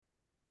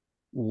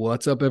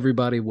What's up,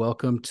 everybody?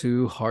 Welcome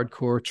to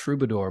Hardcore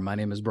Troubadour. My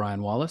name is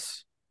Brian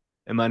Wallace.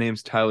 And my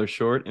name's Tyler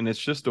Short, and it's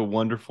just a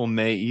wonderful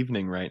May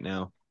evening right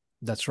now.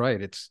 That's right.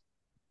 It's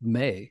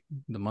May,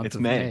 the month It's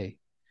of May.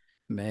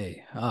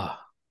 May. May.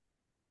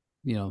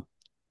 You know,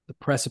 the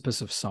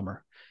precipice of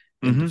summer,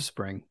 end of Hmm.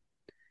 spring.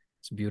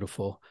 It's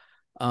beautiful.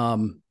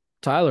 Um,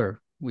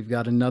 Tyler, we've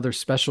got another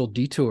special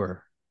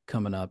detour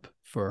coming up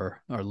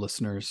for our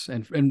listeners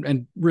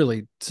and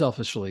really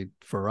selfishly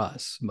for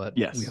us, but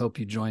we Yes. hope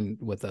you join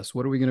with us.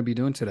 What are we going to be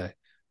doing today?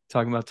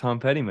 Talking about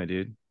Tom Petty, my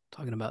dude.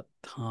 Talking about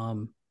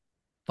Tom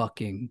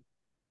fucking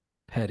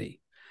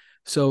Petty.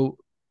 So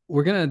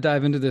we're going to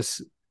dive into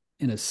this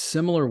in a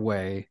similar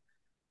way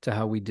to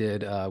how we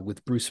did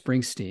with Bruce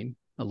Springsteen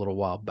a little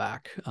while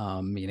back,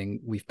 meaning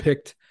we've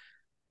picked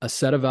a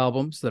set of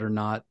albums that are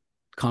not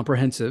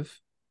comprehensive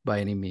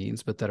by any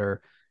means, but that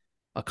are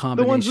a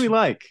The ones we combination,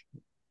 like.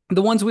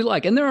 the ones we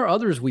like. And there are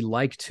others we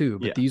like too,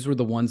 but Yeah. these were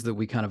the ones that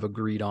we kind of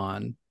agreed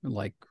on,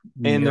 like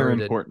And they're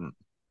merited. important.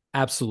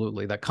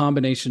 Absolutely. That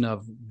combination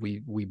of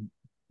we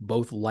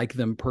both like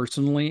them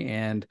personally,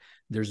 and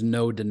there's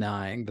no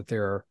denying that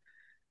they're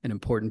an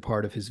important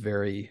part of his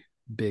very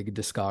big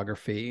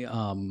discography.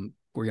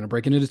 We're going to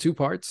break it into two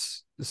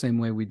parts, the same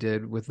way we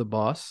did with The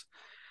Boss.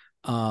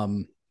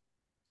 Um,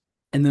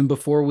 and then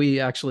before we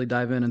actually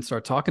dive in and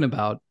start talking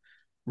about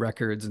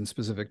records and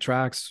specific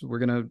tracks, we're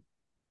going to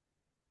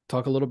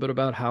talk a little bit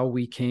about how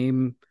we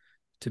came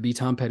to be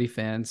Tom Petty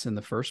fans in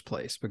the first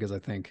place, because I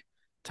think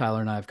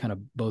Tyler and I have kind of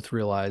both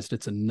realized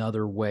it's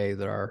another way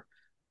that our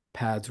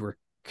paths were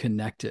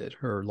connected,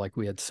 or like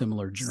we had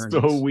similar So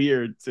journeys.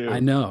 weird, I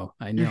too. know,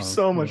 I You're know,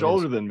 so it much really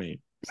is. older than me.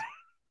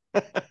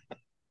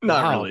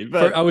 Not Wow. really,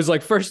 but I was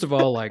like, first of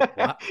all, like,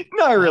 wow.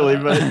 not really,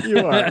 but you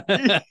are.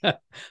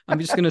 I'm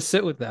just gonna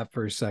sit with that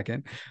for a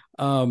second.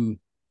 Um,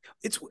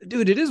 it's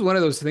dude, it is one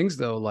of those things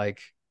though, like,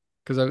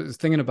 because I was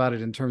thinking about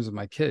it in terms of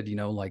my kid,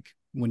 like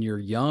when you're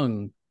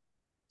young,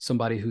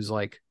 somebody who's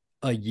like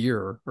a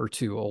year or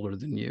two older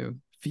than you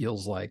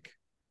feels like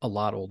a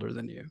lot older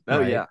than you, Oh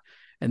right? yeah.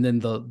 And then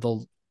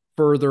the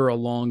further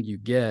along you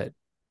get,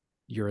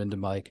 you're into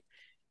like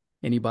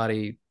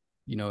anybody,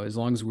 as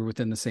long as we're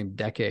within the same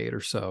decade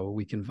or so,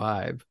 we can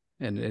vibe.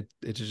 And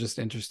it's just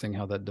interesting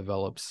how that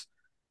develops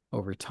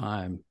over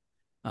time.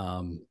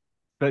 Um,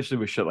 Especially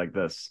with shit like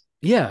this.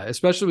 yeah,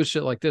 especially with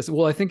shit like this.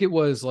 Well, I think it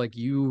was like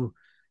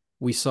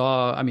we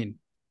saw, I mean,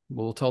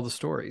 we'll tell the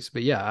stories,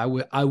 but yeah,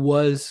 I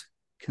was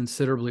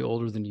considerably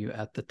older than you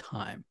at the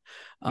time.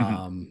 Mhm.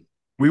 Um,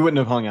 We wouldn't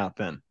have hung out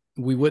then.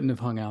 we wouldn't have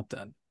hung out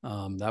then.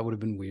 That would have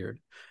been weird.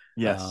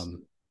 Yes.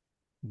 Um,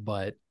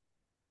 but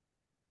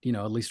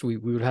at least we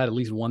would have had at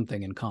least one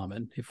thing in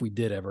common if we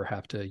did ever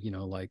have to,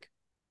 like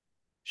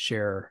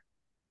share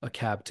a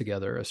cab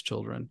together as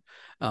children.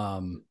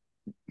 Um,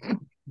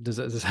 does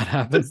that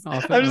happen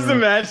often? I'm I just don't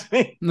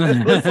imagining this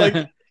know.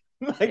 Hey,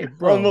 like Home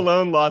bro.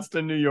 Alone lost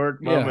in New York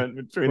Yeah, moment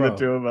between the bro.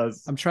 two of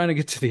us. I'm trying to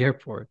get to the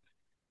airport.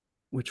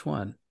 Which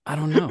one? I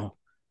don't know.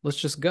 Let's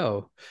just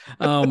go.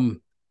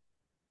 Um,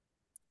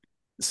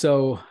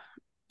 so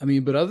I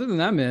mean, but other than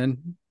that,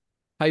 man,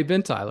 how you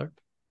been, Tyler?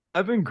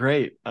 I've been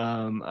great.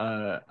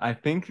 I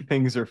think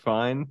things are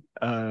fine.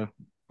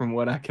 From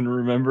what I can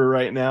remember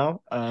right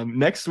now.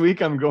 Next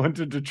week I'm going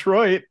to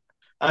Detroit.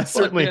 I Fuck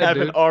certainly yeah,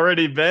 haven't dude.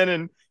 already been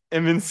and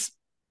am in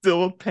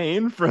still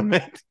pain from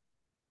it.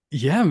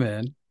 Yeah,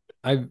 man.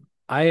 I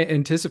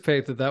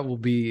anticipate that will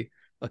be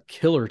a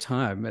killer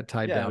time at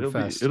Tied Yeah, Down it'll be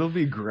Fest. it'll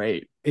be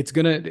great. It's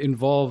gonna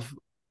involve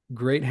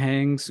great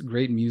hangs,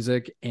 great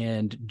music,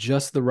 and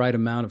just the right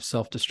amount of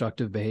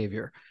self-destructive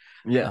behavior.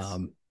 Yes.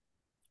 Um,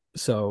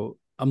 so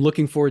I'm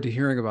looking forward to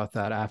hearing about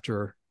that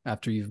after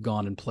you've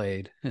gone and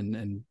played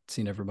and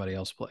seen everybody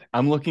else play.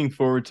 I'm looking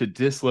forward to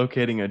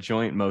dislocating a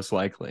joint most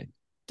likely.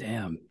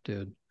 Damn,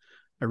 dude.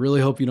 I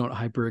really hope you don't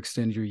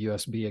hyperextend your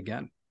USB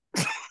again.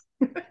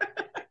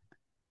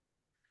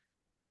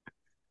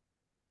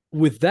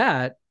 With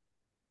that,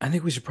 I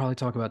think we should probably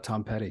talk about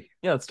Tom Petty.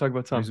 Yeah, let's talk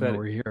about The Tom reason why Petty.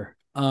 we're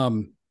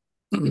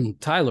here.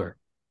 Tyler,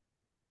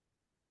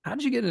 how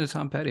did you get into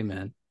Tom Petty,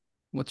 man?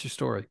 What's your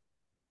story?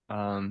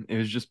 It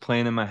was just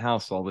playing in my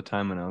house all the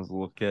time when I was a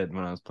little kid,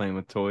 when I was playing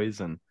with toys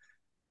and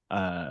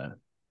uh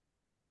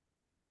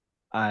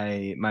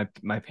my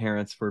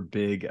parents were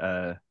big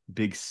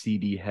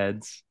CD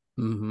heads.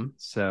 Mm-hmm.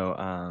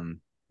 So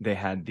they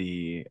had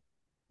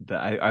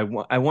I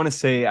want to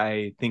say,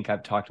 I think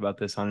I've talked about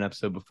this on an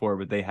episode before,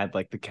 but they had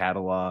like the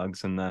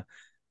catalogs and the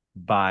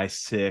buy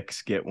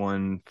six get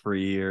one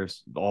free or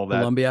all that.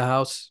 Columbia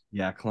House.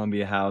 Yeah,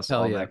 Columbia House,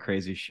 Hell all yeah. that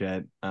crazy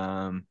shit.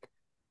 And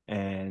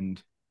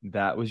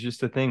that was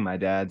just a thing. My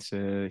dad's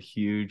a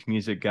huge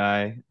music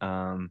guy.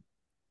 I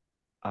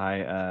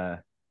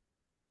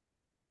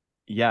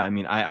Yeah, I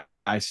mean,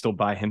 I still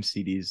buy him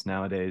CDs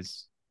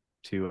nowadays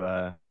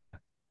to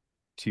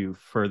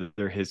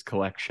further his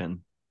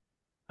collection.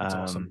 That's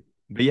awesome.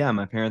 But yeah,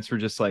 my parents were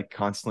just like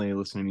constantly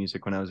listening to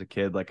music when I was a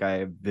kid. Like I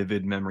have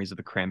vivid memories of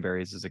the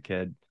Cranberries as a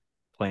kid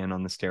playing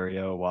on the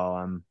stereo while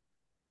I'm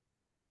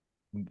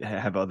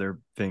have other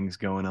things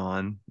going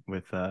on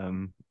with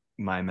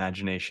my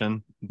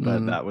imagination,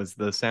 but Mm, that was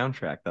the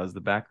soundtrack. That was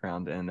the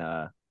background. And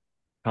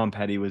Tom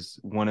Petty was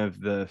one of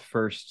the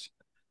first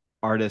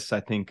artists I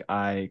think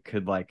I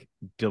could like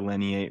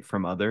delineate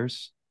from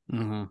others.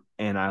 mm-hmm,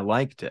 And I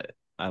liked it.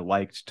 I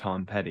liked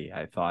Tom Petty.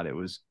 I thought it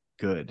was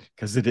good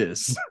because it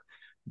is.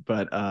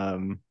 But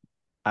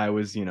I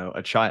was,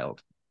 a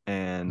child,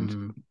 and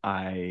mm-hmm.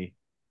 I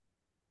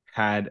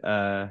had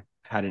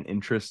an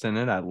interest in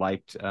it. I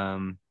liked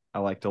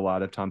a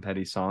lot of Tom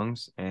Petty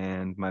songs,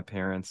 and my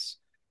parents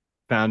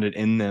found it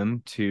in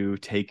them to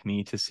take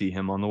me to see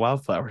him on the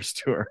Wildflowers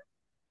tour.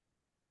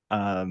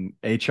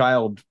 A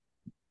child,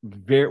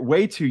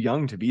 way too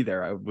young to be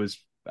there.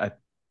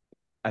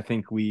 I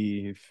think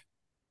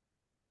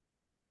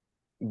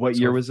what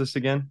year So was this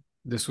again?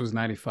 this was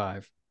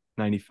 95.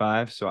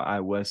 95. So I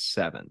was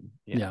 7.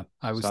 Yeah. Yeah,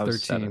 I So was I was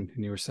 13 7.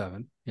 and you were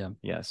 7. Yeah.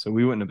 Yeah. So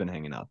we wouldn't have been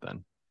hanging out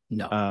then.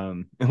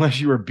 No. Unless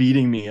you were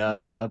beating me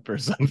up or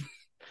something.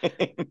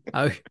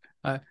 I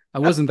I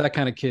wasn't that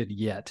kind of kid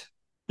yet,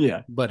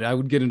 Yeah. but I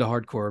would get into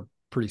hardcore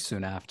pretty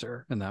soon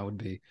after, and that would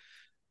be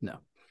no.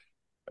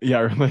 Yeah.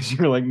 Or unless you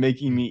were like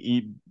making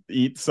me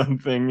eat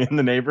something in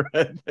the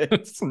neighborhood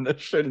that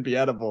shouldn't be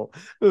edible.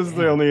 This is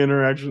the Damn. only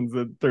interactions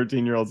that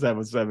 13-year-olds have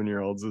with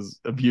 7-year-olds is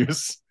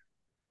abuse.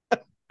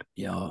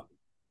 Yeah.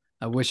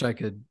 I wish I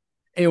could.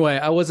 Anyway,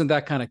 I wasn't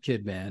that kind of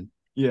kid, man.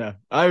 Yeah,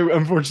 I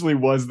unfortunately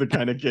was the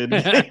kind of kid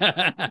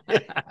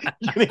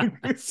getting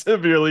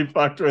severely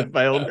fucked with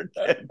by older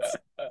kids.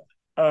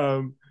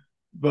 Um,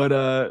 but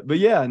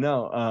yeah,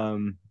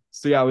 no.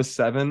 So yeah, I was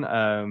 7.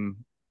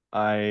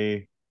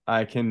 I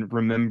I can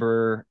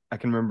remember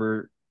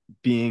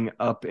being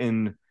up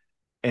in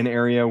an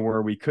area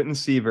where we couldn't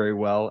see very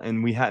well,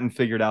 and we hadn't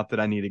figured out that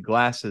I needed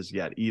glasses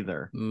yet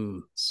either.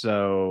 Mm.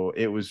 So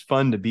it was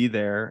fun to be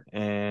there.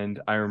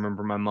 And I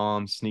remember my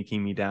mom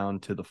sneaking me down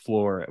to the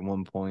floor at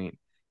one point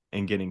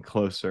and getting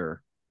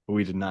closer. But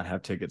we did not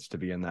have tickets to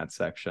be in that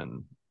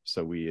section.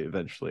 So we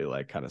eventually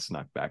like kind of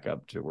snuck back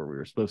up to where we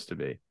were supposed to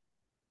be.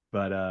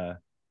 But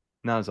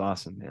that was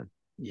awesome, man. Tom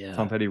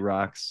Yeah. Petty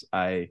rocks.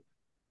 I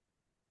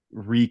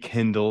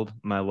rekindled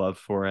my love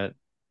for it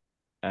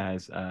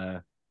as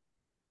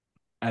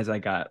I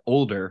got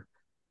older.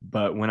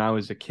 But when I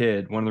was a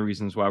kid, one of the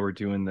reasons why we're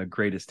doing the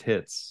greatest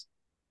hits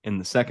in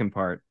the second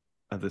part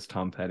of this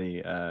Tom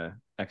Petty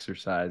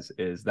exercise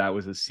is that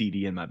was a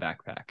CD in my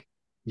backpack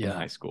in Yeah.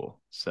 high school.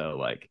 So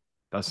like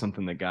that was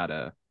something that got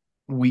a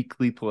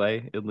weekly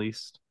play at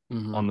least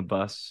Mm-hmm. on the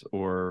bus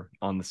or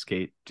on the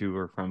skate to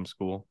or from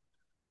school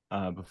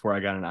before I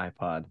got an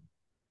iPod.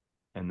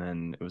 And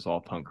then it was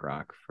all punk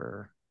rock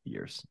for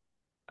years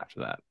after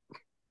that.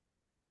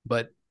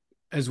 But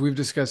as we've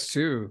discussed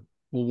too,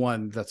 well,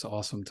 one, that's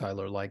awesome,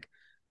 Tyler. Like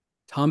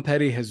Tom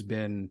Petty has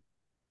been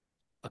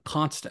a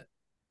constant,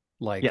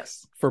 like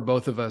Yes. for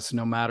both of us,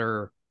 no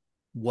matter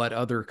what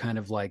other kind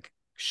of like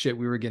shit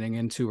we were getting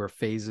into or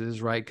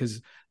phases, right?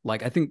 Because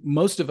like I think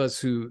most of us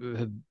who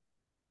have,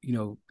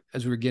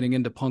 as we were getting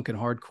into punk and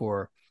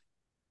hardcore,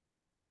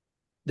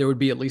 there would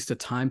be at least a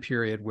time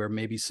period where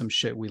maybe some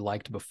shit we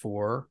liked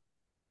before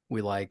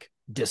we like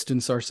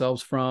distance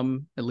ourselves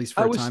from, at least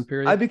for a time I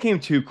period. became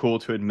too cool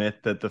to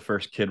admit that the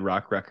first Kid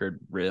Rock record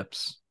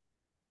rips.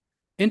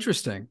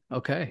 Interesting.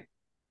 Okay.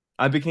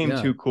 I became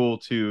Yeah. too cool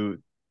to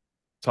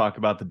talk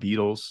about the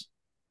Beatles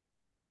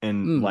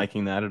and Mm,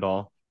 liking that at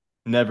all.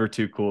 Never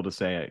too cool to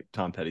say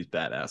Tom Petty's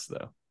badass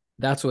though.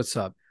 that's what's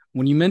up.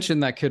 When you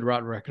mentioned that Kid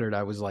Rock record,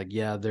 I was like,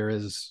 yeah,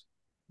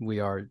 we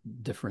are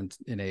different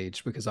in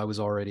age because I was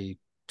already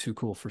too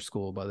cool for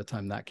school by the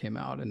time that came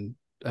out. And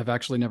I've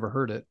actually never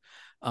heard it.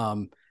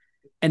 Um,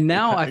 and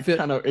now I feel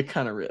It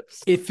kind of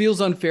rips. it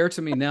feels unfair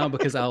to me now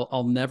because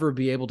I'll never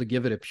be able to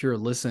give it a pure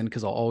listen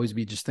because I'll always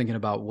be just thinking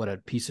about what a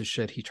piece of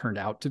shit he turned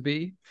out to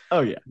be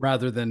Oh yeah.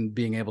 rather than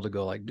being able to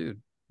go like, dude,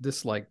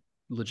 this like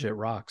legit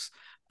rocks.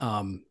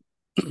 Um,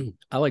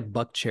 I like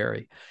Buck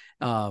Cherry.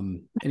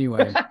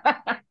 Anyway,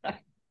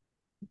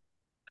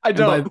 I and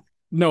by don't.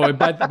 no,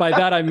 by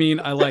that I mean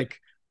I like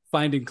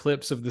finding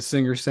clips of the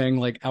singer saying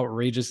like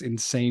outrageous,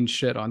 insane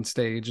shit on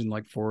stage and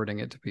like forwarding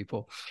it to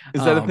people.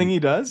 Is that a thing Um, he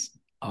does?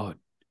 oh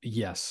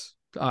yes,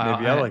 Maybe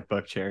I I like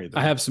Buck Cherry I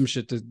then. have some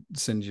shit to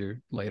send you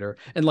later,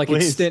 and like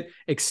Please.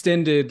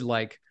 extended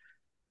like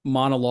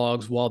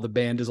monologues while the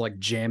band is like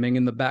jamming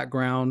in the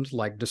background,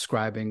 like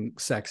describing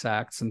sex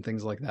acts and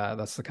things like that.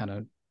 That's the kind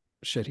of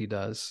shit he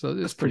does. So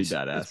That's pretty it's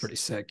badass. pretty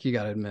sick. You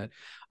got to admit.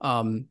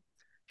 Um,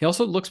 he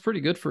also looks pretty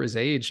good for his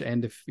age,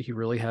 and if he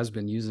really has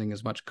been using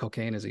as much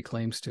cocaine as he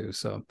claims to,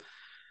 so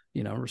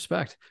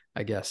respect,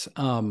 I guess.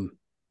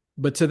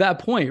 But to that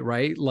point,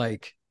 right?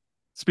 Like,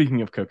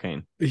 Speaking of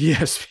cocaine.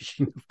 yeah,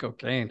 speaking of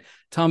cocaine,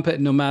 Tom Petty,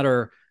 no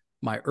matter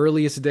my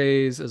earliest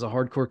days as a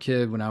hardcore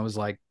kid when I was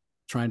like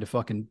trying to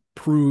fucking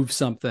prove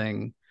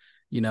something,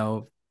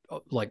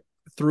 like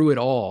through it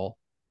all,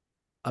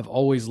 I've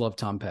always loved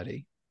Tom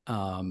Petty.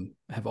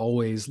 Have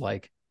always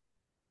like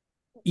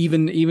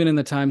even in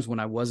the times when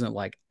I wasn't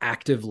like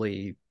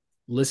actively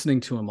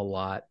listening to him a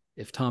lot,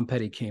 if Tom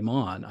Petty came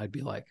on, I'd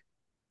be like,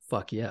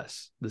 fuck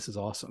yes, this is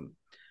awesome.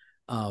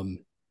 Um,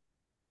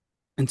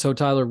 and so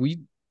Tyler,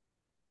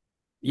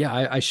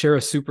 yeah, I share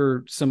a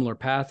super similar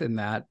path in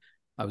that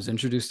I was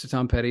introduced to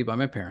Tom Petty by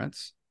my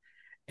parents,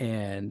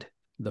 and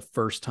the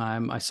first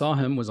time I saw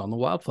him was on the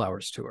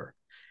Wildflowers tour,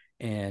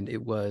 and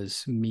it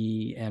was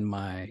me and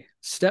my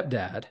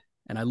stepdad.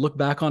 And I look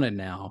back on it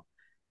now,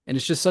 and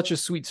it's just such a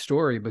sweet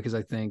story because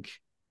I think,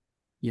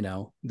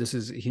 this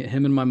is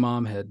him and my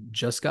mom had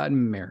just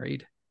gotten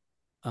married.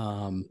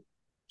 Um,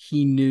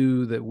 he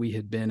knew that we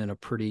had been in a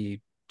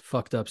pretty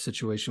fucked up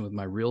situation with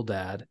my real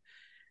dad.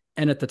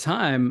 And at the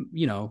time,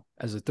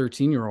 as a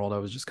 13-year-old, I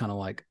was just kind of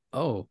like,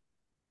 oh,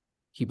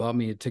 he bought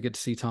me a ticket to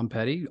see Tom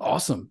Petty.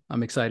 Awesome.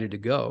 I'm excited to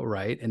go.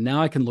 Right. And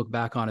now I can look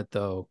back on it,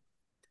 though,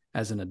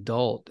 as an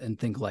adult and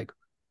think like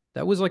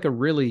that was like a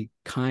really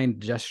kind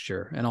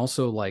gesture. And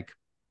also, like,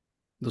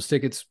 those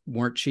tickets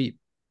weren't cheap.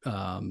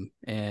 And,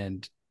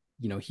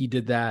 he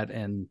did that.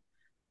 And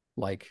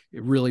like,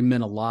 it really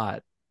meant a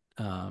lot.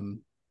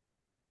 Um,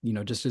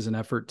 just as an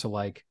effort to,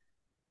 like,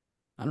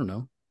 I don't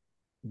know,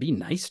 be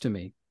nice to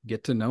me,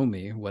 get to know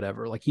me,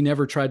 whatever. Like, he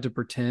never tried to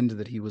pretend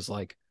that he was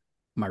like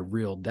my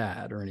real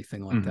dad or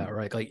anything like Mm-hmm. that.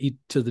 Right. Like,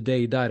 to the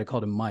day he died, I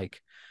called him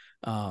Mike.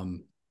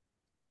 Um,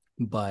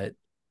 but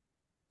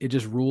it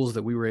just rules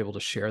that we were able to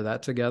share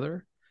that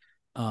together.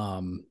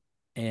 Um,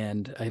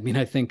 and I mean,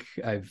 I think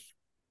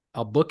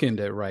I'll bookend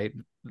it, right.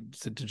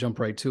 To jump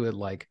right to it.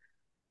 Like,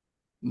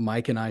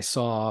 Mike and I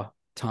saw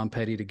Tom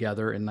Petty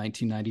together in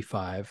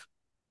 1995.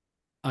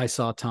 I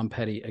saw Tom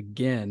Petty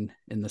again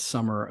in the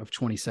summer of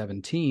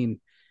 2017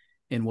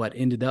 in what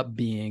ended up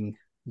being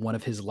one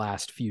of his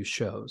last few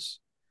shows.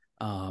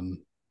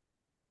 Um,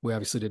 we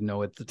obviously didn't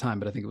know at the time,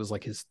 but I think it was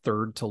like his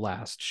third to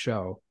last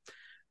show.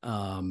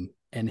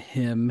 And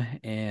him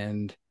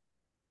and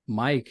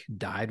Mike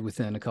died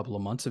within a couple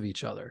of months of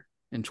each other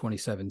in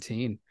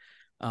 2017.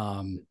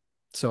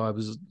 So I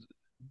was,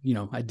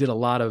 I did a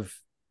lot of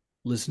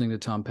listening to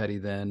Tom Petty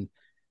then.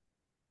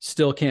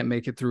 Still can't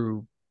make it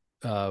through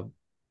uh,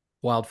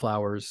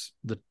 Wildflowers,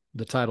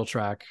 the title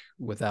track,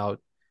 without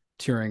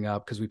tearing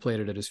up because we played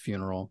it at his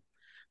funeral.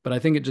 But I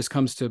think it just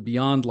comes to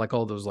beyond like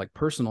all those like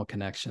personal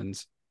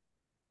connections.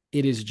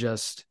 It is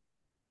just,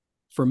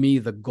 for me,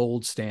 the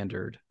gold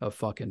standard of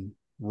fucking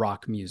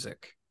rock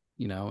music,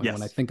 and when I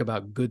Yes. think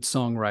about good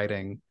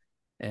songwriting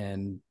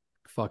and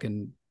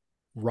fucking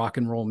rock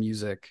and roll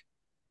music,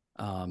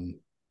 um,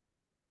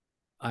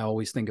 I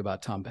always think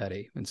about Tom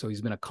Petty. And so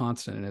he's been a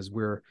constant. And as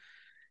we're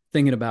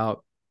thinking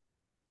about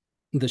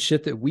the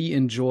shit that we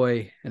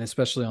enjoy, and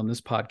especially on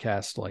this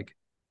podcast, like,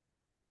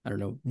 I don't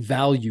know,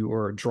 value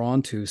or are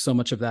drawn to, so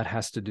much of that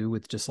has to do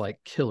with just like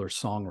killer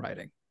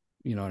songwriting.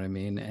 You know what I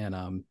mean?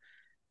 And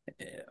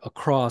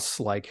across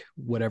like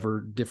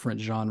whatever different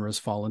genres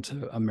fall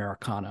into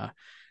Americana.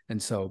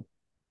 And so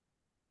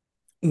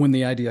when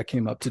the idea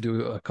came up to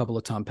do a couple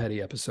of Tom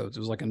Petty episodes, it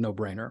was like a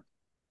no-brainer.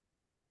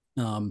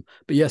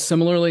 But yeah,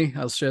 similarly,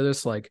 I'll share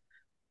this, like,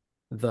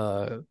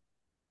 the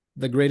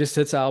greatest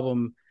hits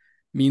album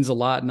means a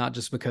lot, not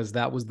just because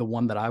that was the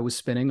one that I was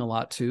spinning a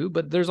lot too,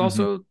 but there's Mm-hmm.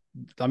 also,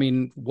 I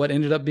mean, what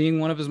ended up being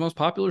one of his most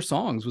popular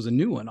songs was a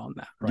new one on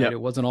that, right? Yep.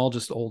 It wasn't all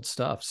just old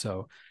stuff.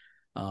 So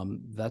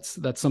that's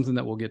something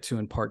that we'll get to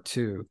in part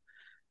two.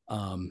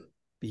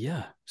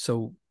 Yeah.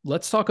 So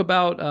let's talk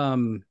about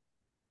some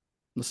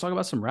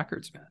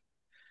records, man.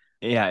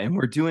 Yeah, and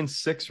we're doing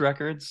 6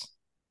 records.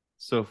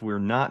 So if we're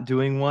not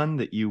doing one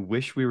that you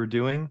wish we were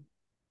doing,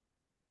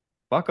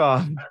 fuck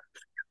off.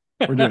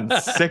 We're doing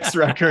 6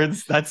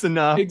 records. That's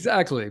enough.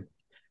 Exactly.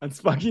 That's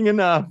fucking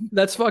enough.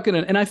 That's fucking,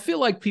 and I feel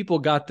like people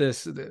got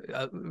this,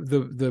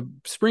 the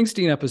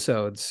Springsteen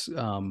episodes.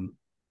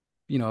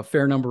 A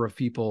fair number of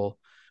people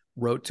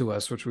wrote to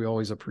us, which we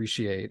always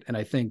appreciate. And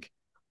I think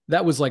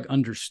that was like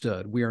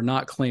understood. We are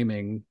not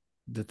claiming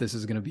that this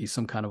is going to be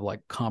some kind of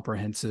like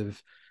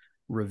comprehensive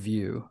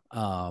review.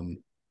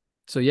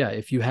 So yeah,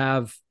 if you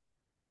have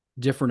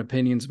different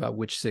opinions about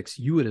which 6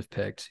 you would have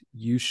picked,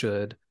 you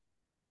should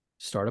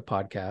start a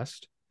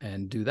podcast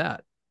and do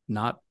that,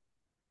 not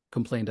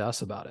complain to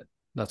us about it.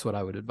 That's what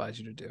I would advise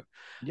you to do.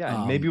 Yeah,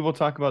 and maybe Um, we'll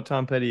talk about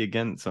Tom Petty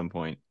again at some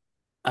point.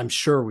 I'm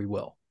sure we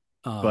will.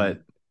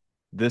 But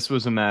this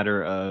was a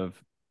matter of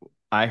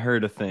I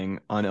heard a thing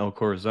on El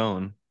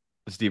Corazon,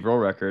 the Steve Earle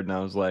record, and I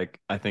was like,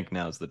 I think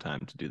now's the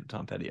time to do the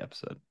Tom Petty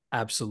episode.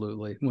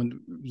 Absolutely. When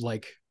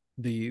like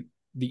the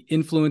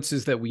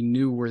influences that we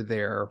knew were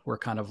there were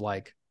kind of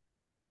like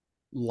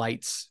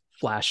lights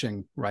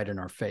flashing right in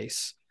our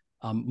face.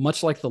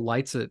 Much like the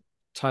lights at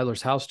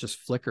Tyler's house just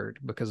flickered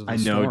because of I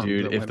the know, storm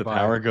dude. that If went the by.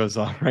 power goes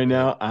off right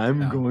now,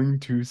 I'm Yeah. going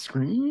to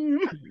scream.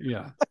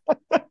 Yeah.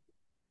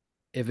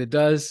 If it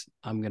does,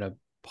 I'm going to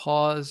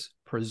pause,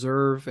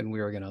 preserve, and we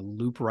are going to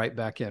loop right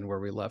back in where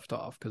we left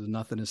off because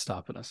nothing is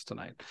stopping us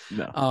tonight.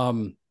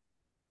 No.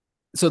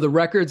 So the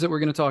records that we're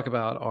going to talk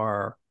about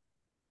are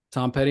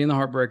Tom Petty and the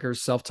Heartbreakers,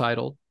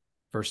 self-titled,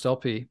 first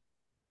LP,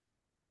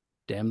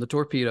 Damn the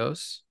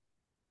Torpedoes,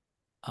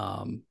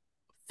 um,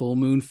 Full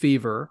Moon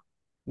Fever,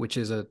 which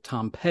is a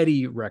Tom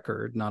Petty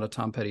record, not a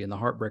Tom Petty and the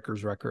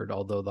Heartbreakers record,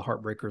 although the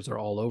Heartbreakers are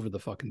all over the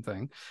fucking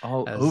thing.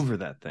 All As over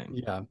that thing.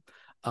 yeah,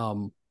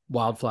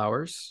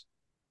 Wildflowers,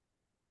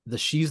 the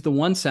She's the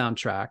One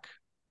soundtrack,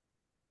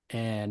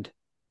 and,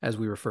 as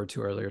we referred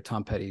to earlier,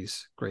 Tom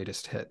Petty's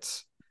greatest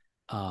hits.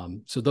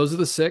 So those are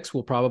the 6.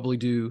 We'll probably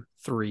do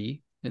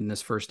 3 in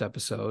this first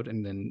episode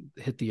and then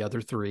hit the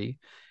other 3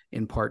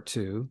 in part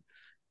 2.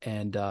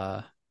 And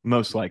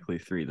most likely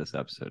 3 this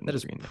episode. That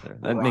is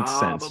that makes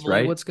sense,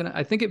 right?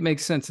 I think it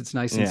makes sense. It's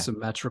nice and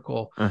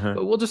symmetrical,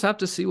 but we'll just have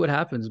to see what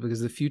happens because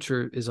the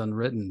future is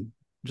unwritten,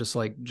 just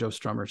like Joe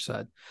Strummer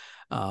said.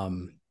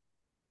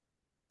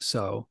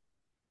 So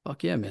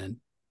fuck yeah,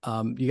 man.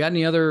 You got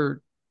any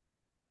other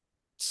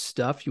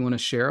stuff you want to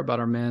share about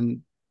our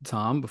man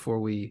Tom before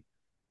we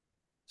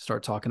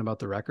start talking about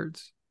the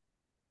records?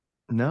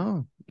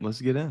 No, let's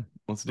get in.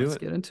 Let's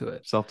get into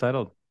it.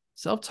 Self-titled.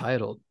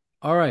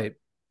 All right,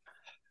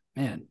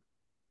 man.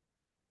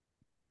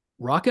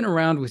 Rocking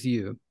Around with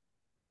You.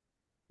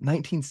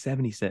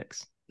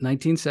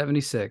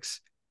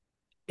 1976.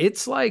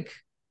 It's like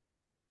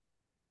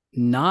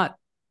not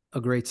a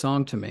great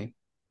song to me.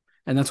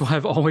 And that's why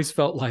I've always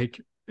felt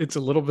like it's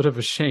a little bit of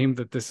a shame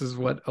that this is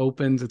what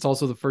opens. It's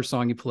also the first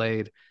song he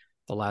played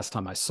the last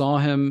time I saw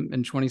him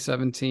in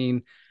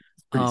 2017.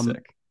 Pretty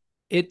sick.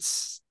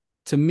 It's,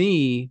 to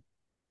me,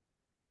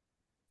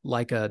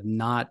 like a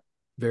not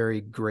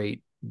very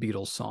great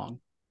Beatles song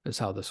is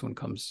how this one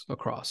comes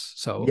across.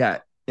 So yeah,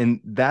 and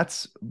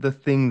that's the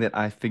thing that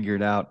I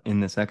figured out in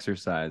this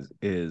exercise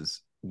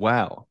is,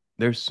 wow,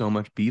 there's so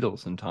much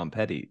Beatles in Tom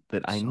Petty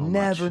that I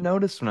never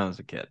noticed when I was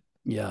a kid.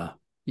 Yeah.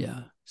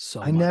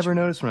 I never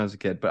noticed when I was a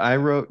kid, but I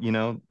wrote Hear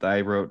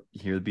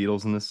the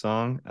Beatles in this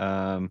song.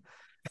 I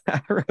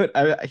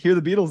Hear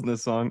the Beatles in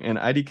this song and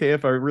IDK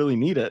If I Really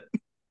Need It.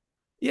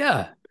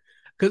 Yeah.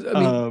 Because I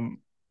mean,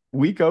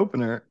 weak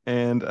opener,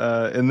 and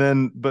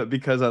then, but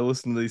because I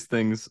listen to these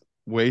things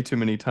way too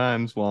many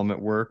times while I'm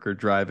at work or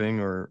driving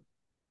or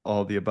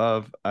all the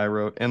above, I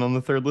wrote, and on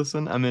the third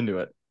listen, I'm into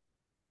it.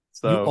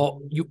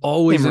 So you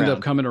always end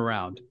up coming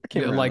around. I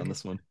came around on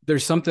this one.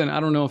 There's something, I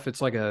don't know if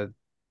it's like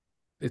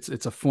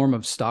it's a form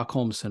of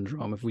Stockholm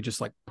syndrome. If we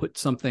just like put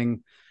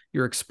something,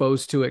 you're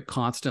exposed to it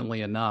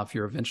constantly enough,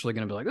 you're eventually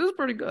going to be like, this is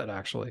pretty good,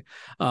 actually.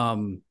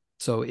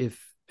 So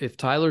if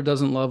Tyler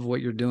doesn't love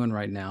what you're doing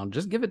right now,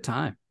 just give it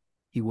time.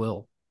 He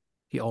will.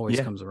 He always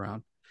comes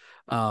around.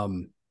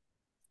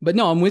 But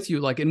no, I'm with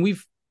you. Like, and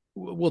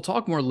we'll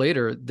talk more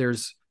later.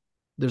 There's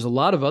a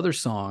lot of other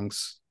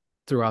songs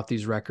throughout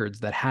these records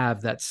that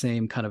have that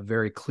same kind of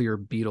very clear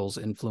Beatles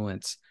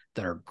influence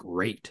that are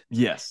great.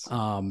 Yes.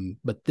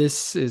 But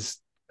this is,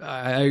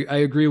 I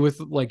agree with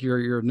like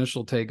your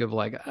initial take of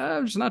like,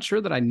 I'm just not sure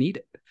that I need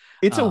it.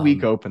 It's a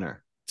weak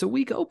opener. It's a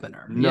weak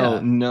opener.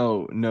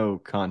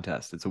 No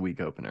contest. It's a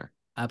weak opener.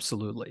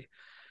 Absolutely.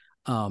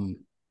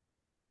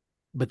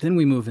 But then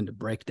we move into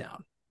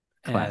Breakdown.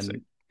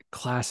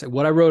 Classic.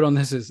 What I wrote on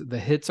this is the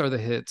hits are the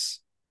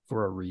hits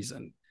for a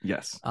reason.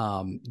 Yes.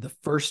 The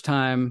first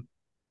time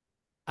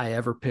I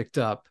ever picked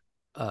up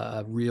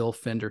a real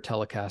Fender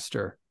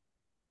Telecaster,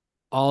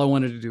 all I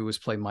wanted to do was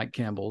play Mike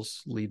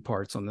Campbell's lead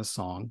parts on this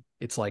song.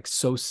 It's like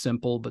so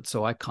simple, but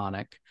so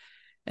iconic.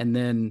 And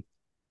then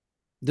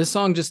this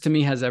song just to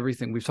me has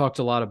everything. We've talked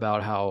a lot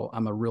about how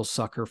I'm a real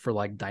sucker for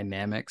like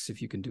dynamics.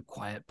 If you can do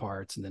quiet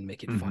parts and then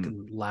make it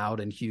fucking loud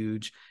and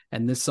huge.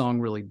 And this song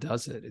really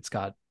does it. It's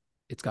got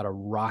a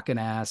rockin'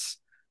 ass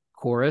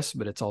chorus,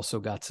 but it's also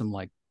got some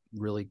like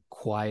really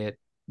quiet,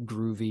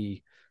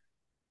 groovy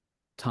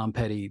Tom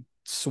Petty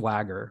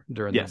swagger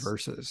during the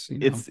verses.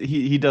 You know?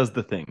 He does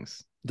the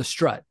things. The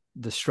strut.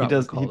 He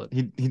does.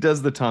 He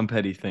does the Tom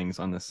Petty things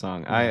on this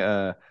song.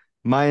 Yeah.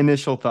 My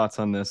initial thoughts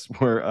on this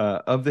were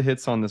of the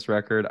hits on this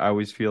record, I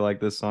always feel like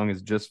this song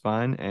is just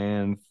fine,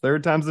 and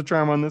third time's the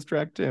charm on this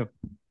track too.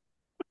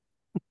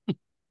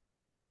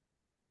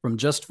 From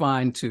just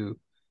fine to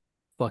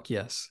fuck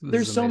yes.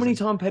 There's so many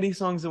Tom Petty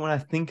songs that when I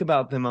think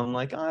about them, I'm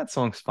like, oh, that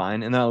song's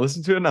fine, and then I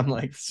listen to it and I'm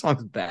like, this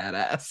song's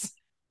badass.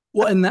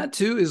 Well, and that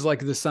too is like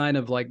the sign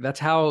of like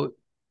that's how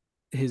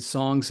his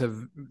songs have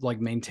like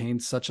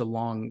maintained such a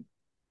long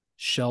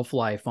shelf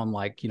life on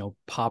like, you know,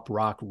 pop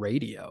rock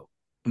radio.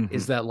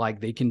 Is that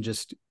like they can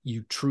just,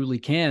 you truly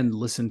can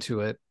listen to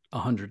it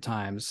 100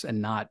 times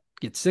and not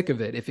get sick of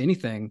it. If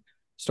anything,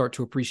 start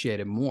to appreciate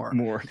it more.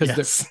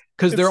 Because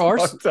there are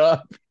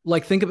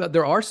like, think about,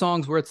 there are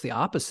songs where it's the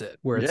opposite,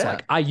 where it's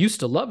like, I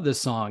used to love this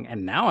song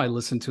and now I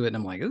listen to it and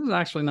I'm like, this is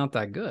actually not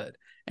that good.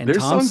 And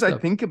there's songs I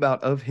think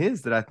about of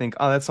his that I think,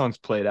 oh, that song's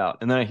played out.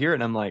 And then I hear it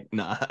and I'm like,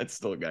 nah, it's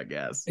still got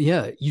gas.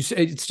 Yeah. You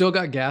say it's still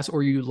got gas,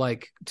 or you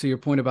like, to your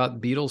point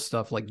about Beatles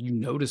stuff, like you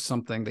notice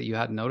something that you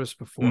hadn't noticed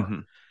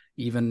before.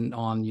 Even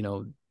on, you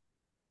know,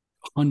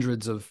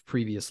 hundreds of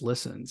previous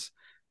listens,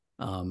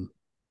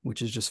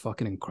 which is just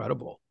fucking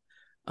incredible.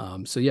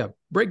 So yeah,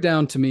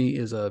 Breakdown to me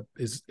is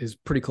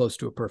pretty close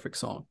to a perfect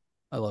song.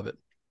 I love it.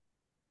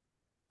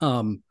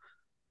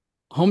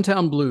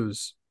 Hometown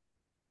Blues,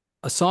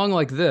 a song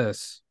like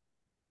this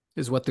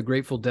is what the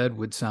Grateful Dead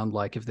would sound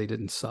like if they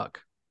didn't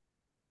suck.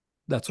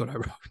 That's what I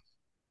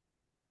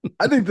wrote.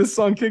 I think this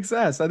song kicks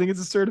ass. I think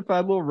it's a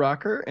certified little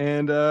rocker,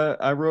 and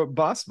I wrote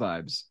boss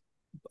vibes.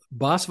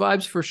 Boss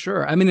vibes for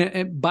sure. I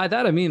mean, by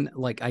that I mean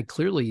like I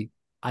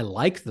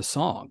like the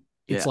song.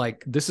 it's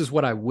like, this is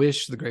what I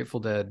wish the Grateful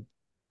Dead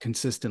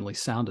consistently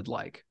sounded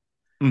like.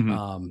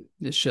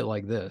 It's shit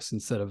like this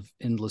instead of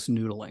endless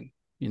noodling,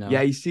 you know?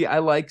 Yeah, you see, I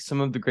like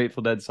some of the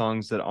Grateful Dead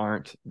songs that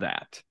aren't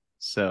that.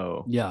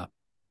 So yeah,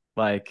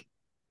 like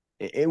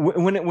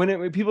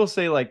when people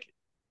say like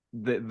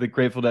the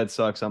Grateful Dead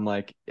sucks, I'm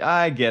like,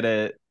 I get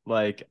it.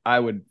 Like I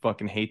would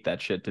fucking hate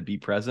that shit to be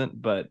present,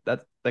 but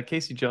that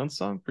Casey Jones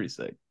song pretty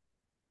sick.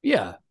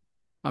 yeah.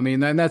 I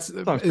mean, and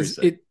Song's pretty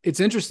sick. it's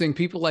interesting.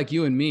 People like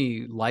you and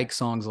me like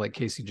songs like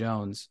Casey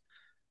Jones,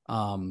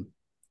 but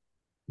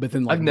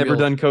then like I've never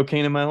done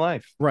cocaine in my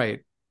life. right,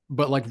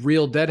 but like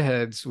real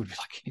Deadheads would be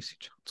like, Casey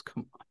Jones,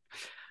 come on.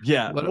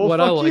 Yeah, What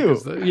I like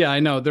is I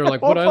know they're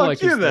like, well, what I fuck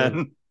like you is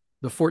then.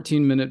 the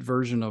 14-minute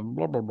version of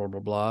blah blah blah blah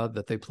blah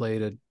that they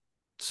played at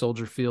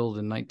Soldier Field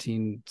in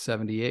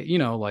 1978. You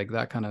know, like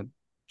that kind of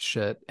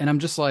shit. And I'm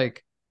just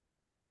like,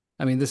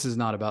 I mean, this is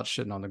not about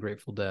shitting on the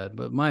Grateful Dead,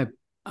 but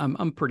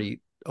I'm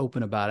pretty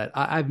open about it.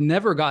 I've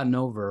never gotten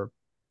over,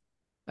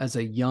 as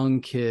a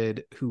young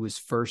kid who was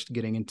first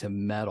getting into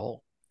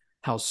metal,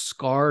 how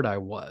scarred I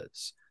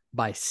was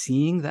by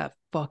seeing that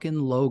fucking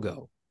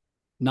logo,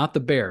 not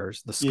the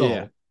bears, the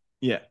skull.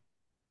 Yeah.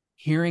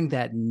 Hearing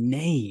that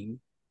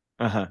name.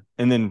 And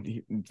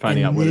then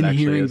finding out what it actually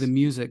hearing is. the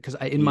music, because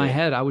in my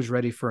head I was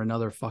ready for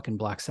another fucking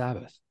Black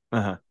Sabbath.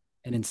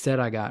 And instead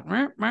I got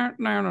and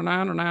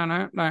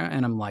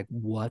I'm like,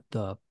 what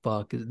the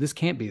fuck? This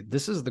can't be.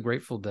 This is the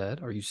Grateful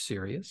Dead. Are you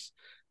serious?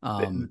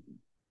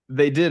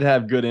 They did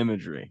have good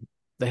imagery.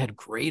 They had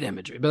great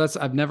imagery, but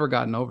I've never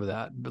gotten over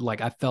that. But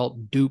like I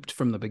felt duped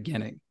from the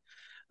beginning.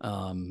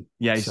 You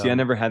see, I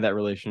never had that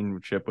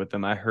relationship with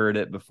them. I heard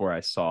it before I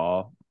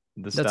saw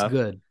the stuff. That's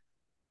good.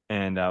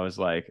 And I was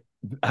like,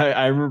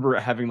 I remember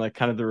having like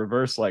kind of the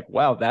reverse, like,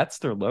 wow, that's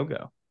their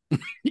logo.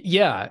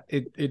 Yeah,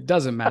 it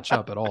doesn't match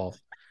up at all.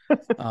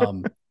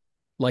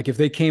 Like if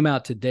they came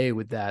out today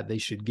with that, they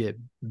should get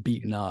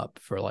beaten up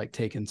for like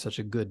taking such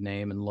a good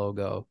name and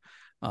logo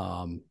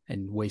and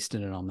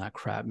wasting it on that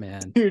crap,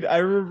 man. Dude, I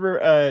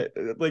remember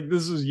like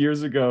this was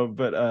years ago,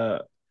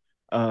 but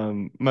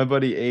my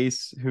buddy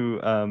Ace, who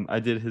I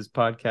did his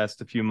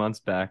podcast a few months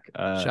back.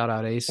 Shout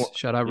out Ace,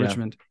 shout out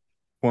Richmond.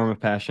 Form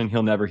of Passion.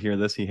 He'll never hear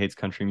this. He hates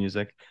country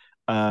music.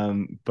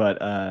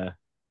 But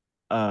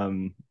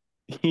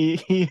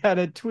he had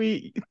a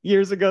tweet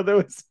years ago that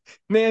was,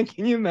 man,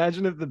 can you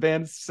imagine if the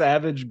band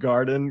Savage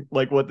Garden,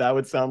 like what that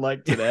would sound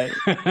like today?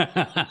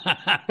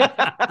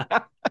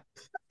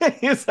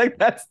 He's like,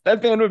 that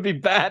band would be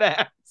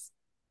badass.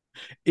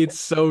 It's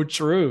so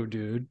true,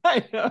 dude.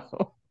 I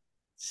know.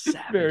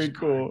 Savage Very Garden.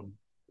 Cool.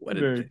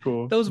 Very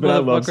cool. Those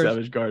but motherfuckers. I love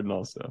Savage Garden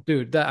also.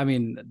 Dude, I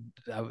mean,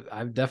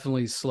 I've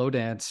definitely slow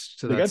danced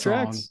to that song.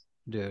 Tracks.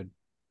 Dude.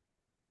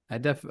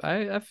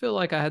 I feel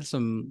like I had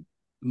some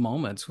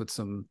moments with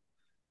some,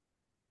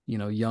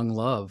 young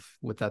love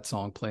with that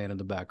song playing in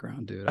the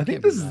background, dude. I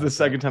think this is the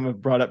second time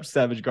I've brought up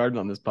Savage Garden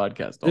on this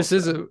podcast. This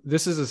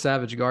is a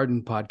Savage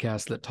Garden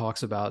podcast that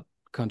talks about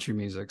country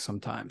music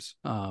sometimes.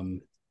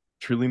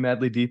 Truly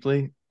Madly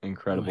Deeply,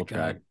 incredible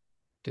track. God.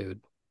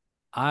 Dude,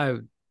 I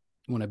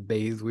want to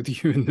bathe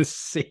with you in the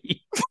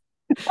sea.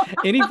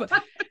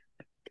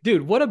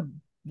 Dude, what a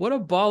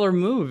baller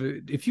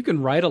move. If you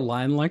can write a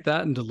line like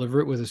that and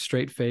deliver it with a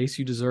straight face,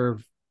 you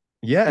deserve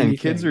anything. And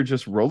kids are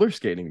just roller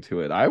skating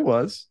to it. I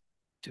was.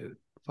 Dude,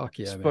 fuck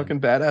yeah, it's man. Fucking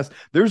badass.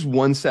 There's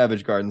one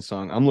Savage Garden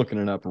song. I'm looking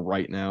it up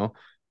right now.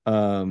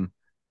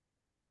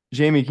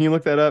 Jamie, can you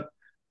look that up?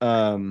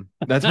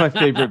 That's my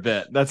favorite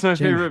bit. That's my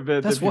favorite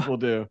bit that people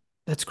do.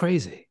 That's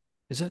crazy.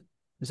 Is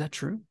that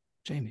true,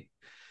 Jamie?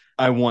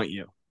 I Want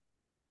You.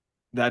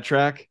 That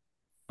track,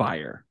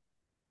 fire.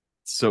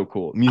 So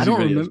cool. Music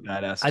video is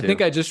badass too. I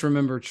think I just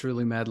remember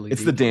Truly Madly.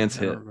 It's the dance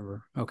hit.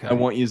 Okay. I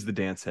Want You is the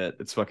dance hit.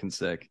 It's fucking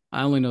sick.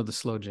 I only know the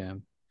slow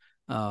jam.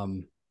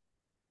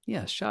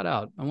 Yeah, shout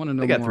out. I want to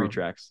know. They got more. 3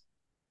 tracks.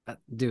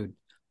 Dude,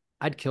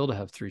 I'd kill to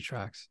have 3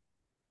 tracks.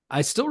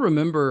 I still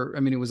remember,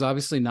 I mean, it was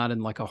obviously not in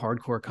like a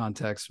hardcore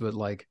context, but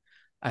like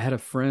I had a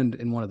friend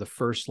in one of the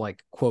first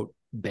like quote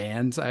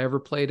bands I ever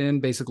played in,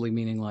 basically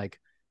meaning like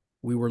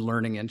we were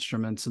learning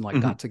instruments and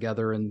like got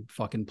together and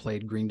fucking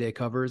played Green Day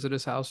covers at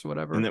his house or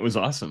whatever. And it was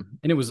awesome.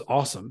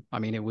 I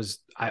mean,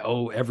 I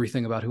owe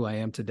everything about who I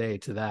am today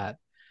to that.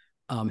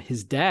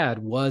 His dad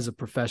was a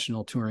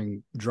professional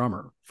touring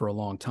drummer for a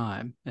long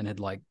time and had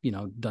like,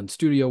 done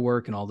studio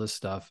work and all this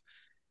stuff.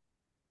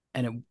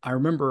 And I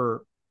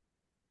remember,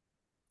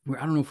 I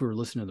don't know if we were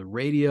listening to the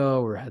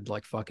radio or had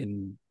like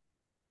fucking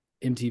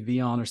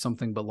MTV on or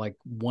something, but like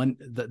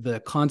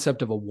the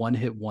concept of a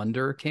one-hit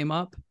wonder came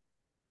up.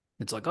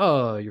 It's like,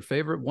 oh, your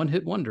favorite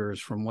one-hit wonders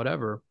from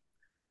whatever.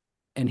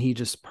 And he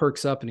just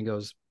perks up and he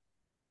goes,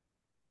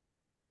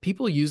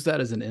 people use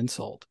that as an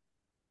insult.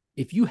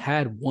 If you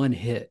had one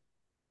hit,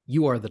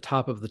 you are the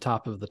top of the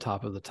top of the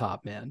top of the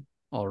top, man,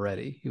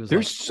 already. He was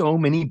There's so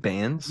many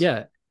bands.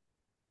 Yeah.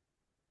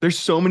 There's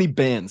so many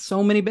bands.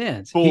 So many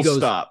bands. Full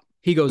stop.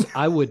 He goes,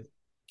 I would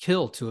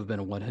kill to have been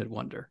a one-hit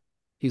wonder.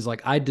 He's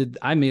like, I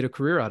made a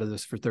career out of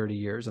this for 30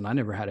 years and I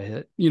never had a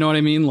hit. You know what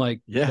I mean?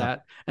 Like Yeah.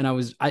 that. And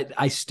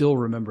I still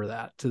remember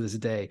that to this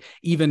day,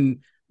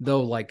 even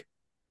though like,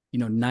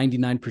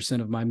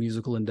 99% of my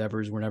musical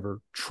endeavors were never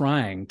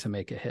trying to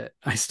make a hit.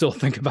 I still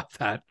think about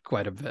that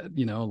quite a bit,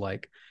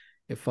 like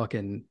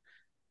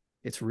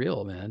it's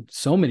real, man.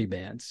 So many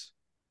bands,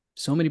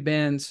 so many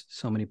bands,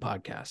 so many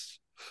podcasts.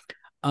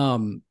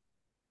 Um,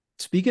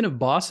 Speaking of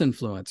Boss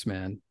influence,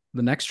 man,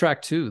 the next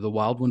track too, The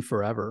Wild One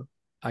Forever,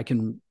 I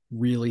can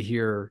really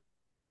hear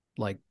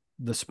like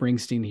the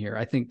Springsteen here.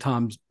 I think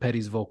Tom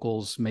Petty's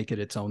vocals make it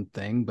its own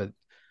thing, but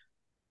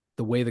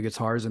the way the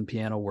guitars and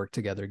piano work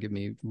together give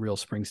me real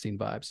Springsteen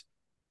vibes.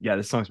 Yeah,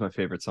 this song's my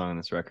favorite song on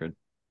this record.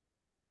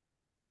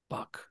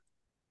 Fuck.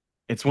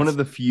 It's one of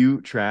the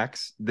few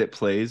tracks that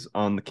plays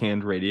on the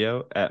canned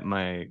radio at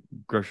my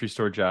grocery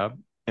store job,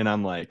 and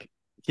I'm like,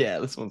 yeah,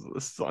 this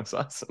song's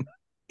awesome.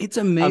 It's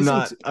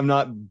amazing. I'm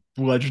not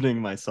bludgeoning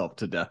myself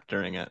to death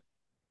during it.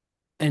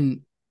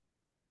 And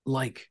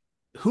like,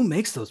 who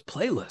makes those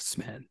playlists,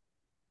 man?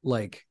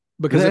 Like,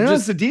 because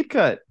it's a deep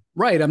cut.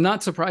 Right. I'm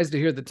not surprised to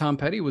hear that Tom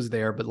Petty was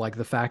there, but like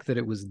the fact that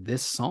it was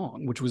this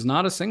song, which was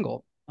not a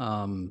single,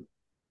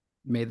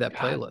 made that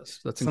playlist.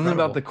 That's something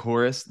incredible. about the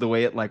chorus, the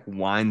way it like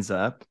winds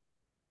up.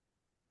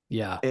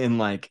 Yeah. And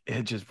like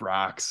it just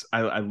rocks.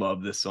 I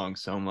love this song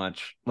so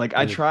much. Like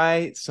I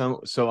try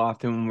so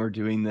often when we're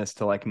doing this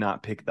to like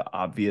not pick the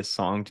obvious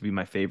song to be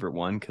my favorite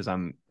one because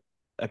I'm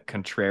a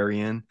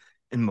contrarian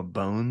in my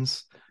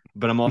bones.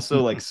 But I'm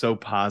also like so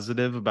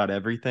positive about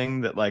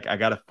everything that like I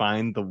gotta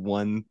find the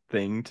one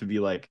thing to be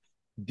like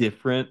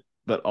different,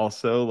 but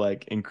also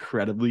like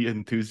incredibly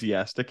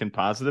enthusiastic and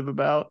positive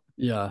about.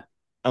 Yeah.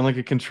 I'm like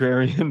a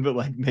contrarian, but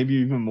like maybe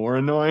even more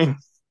annoying.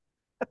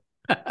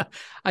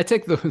 I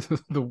take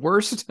the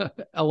worst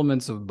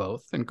elements of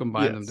both and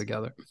combine them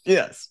together.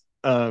 Yes.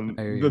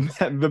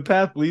 The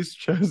path least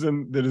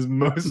chosen that is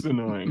most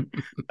annoying.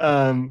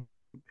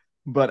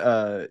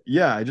 But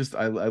yeah,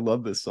 I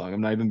love this song.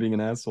 I'm not even being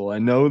an asshole. I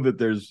know that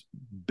there's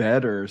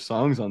better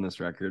songs on this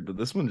record, but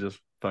this one just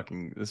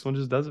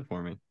does it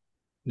for me.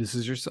 This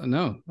is your son.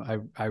 No,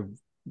 I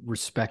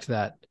respect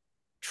that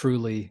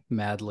truly,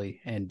 madly,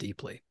 and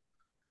deeply.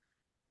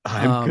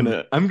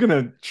 I'm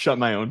gonna shut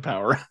my own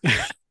power.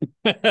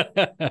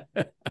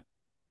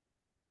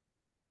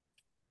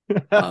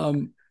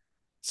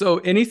 So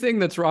anything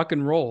that's rock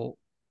and roll,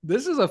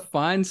 this is a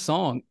fine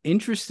song.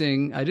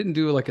 Interesting. I didn't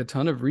do like a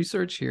ton of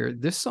research here.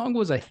 This song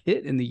was a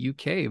hit in the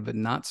UK, but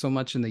not so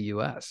much in the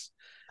US.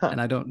 And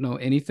I don't know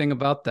anything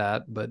about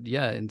that, but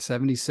yeah, in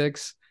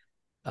 76,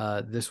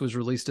 this was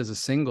released as a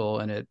single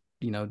and it,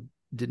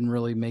 didn't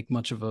really make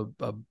much of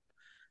a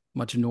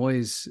much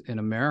noise in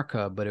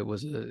America, but it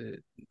was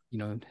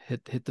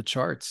hit the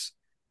charts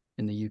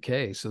in the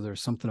UK. So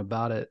there's something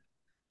about it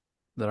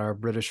that our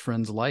British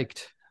friends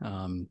liked.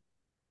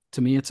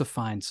 To me, it's a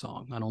fine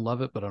song. I don't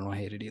love it, but I don't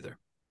hate it either.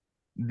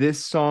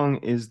 This song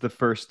is the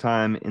first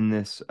time in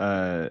this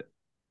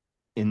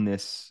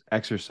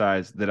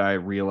exercise that I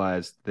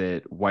realized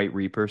that White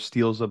Reaper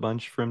steals a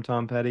bunch from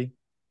Tom Petty.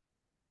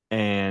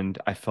 And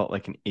I felt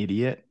like an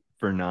idiot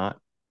for not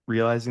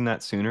realizing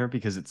that sooner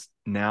because it's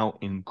now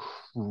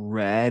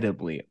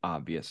incredibly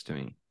obvious to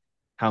me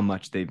how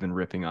much they've been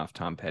ripping off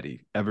Tom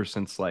Petty ever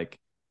since like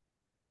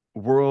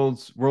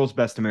World's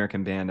Best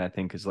American Band, I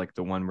think, is like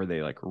the one where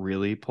they like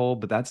really pull,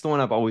 but that's the one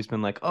I've always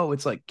been like, oh,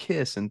 it's like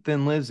Kiss and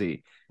Thin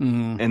Lizzy.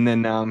 And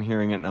then now I'm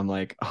hearing it and I'm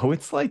like, oh,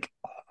 it's like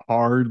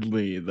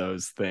hardly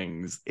those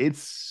things.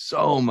 It's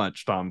so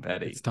much Tom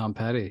Petty. It's Tom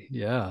Petty,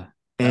 yeah.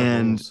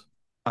 And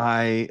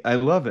I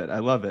love it. I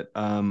love it.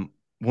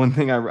 One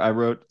thing I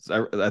wrote,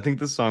 I think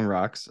this song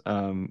rocks.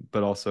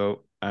 But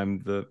also I'm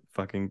the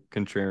fucking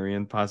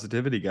contrarian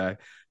positivity guy.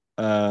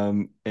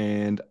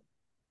 And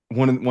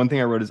one thing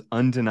I wrote is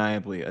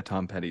undeniably a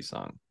Tom Petty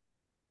song.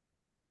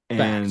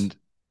 And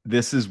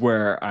this is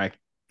where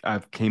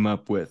I've came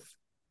up with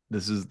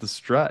this is the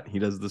strut. He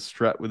does the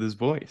strut with his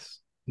voice.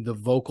 The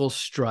vocal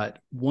strut.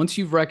 Once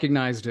you've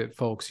recognized it,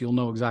 folks, you'll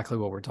know exactly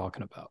what we're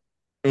talking about.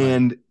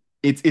 And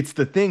it's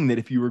the thing that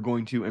if you were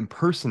going to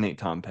impersonate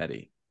Tom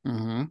Petty,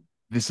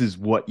 this is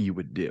what you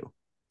would do.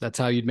 That's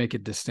how you'd make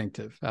it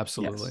distinctive.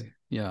 Absolutely.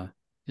 Yes.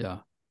 Yeah.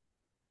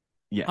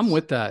 Yes. I'm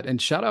with that.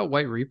 And shout out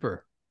White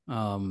Reaper.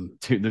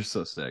 Dude, they're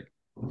so sick.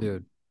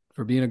 Dude,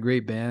 for being a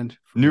great band.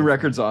 New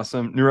record's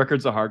awesome. New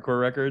record's a hardcore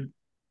record.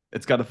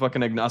 It's got a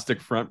fucking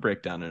agnostic front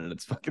breakdown in it.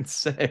 It's fucking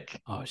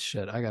sick. Oh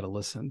shit, I gotta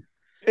listen.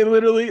 It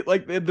literally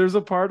like there's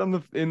a part on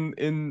the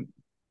in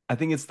I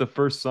think it's the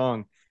first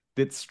song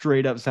that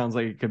straight up sounds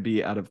like it could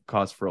be out of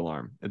Cause for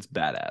Alarm. It's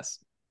badass.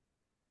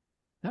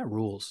 That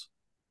rules.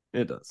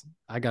 It does.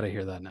 I gotta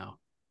hear that now.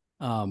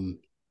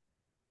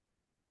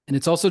 And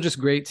it's also just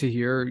great to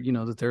hear,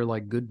 that they're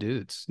like good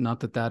dudes.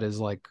 Not that that is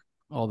like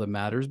all that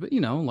matters, but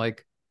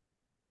like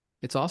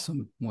it's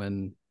awesome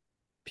when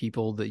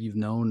people that you've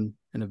known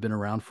and have been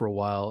around for a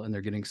while and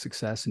they're getting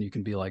success and you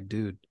can be like,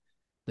 dude,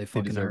 they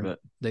fucking deserve it.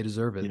 They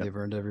deserve it. Yep. They've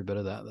earned every bit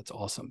of that. That's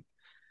awesome.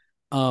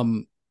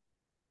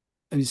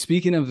 I mean,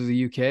 speaking of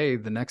the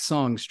UK, the next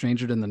song,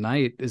 Stranger Than the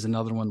Night, is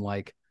another one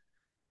like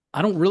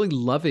I don't really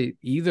love it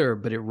either,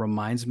 but it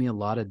reminds me a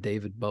lot of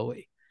David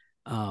Bowie.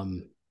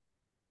 Um,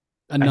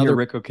 I hear another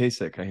Rick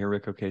Ocasek. I hear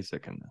Rick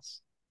Ocasek in this.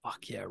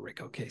 fuck yeah, Rick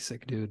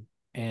Ocasek, dude.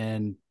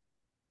 And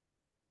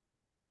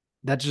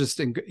that's just,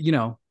 you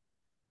know,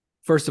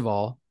 first of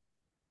all,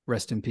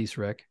 rest in peace,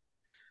 Rick.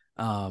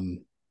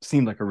 Um,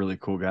 Seemed like a really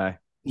cool guy.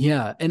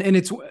 yeah, and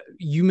it's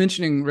you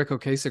mentioning Rick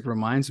Ocasek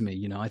reminds me,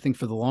 you know, I think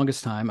for the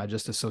longest time I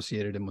just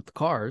associated him with the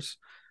Cars,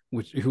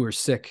 which who are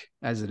sick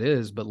as it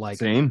is, but like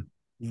Same.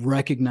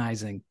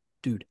 recognizing,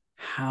 dude,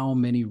 how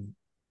many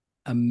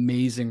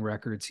amazing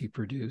records he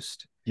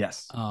produced.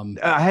 Yes.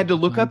 I had to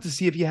look Time. up to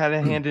see if he had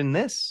a hand in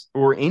this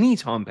or any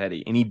Tom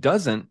Petty, and he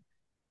doesn't,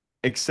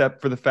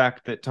 except for the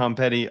fact that Tom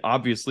Petty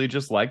obviously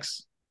just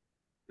likes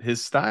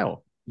his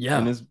style and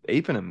Yeah, is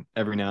aping him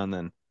every now and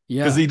then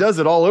because yeah, he does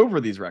it all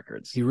over these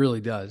records, he really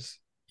does.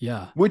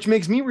 Yeah, which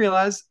makes me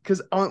realize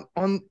because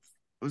on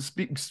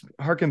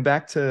harken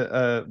back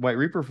to White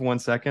Reaper for 1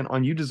 second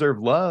on "You Deserve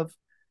Love,"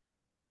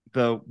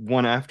 the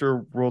one after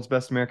World's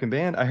Best American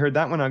Band, I heard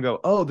that one. I go,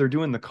 oh, they're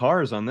doing the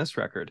Cars on this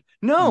record.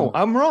 No,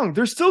 I'm wrong.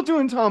 They're still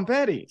doing Tom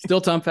Petty.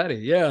 still Tom Petty.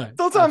 Yeah,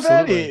 Still Tom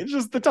absolutely, Petty. It's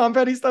just the Tom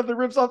Petty stuff that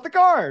rips off the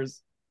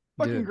Cars.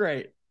 Fucking dude.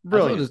 great. I'd love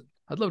Brilliant. to.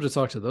 I'd love to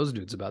talk to those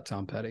dudes about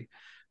Tom Petty.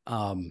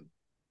 Um,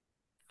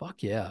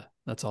 fuck yeah,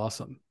 that's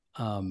awesome.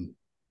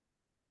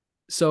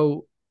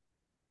 So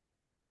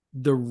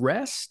the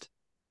rest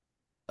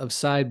of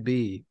side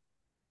B,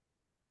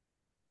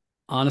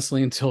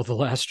 honestly, until the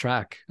last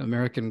track,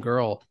 American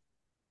Girl,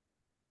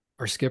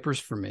 are skippers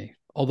for me.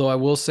 Although I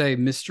will say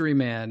Mystery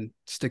Man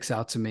sticks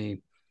out to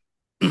me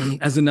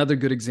as another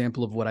good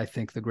example of what I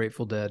think the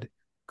Grateful Dead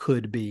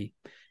could be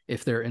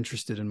if they're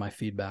interested in my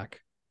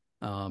feedback.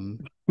 I'm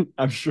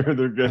sure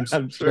they're good.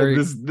 I'm sure Jerry,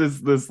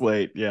 this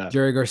late. Yeah.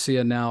 Jerry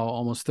Garcia now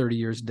almost 30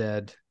 years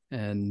dead.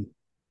 And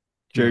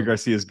Jerry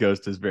Garcia's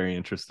ghost is very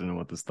interested in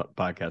what this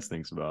podcast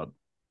thinks about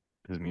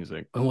his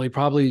music. Well, he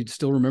probably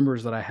still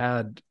remembers that I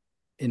had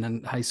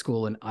in high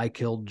school an "I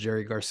Killed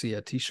Jerry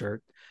Garcia"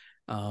 T-shirt,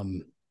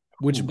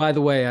 which, by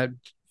the way,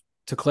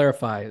 to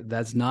clarify,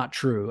 that's not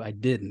true. I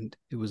didn't.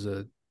 It was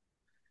a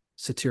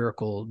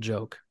satirical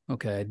joke.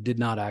 Okay, I did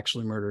not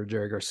actually murder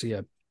Jerry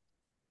Garcia,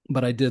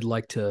 but I did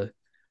like to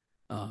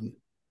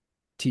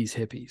tease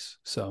hippies.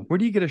 So, where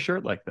do you get a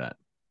shirt like that?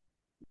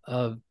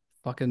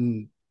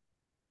 Fucking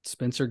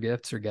Spencer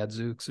Gifts or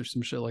Gadzooks or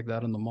some shit like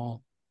that in the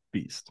mall.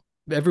 Beast.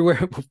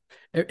 Everywhere,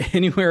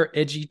 anywhere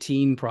edgy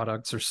teen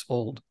products are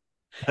sold.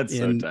 That's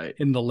so tight.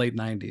 In the late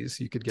 90s,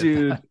 you could get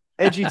Dude, that.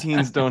 edgy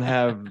teens don't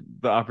have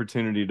the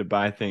opportunity to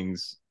buy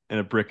things in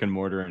a brick and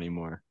mortar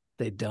anymore.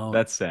 They don't.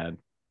 That's sad.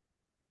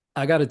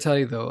 I got to tell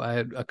you, though, I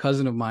had a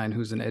cousin of mine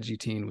who's an edgy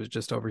teen was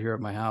just over here at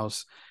my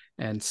house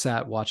and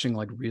sat watching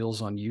like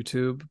reels on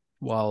YouTube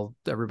while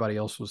everybody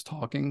else was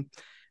talking.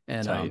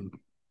 And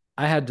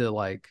I had to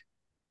like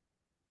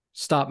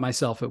stop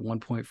myself at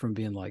one point from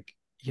being like,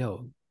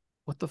 yo,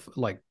 what the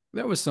like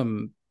there was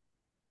some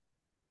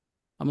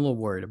I'm a little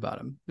worried about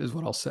him is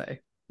what I'll say.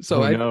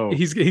 So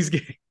he's getting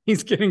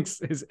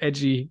his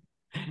edgy,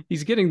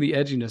 he's getting the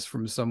edginess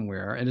from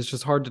somewhere, and it's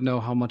just hard to know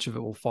how much of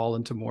it will fall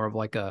into more of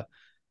like a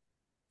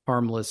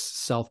harmless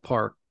South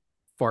Park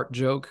fart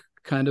joke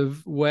kind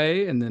of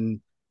way, and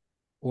then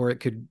or it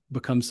could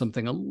become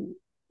something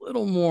a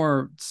little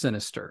more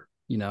sinister,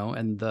 you know,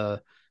 and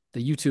the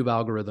YouTube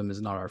algorithm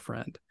is not our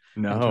friend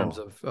in terms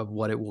of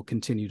what it will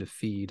continue to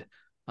feed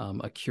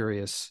a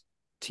curious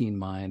teen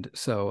mind.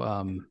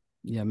 So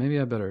yeah, maybe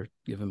I better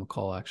give him a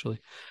call actually.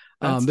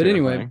 But terrifying.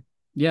 Anyway,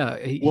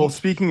 yeah.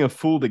 Speaking of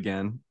fooled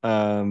again,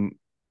 I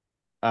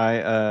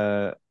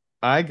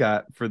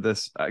got for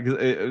this.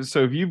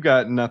 So if you've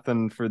got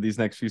nothing for these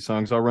next few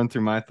songs, I'll run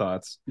through my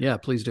thoughts. Yeah,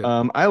 please do.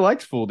 I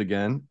liked Fooled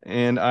Again,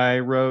 and I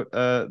wrote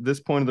this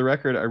point of the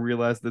record. I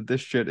realized that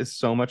this shit is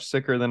so much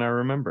sicker than I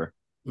remember.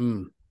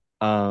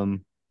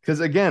 Because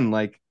again,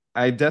 like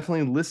I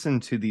definitely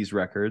listened to these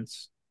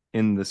records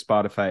in the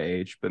Spotify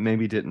age, but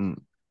maybe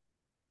didn't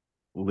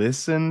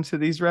listen to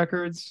these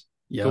records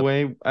the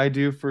way I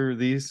do for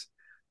these.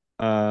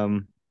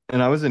 And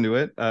I was into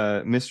it.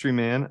 Mystery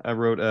Man, I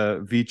wrote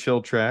a V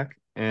Chill track,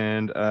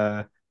 and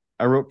I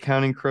wrote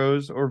Counting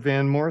Crows or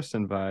Van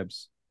Morrison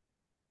vibes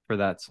for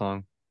that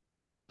song.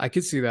 I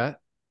could see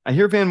that. I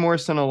hear Van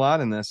Morrison a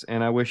lot in this,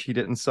 and I wish he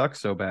didn't suck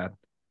so bad.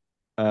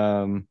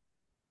 You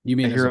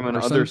mean I hear him in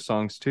other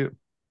songs too?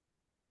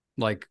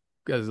 Like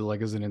as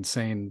an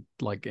insane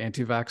like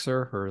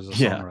anti-vaxxer or as a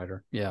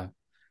songwriter? Yeah.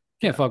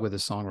 Can't fuck with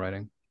his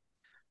songwriting.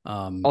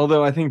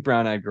 Although I think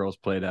Brown Eyed Girl's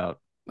played out.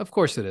 Of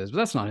course it is, but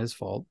that's not his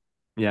fault.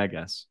 Yeah, I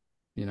guess.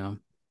 You know.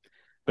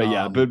 But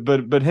yeah,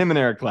 but him and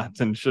Eric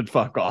Clapton should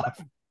fuck off.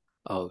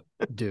 Oh,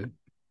 dude.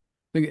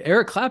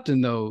 Eric Clapton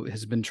though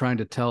has been trying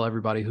to tell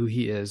everybody who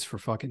he is for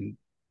fucking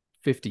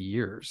 50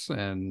 years,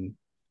 and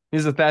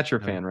he's a Thatcher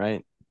fan,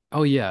 right?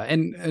 Oh yeah,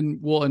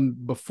 and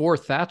before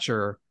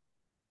Thatcher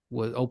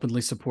was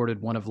openly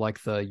supported one of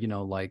like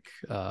the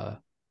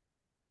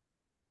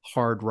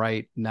hard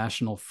right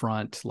National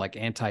Front like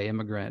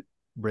anti-immigrant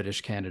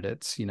British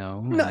candidates, and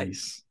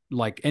Nice.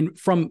 like, and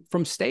from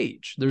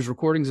stage, there's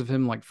recordings of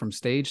him like from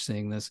stage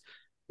saying this,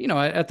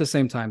 at the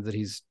same time that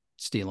he's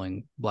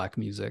stealing black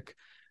music.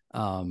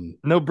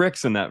 No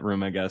bricks in that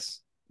room, I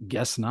guess.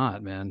 Guess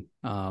not, man.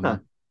 Huh. I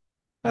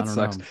That don't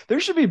sucks. know. There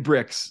should be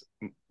bricks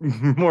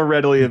more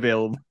readily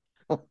available.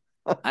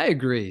 I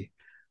agree.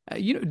 Do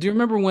you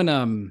remember when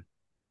a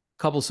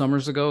couple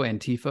summers ago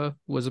Antifa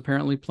was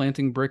apparently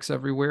planting bricks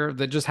everywhere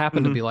that just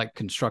happened to Mhm. be like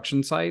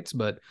construction sites,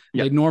 but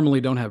they Yep.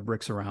 normally don't have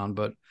bricks around.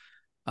 But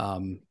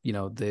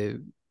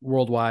the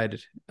worldwide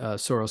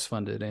Soros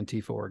funded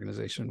Antifa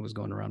organization was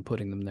going around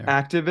putting them there.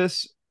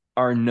 Activists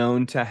are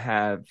known to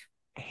have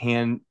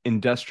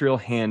industrial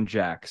hand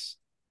jacks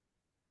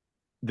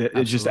that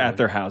just at Absolutely.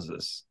 their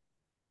houses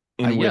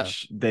in Yeah.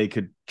 which they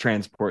could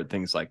transport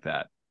things like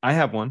that. I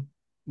have one.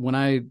 When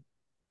I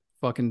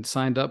fucking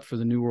signed up for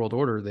the New World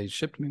Order, they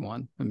shipped me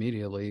one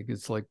immediately.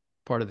 It's like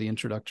part of the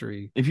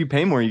introductory. If you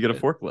pay more, you get a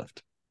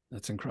forklift.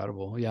 That's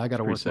incredible. Yeah, I got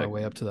It's to pretty work my sick.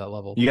 way up to that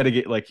level. You got to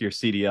get like your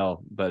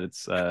CDL, but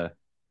it's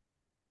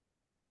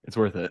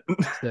worth it.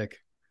 Sick.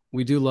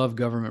 We do love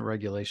government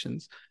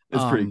regulations.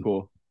 It's pretty Um,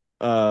 cool.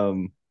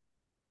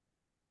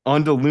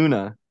 On to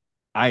Luna,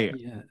 I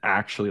yeah,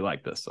 actually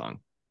like this song.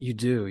 you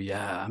do.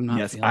 Yeah, I'm not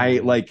Yes, feeling I it,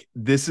 man. like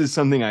this is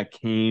something I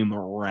came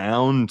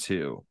around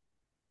to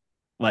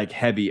like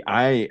heavy.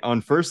 I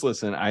on first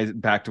listen, I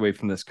backed away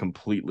from this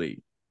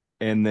completely.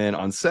 And then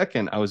on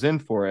second, I was in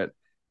for it.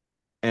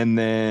 And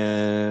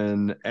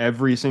then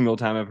every single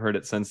time I've heard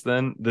it since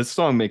then, this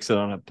song makes it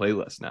on a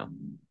playlist now.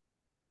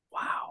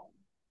 Wow.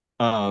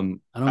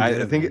 Um, I don't get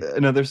I it, think man.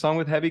 another song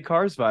with heavy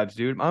Cars vibes,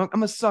 dude.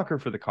 I'm a sucker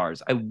for the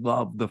Cars. I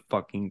love the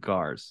fucking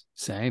Cars.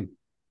 Same.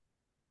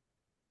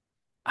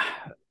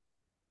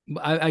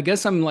 I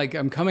guess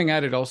I'm coming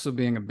at it also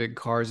being a big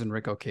Cars and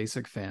Rick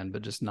Ocasek fan,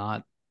 but just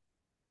not,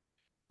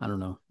 I don't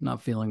know,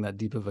 not feeling that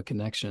deep of a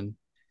connection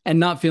and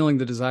not feeling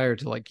the desire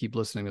to like keep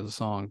listening to the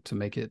song to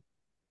make it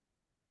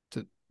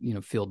to,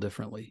 feel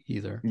differently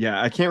either. Yeah,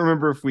 I can't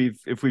remember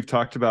if we've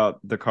talked about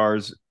the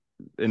Cars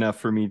enough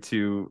for me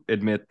to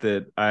admit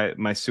that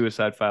my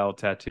suicide file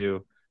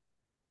tattoo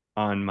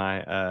on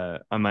my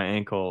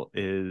ankle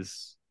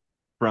is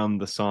from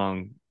the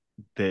song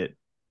that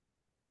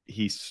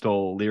he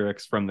stole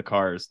lyrics from the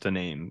Cars to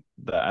name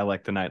the I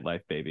Like the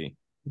Nightlife Baby.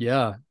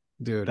 Yeah,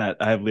 dude, That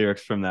I have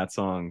lyrics from that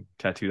song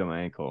tattooed on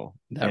my ankle.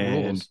 that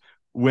And rules.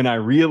 when I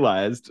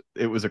realized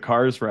it was a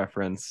Cars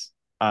reference,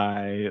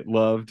 I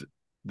loved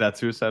that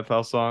Suicide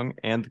File song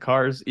and the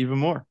Cars even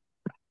more.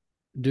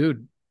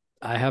 Dude,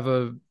 I have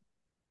a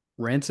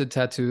Rancid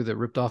tattoo that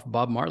ripped off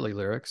Bob Marley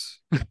lyrics.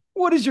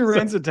 What is your So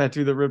Rancid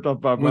tattoo that ripped off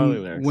Bob Marley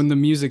when lyrics? the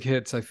music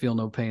hits, I feel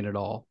no pain at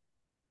all.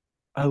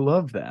 I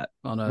love that.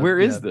 On a Where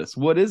Yeah, is this?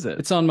 What is it?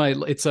 it's on my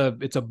it's a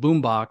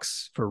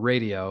boombox for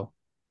radio,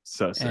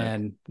 So sick.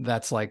 and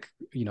that's like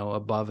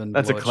above and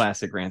That's a below it.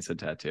 classic Rancid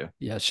tattoo.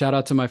 Yeah, shout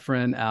out to my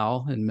friend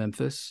Al in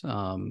Memphis,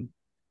 No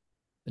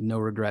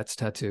Regrets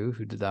Tattoo,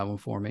 who did that one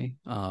for me.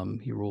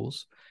 He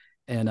rules,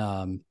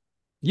 and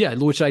yeah,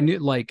 which I knew,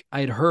 like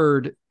I had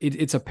heard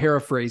it's a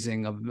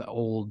paraphrasing of the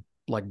old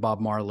like Bob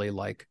Marley,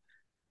 like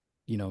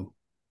you know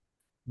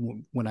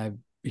when I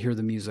hear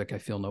the music, I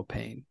feel no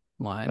pain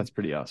line. That's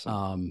pretty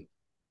awesome.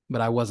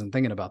 But I wasn't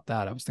thinking about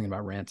that. I was thinking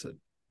about Rancid,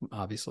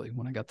 obviously,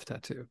 when I got the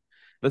tattoo.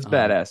 That's Um,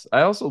 badass.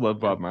 I also love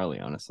Bob Marley,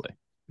 honestly.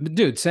 but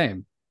dude,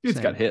 same, Dude's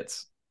got same.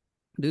 hits.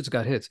 Dude's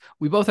got hits.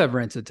 We both have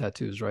Rancid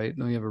tattoos, right?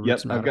 No, you have a Roots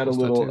Yep, and I've got a Radicals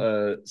little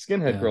tattoo.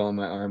 skinhead Yeah, girl on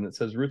my arm that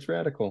says Roots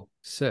Radical.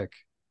 sick.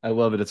 I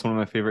love it. It's one of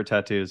my favorite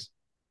tattoos.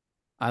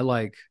 I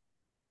like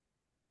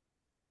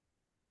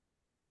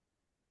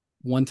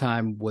one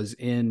time was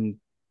in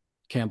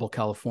Campbell,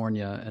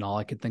 California, and all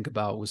I could think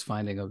about was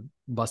finding a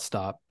bus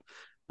stop.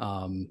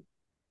 Um,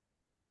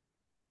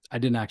 I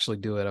didn't actually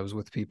do it. I was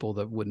with people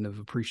that wouldn't have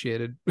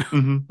appreciated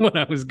Mm-hmm. what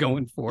I was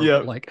going for, but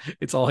Yep. like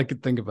it's all I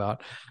could think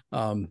about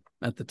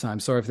at the time.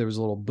 Sorry if there was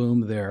a little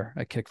boom there.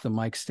 I kicked the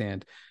mic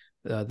stand.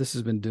 This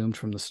has been doomed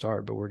from the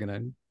start, but we're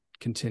gonna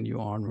continue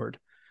onward.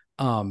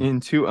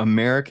 Into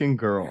American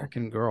Girl.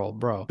 American Girl,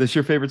 bro. This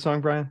your favorite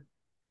song, Brian?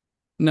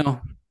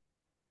 No,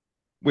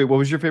 Wait, what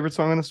was your favorite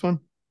song on this one?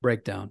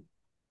 breakdown.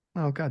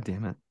 Oh, god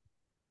damn it.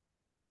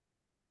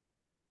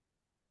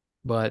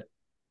 But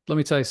let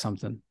me tell you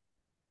something.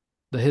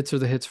 The hits are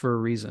the hits for a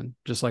reason,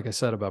 just like I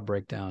said about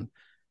breakdown.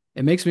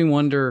 It makes me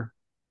wonder,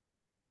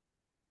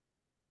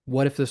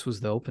 what if this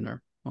was the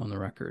opener on the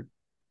record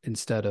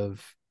instead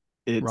of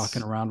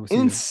Rocking It's Around With an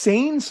You?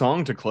 insane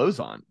song to close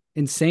on,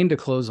 Insane to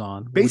close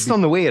on would based be,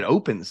 on the way it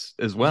opens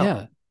as well.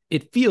 yeah,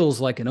 it feels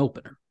like an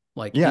opener,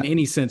 like in Yeah.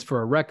 any sense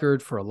for a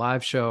record, for a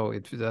live show.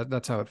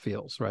 That's how it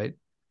feels, right?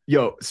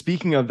 Yo,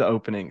 speaking of the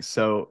opening,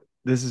 so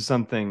this is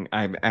something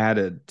I've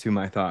added to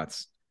my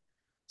thoughts.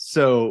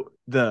 So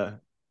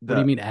What do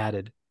you the mean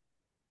added?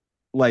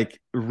 like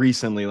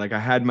recently, like I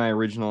had my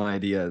original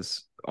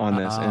ideas on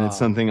this, and it's Ah,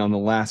 something on the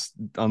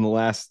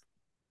last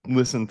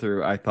listen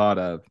through I thought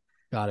of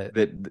got it.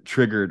 that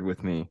triggered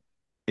with me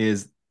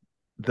is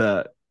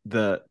the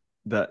the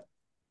the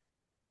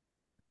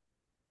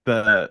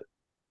the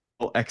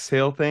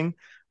exhale thing.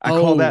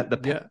 Oh,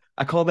 yeah.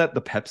 I call that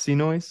the Pepsi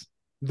noise.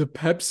 The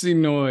Pepsi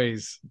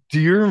noise. Do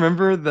you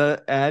remember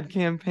the ad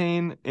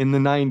campaign in the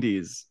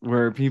 90s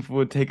where people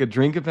would take a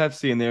drink of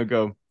Pepsi and they would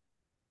go,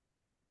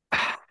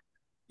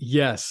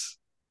 Yes.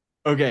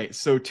 okay,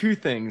 so two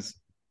things.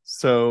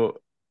 So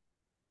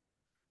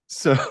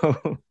so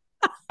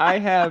I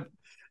have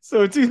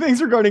so two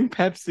things regarding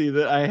Pepsi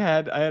that I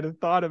had a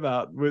thought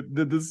about with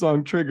that this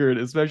song triggered,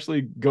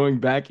 especially going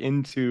back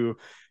into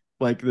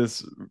like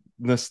this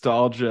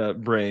nostalgia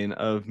brain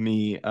of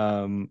me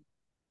of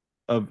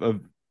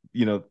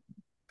you know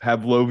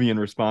Pavlovian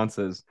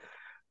responses.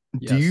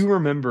 Do Yes. you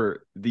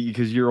remember the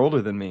because you're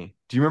older than me?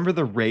 Do you remember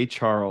the Ray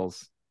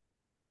Charles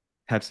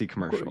Pepsi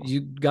commercial? You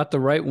got the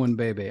right one,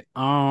 baby.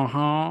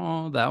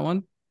 Uh-huh. That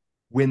one?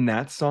 When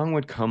that song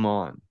would come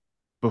on,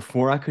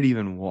 before I could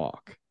even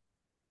walk,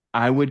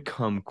 I would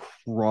come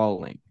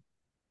crawling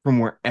from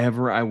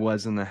wherever I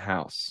was in the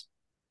house.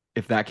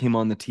 If that came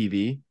on the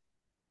TV,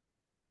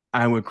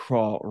 I would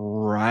crawl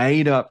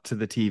right up to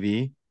the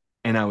TV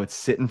and I would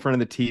sit in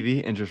front of the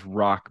TV and just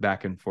rock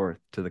back and forth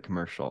to the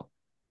commercial.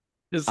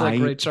 Just like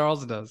I Ray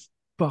Charles does.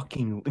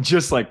 fucking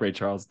just like Ray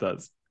Charles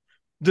does.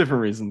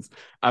 Different reasons.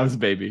 I was a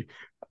baby,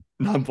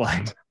 not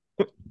blind.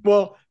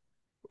 Well,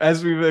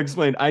 as we've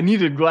explained, I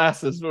needed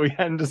glasses, but we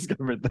hadn't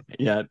discovered that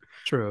yet.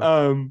 True.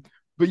 Um,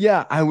 but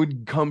yeah, I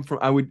would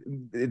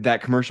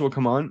that commercial would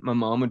come on. My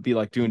mom would be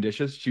like doing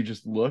dishes. She'd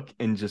just look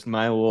and just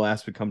my little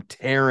ass would come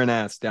tearing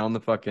ass down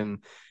the fucking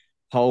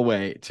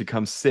hallway to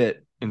come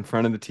sit in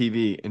front of the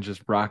TV and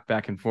just rock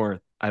back and forth.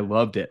 I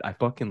loved it. I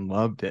fucking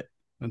loved it.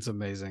 That's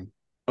amazing.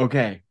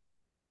 Okay.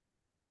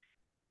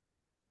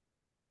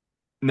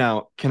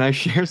 Now, can I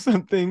share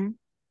something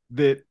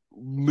that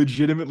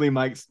legitimately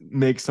might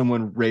make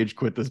someone rage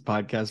quit this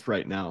podcast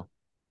right now?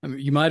 I mean,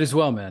 you might as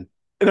well, man.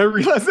 And I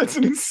realize that's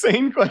an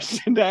insane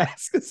question to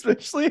ask,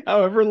 especially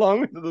however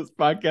long into this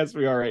podcast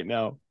we are right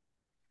now.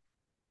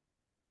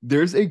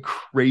 There's a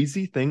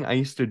crazy thing I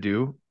used to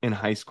do in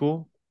high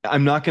school.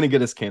 I'm not going to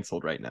get us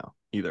canceled right now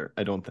either,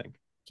 I don't think.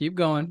 Keep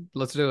going.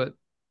 Let's do it.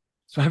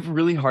 So I have a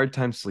really hard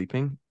time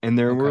sleeping. And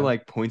there were Okay.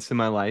 like points in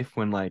my life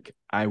when like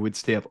I would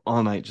stay up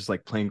all night just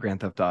like playing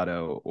Grand Theft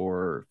Auto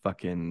or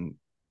fucking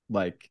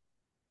like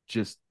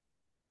just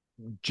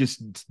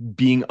just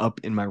being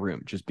up in my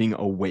room, just being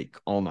awake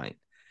all night.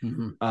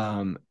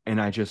 Mm-hmm.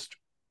 And I just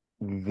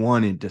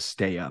wanted to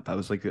stay up. I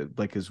was like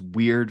this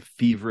weird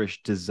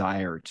feverish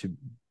desire to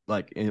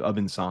like of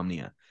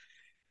insomnia.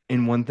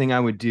 And one thing I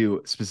would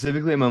do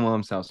specifically at my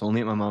mom's house,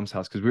 only at my mom's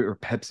house, because we were a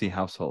Pepsi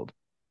household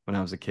when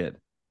I was a kid.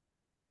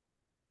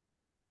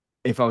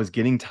 If I was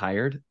getting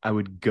tired, I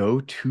would go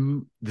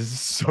to this is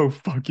so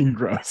fucking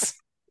gross.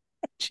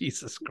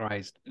 Jesus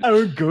Christ. I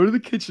would go to the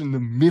kitchen in the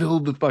middle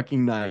of the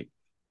fucking night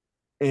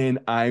and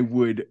I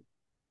would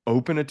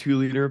open a 2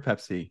 liter of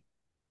Pepsi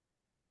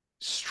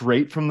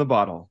straight from the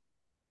bottle.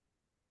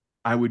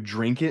 I would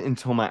drink it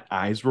until my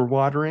eyes were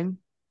watering.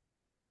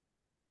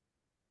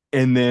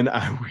 And then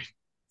I would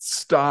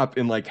stop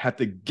and like have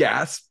to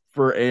gasp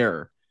for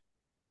air.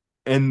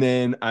 And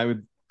then I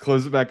would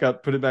close it back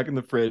up, put it back in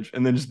the fridge,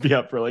 and then just be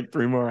up for like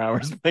 3 more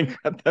hours playing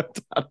Grand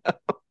Theft Auto.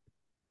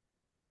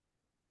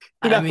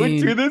 And I I would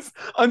do mean, this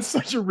on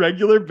such a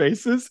regular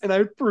basis. And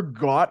I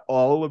forgot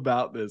all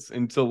about this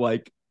until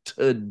like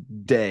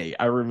today.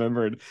 I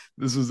remembered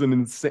this was an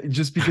insane,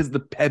 just because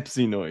the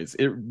Pepsi noise,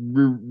 it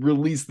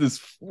released this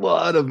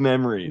flood of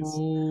memories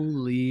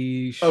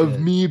holy of shit.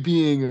 me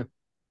being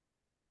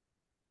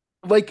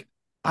like,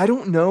 I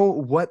don't know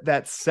what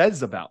that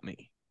says about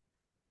me.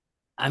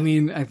 I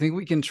mean, I think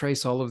we can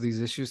trace all of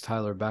these issues,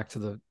 Tyler, back to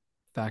the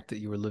fact that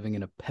you were living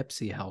in a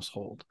Pepsi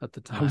household at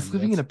the I was time.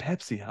 living in a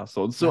Pepsi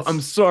household. So I'm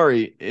That's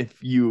sorry if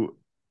you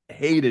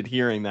hated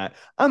hearing that.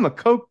 I'm a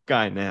Coke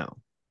guy now.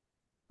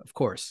 of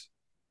course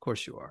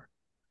you are.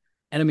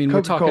 And I mean,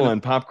 Coca-Cola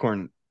and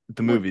popcorn at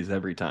the we're movies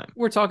every time.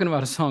 we're talking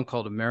about a song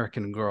called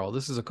American Girl.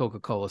 This is a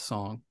Coca-Cola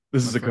song,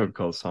 This my is a friend.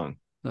 Coca-Cola song.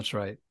 That's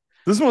right.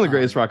 This is one of the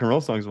greatest Um, rock and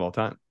roll songs of all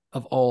time.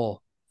 of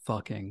all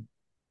fucking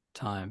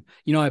time.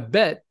 I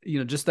bet,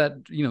 just that,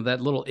 that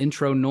little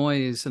intro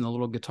noise and the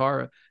little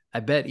guitar,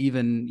 I bet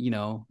even,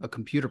 a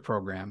computer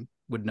program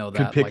would know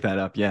Could that, pick like that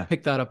up, yeah.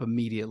 pick that up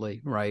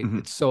immediately, right? Mm-hmm.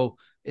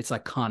 It's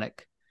iconic.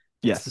 It's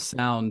Yes.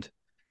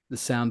 the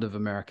sound of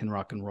American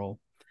rock and roll.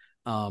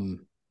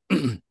 Um,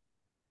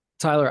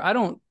 Tyler,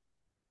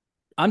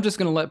 I'm just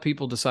going to let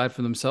people decide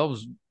for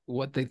themselves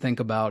what they think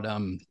about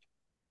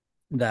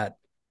that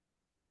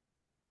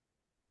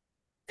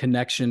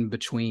connection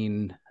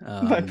between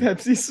My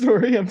Pepsi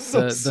story. I'm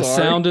so the sorry.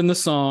 sound in the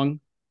song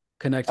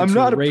connected I'm to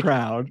a not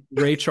proud.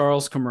 Ray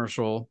Charles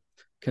commercial,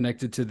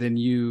 connected to then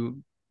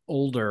you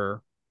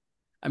older.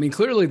 I mean,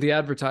 clearly the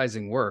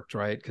advertising worked,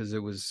 right? Because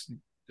it was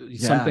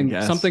Yeah, I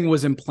guess. something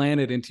was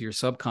implanted into your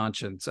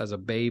subconscious as a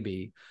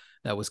baby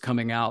that was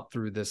coming out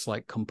through this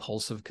like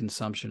compulsive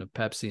consumption of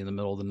Pepsi in the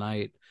middle of the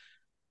night.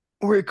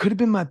 Or it could have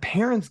been my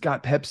parents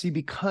got Pepsi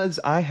because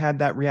I had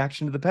that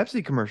reaction to the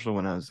Pepsi commercial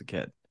when I was a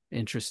kid.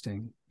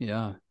 Interesting.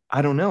 Yeah.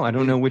 I don't know. I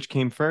don't know Maybe. which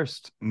came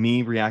first,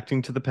 me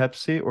reacting to the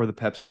Pepsi or the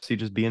Pepsi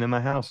just being in my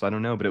house. I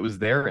don't know, but it was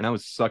there and I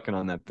was sucking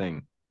on that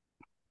thing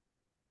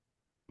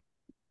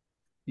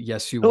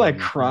Yes, you till I were, my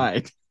friend.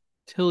 cried.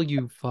 Till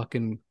you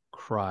fucking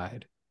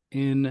cried.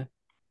 Incredible.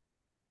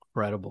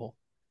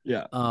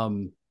 Yeah,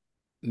 Um,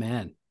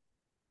 man,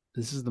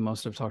 this is the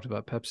most I've talked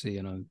about Pepsi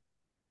in a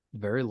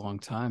very long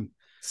time.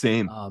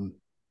 same. Um,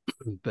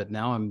 but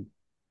now I'm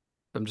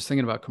just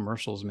thinking about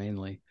commercials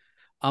mainly.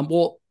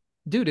 Well,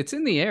 dude, it's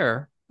in the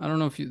air. I don't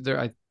know if you there.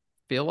 I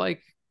feel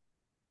like,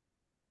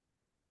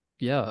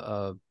 yeah,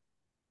 a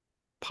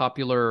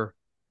popular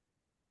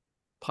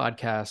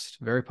podcast,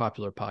 very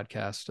popular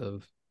podcast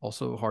of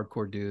also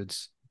hardcore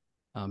dudes,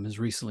 has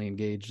recently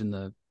engaged in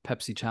the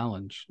Pepsi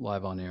challenge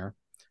live on air.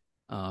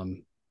 I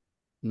don't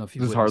know if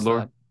you've This is hard witnessed lore.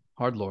 that.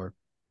 Hardlore,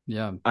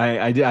 yeah,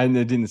 I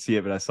didn't see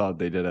it, but I saw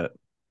they did it.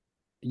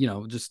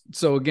 just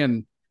so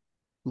again,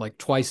 like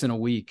twice in a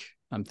week,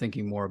 I'm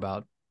thinking more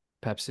about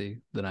Pepsi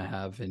than I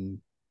have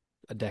in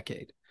a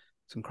decade.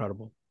 It's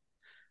incredible.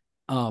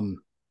 Um,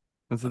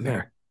 That's the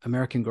thing.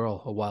 American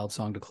Girl, a wild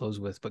song to close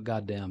with, but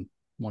goddamn,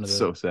 one of the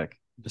So sick.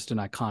 just an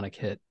iconic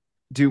hit.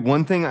 Dude,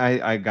 one thing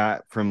I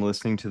got from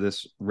listening to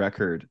this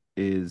record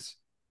is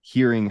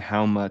hearing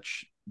how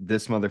much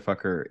this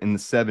motherfucker in the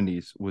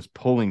 70s was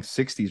pulling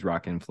 60s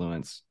rock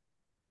influence,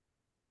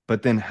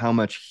 but then how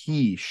much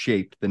he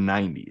shaped the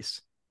 90s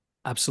with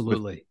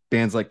Absolutely.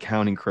 bands like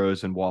Counting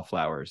Crows and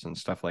Wallflowers and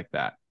stuff like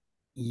that.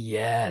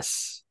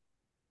 Yes.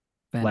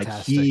 Like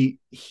Fantastic.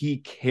 he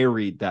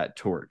carried that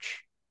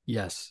torch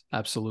Yes,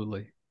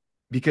 absolutely.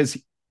 because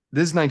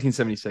this is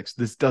 1976.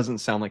 This doesn't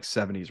sound like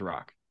 70s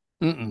rock.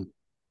 Mm-mm.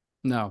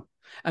 No.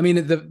 I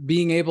mean, the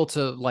being able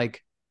to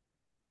like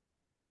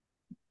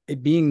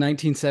it being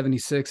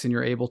 1976 and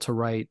you're able to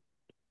write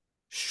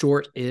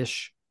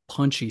short-ish,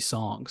 punchy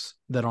songs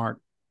that aren't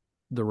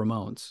the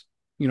Ramones.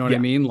 You know what I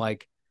Yeah. mean?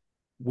 Like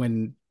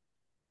when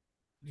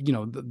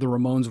the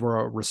Ramones were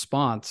a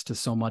response to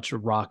so much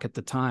rock at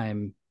the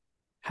time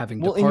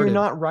having Well, and you're departed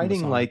not from a writing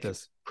song like like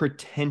this.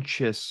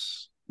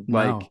 pretentious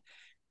like No.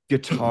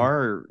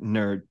 guitar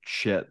nerd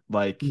shit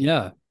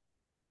Yeah.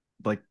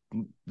 like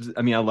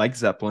I mean I like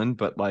Zeppelin,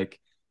 but like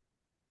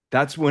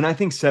that's when I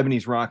think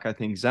 70s rock, I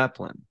think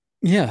Zeppelin.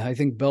 Yeah, I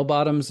think bell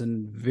bottoms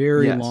and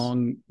very Yes.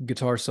 long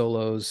guitar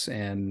solos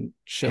and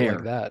shit like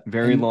Hair. that.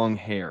 Very And long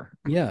hair.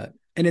 yeah,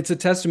 and it's a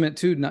testament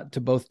too, not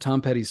to both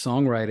Tom Petty's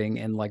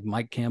songwriting and like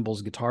Mike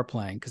Campbell's guitar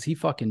playing, because he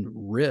fucking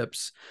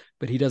rips,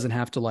 but he doesn't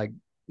have to like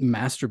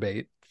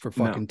masturbate for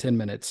No. fucking 10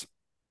 minutes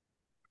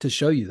to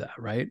show you that,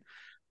 right?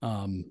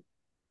 Um,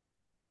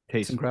 it's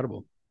Tasteful.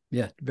 incredible.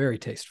 Yeah, very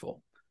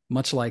tasteful.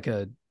 Much like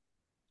a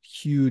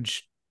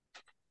huge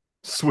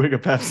Swig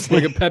of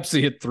swig Pepsi. of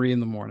Pepsi at 3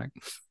 a.m.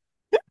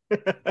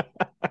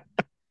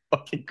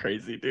 Fucking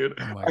crazy, dude.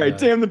 Oh All my right, god.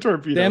 damn the Damn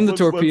torpedoes. the Let's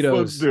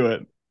torpedoes. do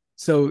it.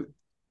 So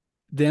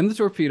Damn the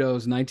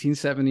Torpedoes,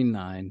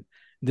 1979.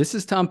 This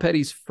is Tom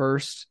Petty's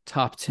first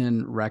top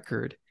 10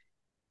 record.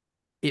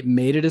 It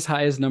made it as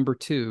high as number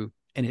two,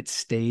 and it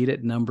stayed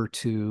at number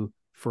two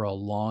for a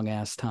long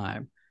ass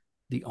time.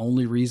 The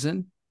only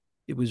reason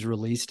it was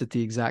released at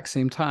the exact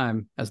same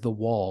time as The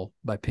Wall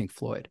by Pink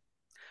Floyd.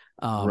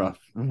 Um,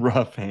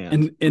 Rough hand.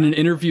 and in an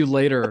interview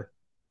later,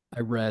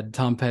 I read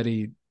Tom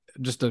Petty,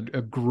 just a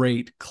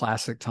great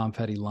classic Tom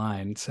Petty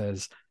line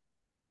says,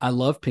 I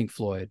love Pink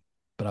Floyd,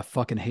 but I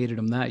fucking hated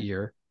him that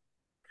year.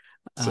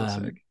 So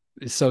Um, sick.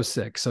 it's so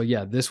sick. So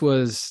yeah, this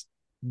was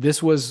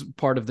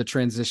part of the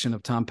transition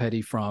of Tom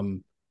Petty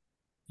from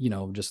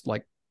just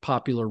like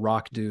popular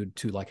rock dude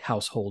to like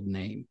household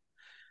name.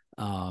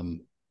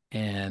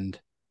 And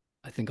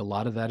I think a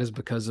lot of that is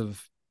because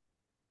of,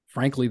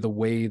 frankly, the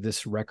way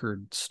this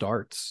record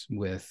starts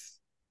with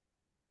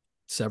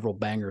several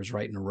bangers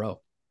right in a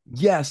row.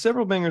 Yeah,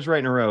 several bangers right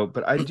in a row,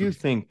 but I do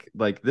think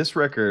like this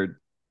record,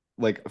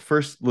 like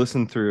first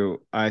listen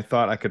through, I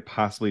thought I could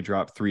possibly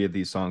drop three of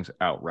these songs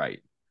outright.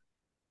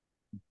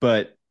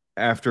 But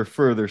after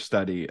further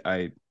study,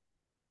 I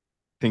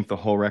think the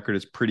whole record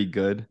is pretty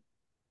good.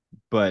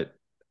 But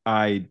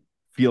I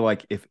feel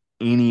like if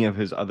any of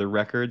his other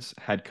records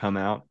had come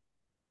out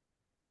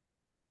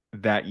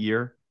that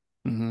year,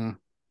 Mm-hmm.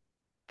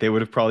 they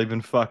would have probably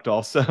been fucked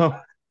also.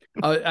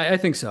 I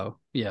think so.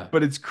 Yeah.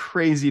 But it's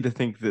crazy to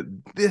think that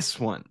this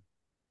one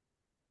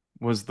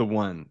was the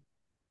one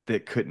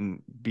that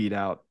couldn't beat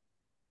out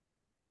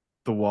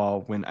the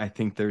Wall when I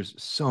think there's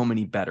so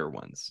many better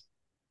ones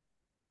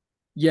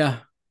Yeah.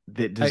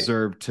 that I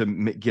deserve to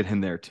get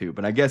him there too.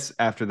 But I guess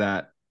after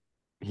that,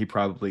 he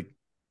probably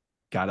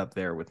got up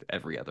there with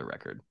every other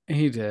record.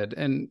 He did.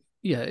 And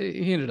yeah,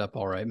 he ended up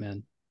all right,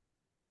 man.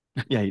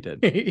 Yeah, he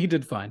did. He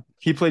did fine.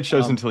 He played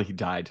shows Um, until he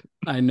died.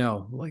 I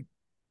know, like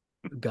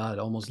God,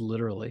 almost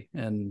literally.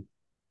 And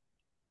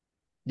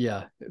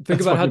yeah, think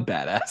That's about fucking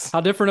how badass.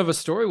 how different of a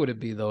story would it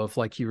be though if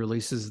like he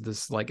releases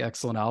this like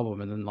excellent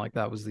album and then like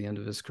that was the end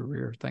of his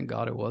career. Thank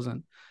God it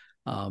wasn't.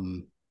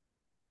 Um,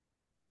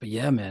 but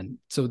yeah, man.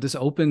 So this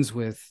opens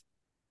with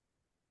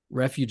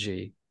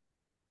Refugee.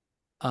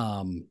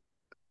 Um,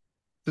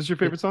 This is your it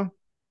favorite song?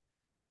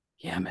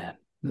 yeah, man.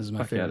 This is my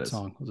Fuck yeah, it favorite is.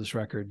 song of this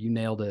record. You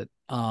nailed it.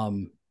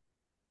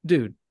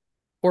 Dude,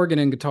 organ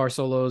and guitar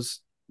solos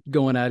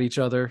going at each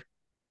other. Rips.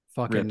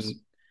 Fucking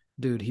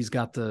dude, he's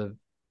got the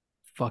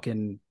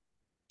fucking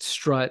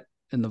strut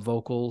in the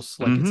vocals.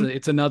 Like Mm-hmm.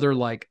 it's another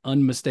like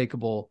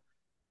unmistakable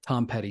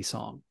Tom Petty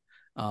song.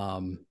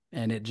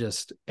 And it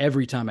just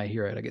every time I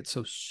hear it, I get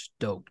so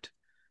stoked.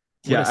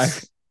 What Yeah, a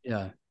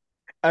yeah.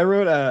 I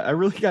wrote I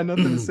really got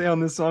nothing to say on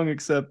this song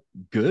except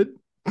good.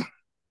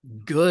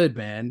 Good,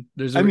 man.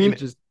 There's I a it mean,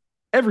 just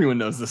everyone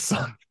knows this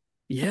song.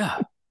 yeah.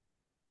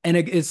 And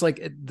it's like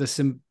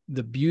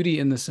the beauty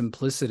and the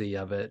simplicity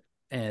of it.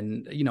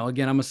 And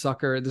again, I'm a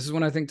sucker. This is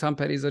when I think Tom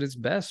Petty's at its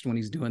best, when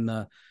he's doing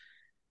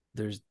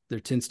there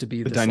tends to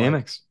be The this like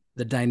dynamics.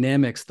 the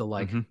dynamics, the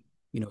like,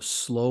 Mm-hmm.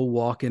 slow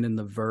walking in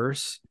the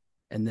verse,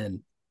 and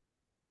then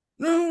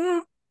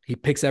he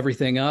picks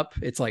everything up.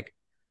 It's like,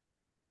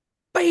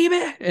 baby,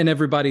 and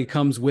everybody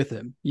comes with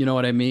him. You know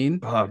what I mean?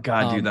 Oh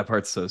God, dude, Um, that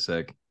part's so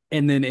sick.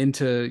 and then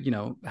into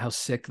how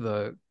sick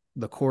the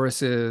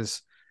chorus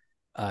is.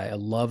 I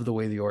love the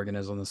way the organ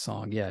is on the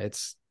song. Yeah,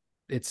 it's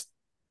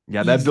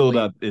Yeah, that build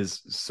easily up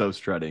is so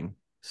strutting.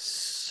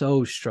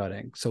 so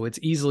strutting. So it's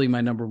easily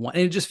my number one.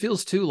 And it just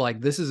feels too like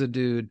this is a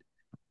dude,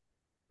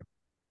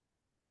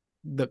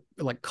 the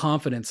like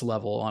confidence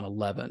level on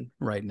 11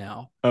 right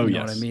now. Oh You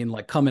know what I yes. mean?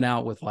 Like coming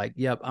out with like,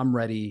 yep, I'm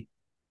ready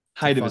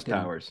to Height of his fucking,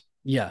 powers.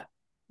 yeah,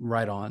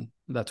 right on.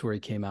 That's where he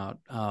came out.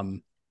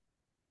 And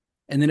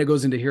then it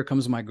goes into Here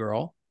Comes My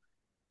Girl,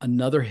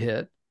 another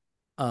hit.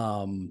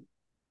 Um,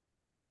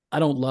 I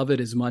don't love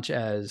it as much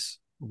as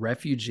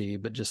Refugee,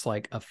 but just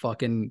like a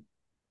fucking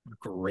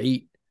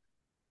great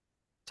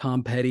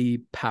Tom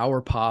Petty power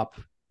pop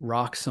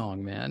rock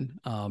song, man.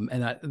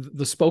 And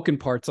the spoken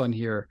parts on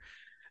here,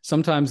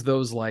 sometimes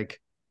those like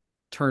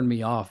turn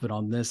me off, but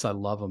on this, I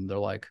love them. They're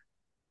like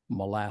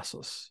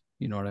molasses.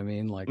 You know what I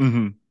mean? Like,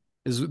 Mm-hmm.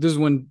 this is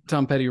when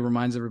Tom Petty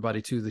reminds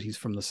everybody too that he's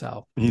from the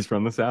South. He's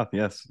from the South,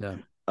 yes. Yeah.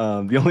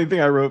 The only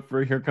thing I wrote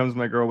for Here Comes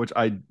My Girl, which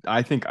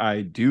I think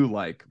I do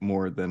like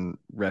more than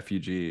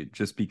Refugee,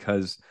 just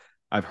because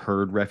I've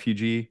heard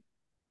Refugee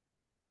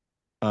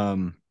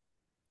um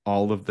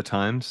all of the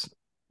times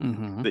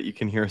Mm-hmm. that you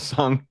can hear a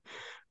song.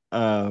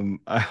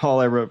 All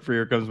I wrote for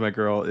Here Comes My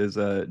Girl is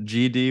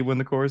GD when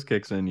the chorus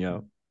kicks in,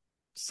 yo.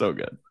 So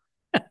good.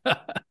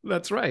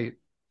 That's right.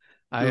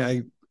 I, Feels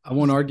I I won't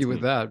feels good argue to with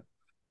me. that.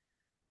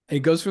 It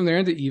goes from there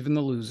into Even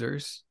the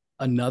Losers,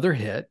 another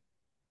hit.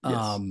 Yes.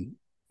 Um,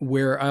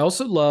 where I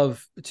also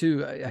love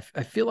too.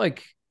 I feel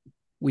like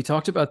we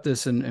talked about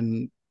this,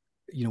 and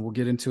we'll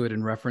get into it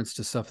in reference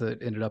to stuff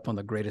that ended up on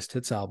the Greatest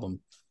Hits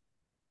album.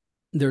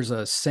 There's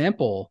a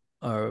sample,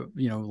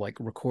 like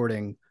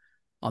recording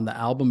on the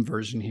album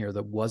version here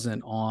that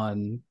wasn't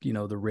on,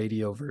 the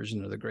radio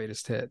version of the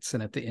Greatest Hits.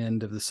 And at the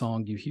end of the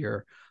song, you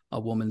hear a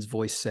woman's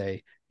voice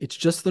say, "It's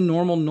just the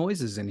normal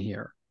noises in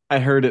here." I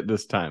heard it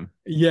this time.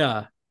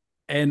 Yeah.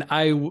 And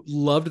I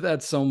loved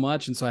that so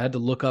much. And so I had to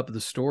look up the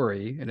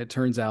story. And it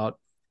turns out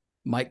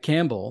Mike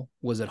Campbell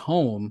was at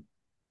home,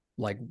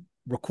 like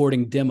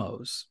recording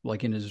demos,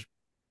 like in his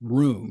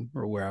room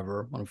or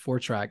wherever on a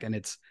 4-track. And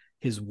it's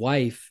his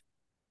wife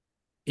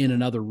in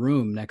another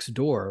room next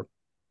door.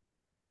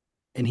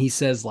 And he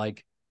says,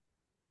 like,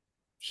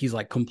 he's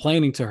like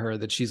complaining to her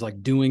that she's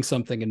like doing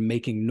something and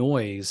making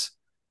noise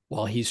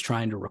while he's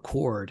trying to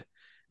record.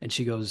 And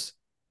she goes,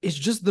 "It's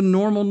just the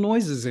normal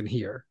noises in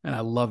here." And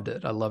I loved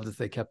it. I love that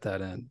they kept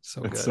that in.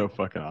 So It's good. so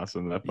fucking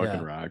awesome. That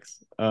fucking Yeah.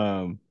 rocks.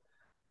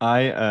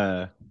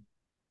 I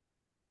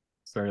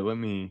sorry, let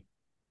me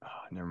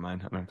never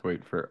mind. I'm gonna have to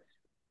wait for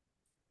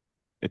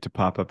it to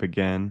pop up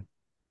again.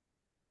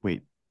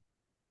 Wait.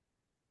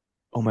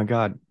 Oh my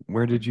God,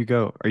 where did you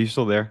go? Are you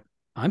still there?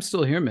 I'm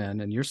still here, man,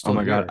 and you're Oh still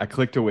my God, here. I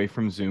clicked away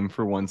from Zoom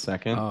for 1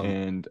 second Um,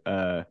 and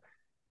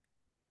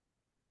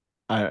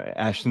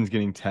Ashton's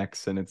getting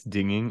texts and it's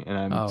dinging and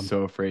I'm um,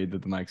 so afraid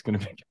that the mic's gonna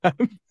pick up.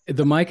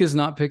 the mic is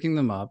not picking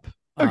them up.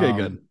 Okay,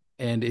 good.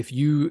 And if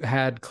you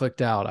had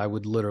clicked out, I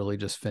would literally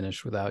just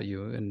finish without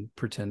you and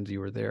pretend you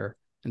were there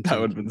until That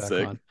you would have came been back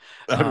sick. on.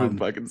 That would have been Um,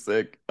 fucking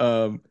sick.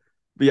 But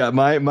yeah,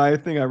 my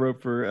thing I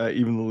wrote for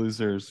Even the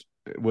Losers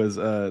was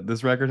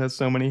this record has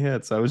so many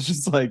hits. I was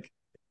just like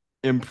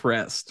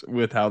impressed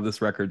with how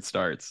this record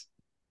starts.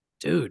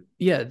 dude,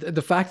 yeah,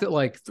 the fact that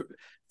like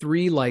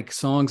three like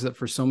songs that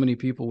for so many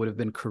people would have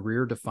been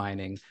career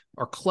defining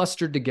are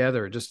clustered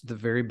together just at the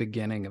very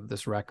beginning of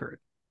this record.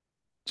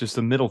 Just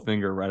a middle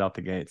finger right out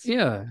the gates.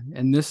 Yeah,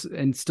 and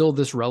still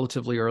this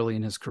relatively early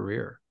in his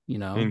career,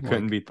 And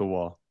couldn't like beat the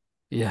wall.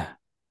 yeah,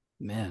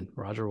 man,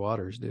 Roger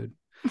Waters, dude.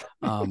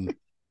 Um,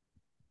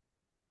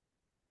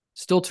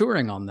 Still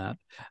touring on that.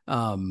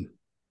 Um,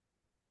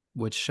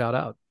 which shout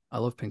out. I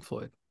love Pink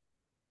Floyd.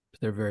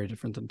 They're very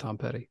different than Tom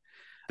Petty.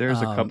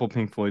 There's a Um, couple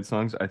Pink Floyd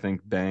songs I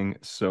think bang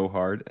so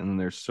hard, and then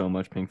there's so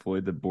much Pink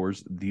Floyd that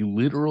bores the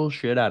literal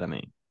shit out of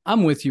me.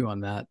 I'm with you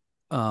on that.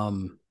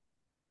 Um,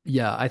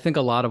 yeah, I think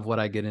a lot of what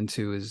I get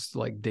into is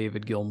like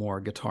David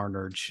Gilmour guitar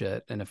nerd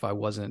shit. And if I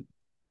wasn't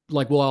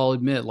like, well, I'll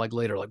admit like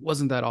later, like,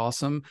 wasn't that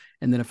awesome?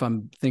 And then if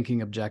I'm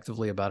thinking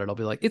objectively about it, I'll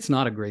be like, it's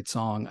not a great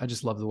song. I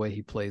just love the way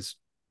he plays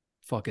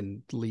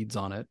fucking leads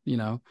on it, you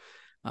know?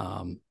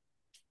 Um,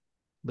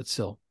 but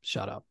still,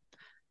 shut up.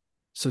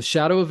 So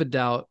Shadow of a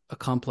Doubt, A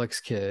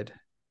Complex Kid,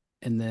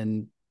 and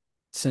then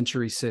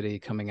Century City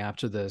coming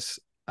after this.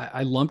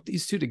 I lumped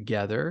these two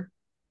together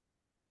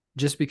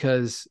just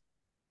because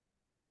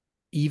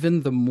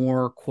even the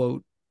more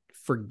quote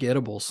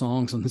forgettable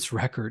songs on this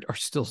record are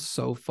still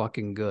so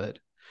fucking good.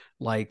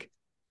 Like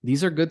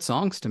these are good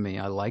songs to me.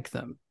 I like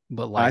them.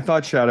 But I like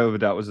thought Shadow of a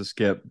Doubt was a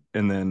skip,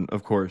 and then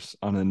of course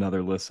on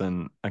another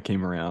listen, I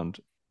came around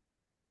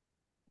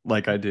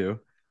like I do.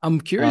 I'm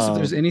curious if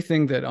there's Um,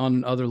 anything that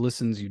on other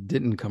listens you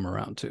didn't come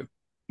around to.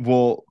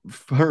 well,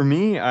 for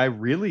me, I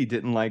really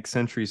didn't like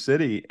Century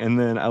City, and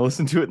then I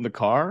listened to it in the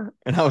car,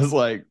 and I was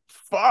like,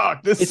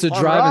 "Fuck, It's this a song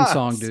driving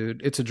song, rocks!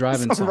 dude. It's a This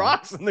driving song song.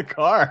 rocks in the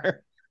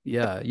car."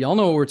 Yeah, y'all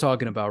know what we're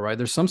talking about, right?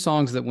 There's some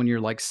songs that when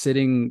you're like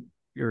sitting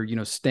or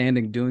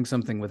standing doing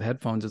something with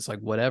headphones, it's like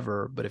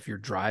whatever. But if you're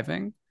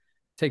driving, it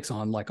takes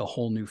on like a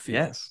whole new feel.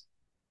 Yes,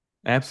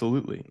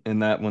 absolutely,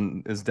 and that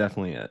one is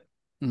definitely it.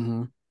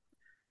 Mm-hmm.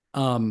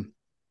 Um,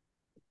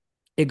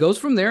 it goes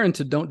from there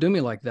into "Don't Do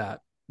Me Like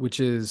That," which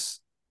is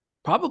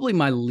probably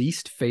my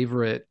least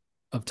favorite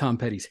of Tom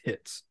Petty's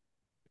hits.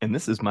 And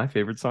this is my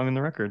favorite song on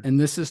the record And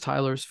this is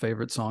Tyler's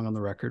favorite song on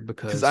the record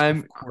because because, of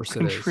I'm course,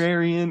 it is.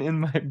 contrarian in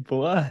my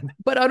blood.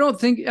 But I don't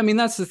think, I mean,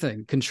 that's the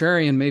thing.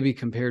 Contrarian maybe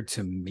compared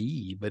to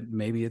me, but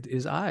maybe it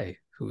is I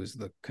who is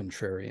the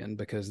contrarian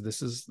because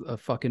this is a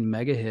fucking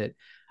mega hit.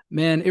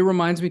 Man, it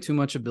reminds me too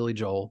much of Billy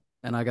Joel,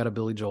 and I got a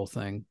Billy Joel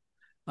thing.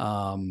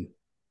 Um,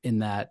 in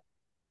that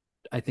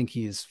I think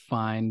he is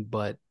fine,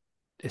 but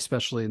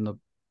especially in the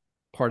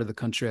part of the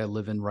country I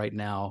live in right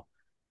now,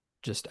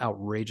 just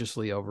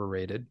outrageously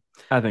overrated.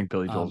 I think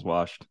Billy Joel's Um,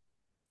 washed.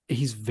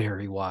 he's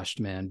very washed,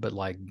 man, but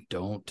like,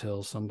 don't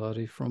tell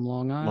somebody from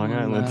Long Long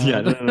Island,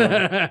 yeah, no, no, no.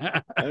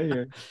 Island I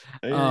hear,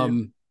 I hear you.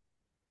 um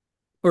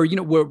or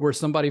where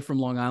somebody from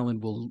Long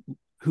Island will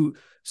who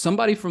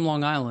somebody from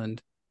Long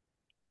Island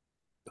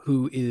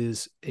who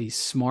is a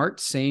smart,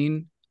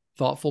 sane,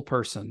 thoughtful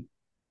person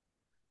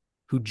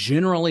who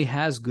generally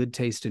has good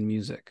taste in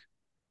music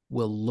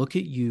will look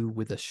at you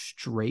with a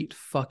straight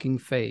fucking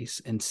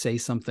face and say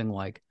something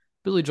like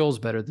Billy Joel's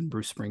better than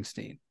Bruce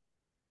Springsteen.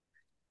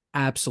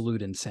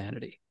 Absolute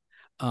insanity.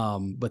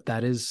 But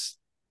that is,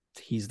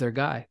 he's their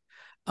guy.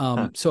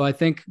 Huh. So I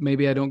think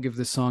maybe I don't give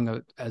this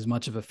song as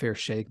much of a fair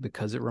shake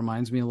because it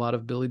reminds me a lot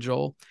of Billy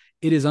Joel.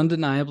 It is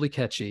undeniably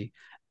catchy.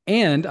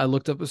 And I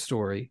looked up a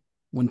story.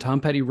 When Tom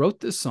Petty wrote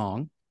this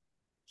song,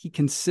 he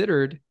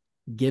considered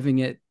giving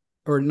it,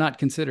 or not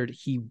considered,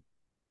 he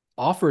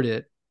offered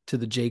it to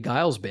the Jay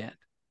Giles band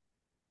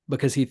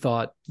because he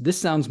thought, this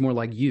sounds more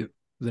like you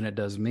than it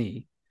does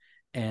me.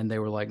 And they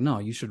were like, no,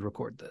 you should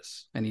record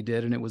this. And he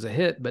did, and it was a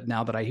hit. But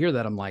now that I hear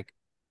that, I'm like,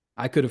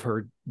 I could have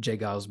heard Jay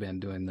Giles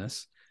band doing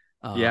this.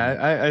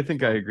 Yeah, I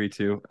think I So agree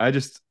too. I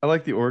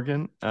like the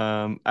organ.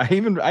 I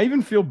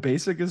even feel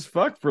basic as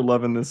fuck for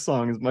loving this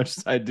song as much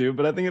as I do,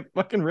 but I think it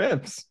fucking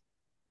rips.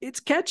 it's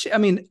catchy. I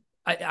mean,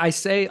 I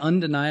say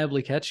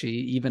undeniably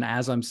catchy, even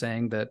as I'm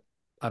saying that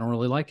I don't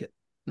really like it.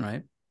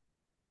 Right.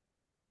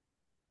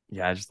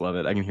 Yeah, I just love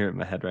it. I can hear it in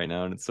my head right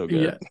now, and it's so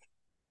Yeah. good.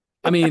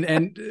 I mean,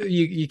 and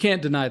you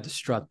can't deny the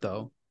strut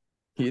though.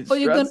 He Oh,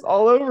 you're gonna struts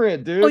all over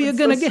it, oh, dude. you're It's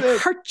so gonna get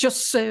sick. hurt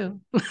yourself.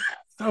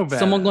 So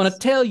Someone gonna badass.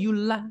 tell you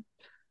lie,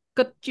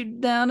 cut you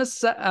down a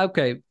side.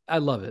 Okay, I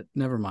love it.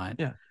 Never mind.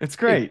 Yeah, it's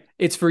great.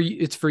 It's for you.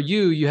 It's for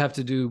you. You have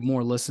to do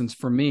more listens.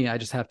 For me, I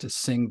just have to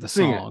sing the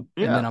Sing it. song,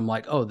 and then Yeah. I'm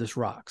like, oh, this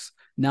rocks.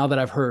 Now that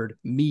I've heard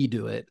me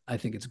do it, I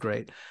think it's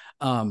great.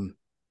 Um,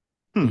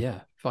 Hmm.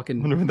 yeah,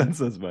 Wonder what fucking that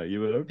says about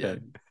you, but yeah,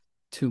 okay.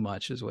 too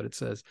much is what it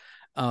says.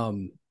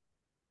 Um,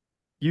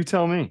 You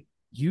tell me.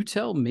 you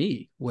tell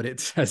me what it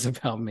says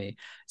about me.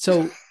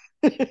 So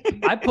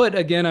I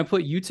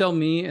put you tell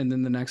me, and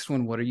then the next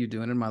one, what are you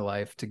doing in my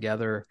life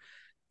together?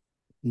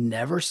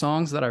 Never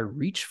songs that I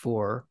reach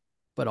for,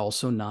 but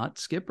also not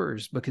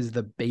skippers because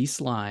the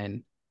bass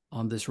line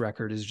on this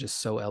record is just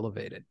so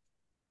elevated.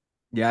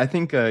 Yeah, I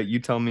think you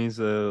tell me is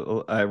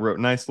a I wrote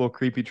a nice little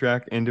creepy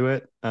track into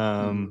it.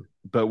 Mm.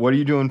 But what are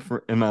you doing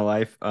for in my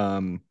life?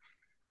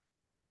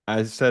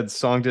 I said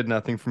song did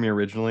nothing for me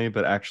originally,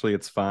 but actually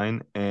it's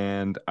fine.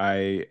 And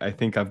I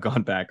think I've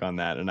gone back on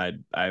that,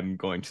 and I'm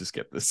going to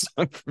skip this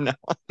song from now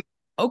on.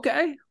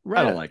 Okay,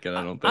 I right. don't like it,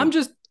 I don't I'm think.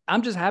 just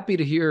I'm just happy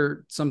to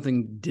hear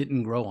something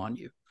didn't grow on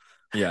you.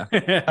 Yeah.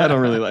 I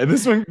don't really And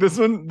like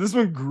this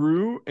one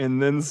grew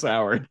and then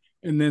soured.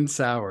 then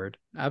soured.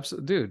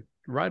 Absolutely, dude.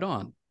 Right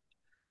on.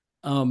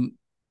 Um,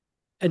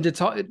 and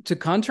to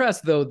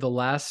contrast though, the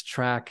last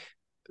track,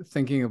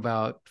 thinking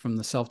about from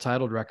the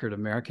self-titled record,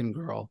 American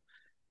Girl,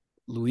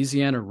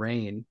 Louisiana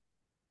Rain.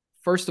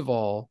 First of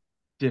all,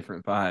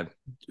 Different vibe.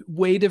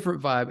 way different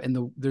vibe,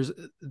 and there's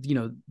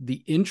the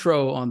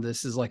intro on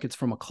this is like it's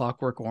from A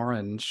Clockwork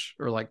Orange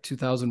or like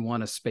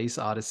 2001: A Space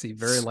Odyssey.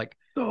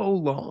 So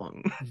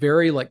long.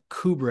 Very like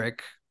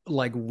Kubrick,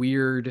 like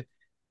weird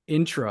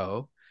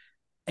intro,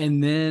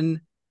 and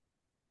then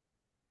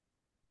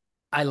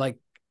I like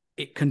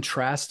it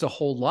contrasts a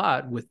whole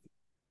lot with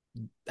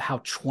how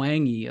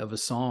twangy of a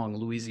song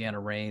Louisiana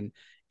Rain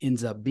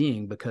ends up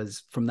being,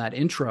 because from that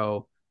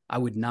intro, I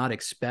would not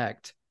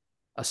expect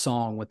a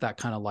song with that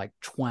kind of like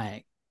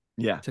twang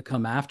Yeah. to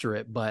come after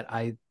it. But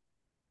I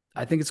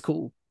think it's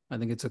cool. I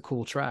think it's a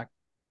cool track.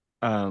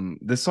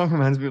 This song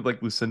reminds me of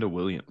like Lucinda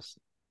Williams.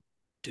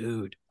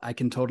 Dude, I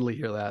can totally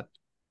hear that.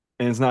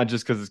 And it's not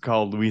just because it's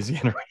called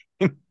Louisiana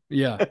Rain.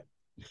 Yeah.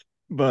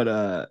 But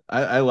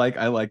I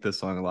like this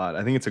song a lot.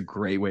 I think it's a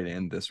great way to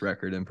end this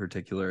record in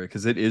particular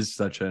because it is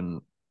such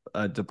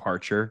a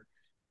departure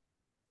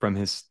from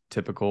his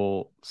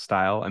typical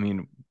style. I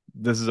mean,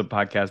 this is a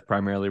podcast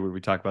primarily where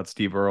we talk about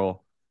Steve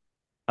Earle.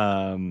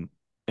 Um,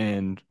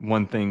 and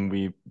one thing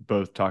we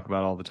both talk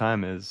about all the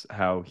time is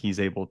how he's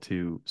able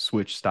to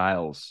switch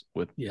styles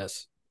with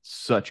Yes.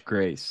 such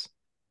grace.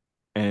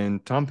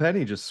 And Tom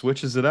Petty just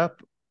switches it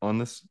up on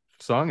this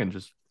song and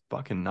just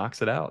fucking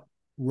knocks it out.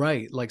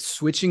 Right. Like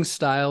switching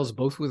styles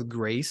both with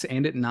grace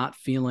and it not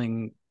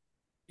feeling,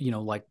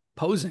 like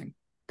posing.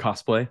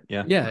 Cosplay,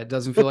 yeah. Yeah, it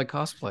doesn't feel like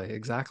cosplay.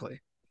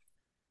 Exactly.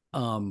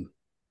 Um,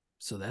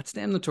 so that's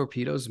Damn the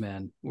Torpedoes,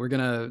 man. We're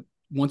gonna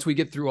once we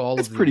get through all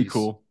It's of pretty these,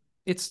 cool.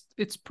 it's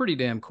pretty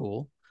damn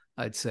cool,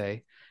 I'd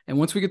say. And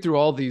once we get through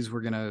all these,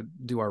 we're gonna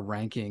do our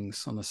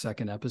rankings on the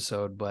second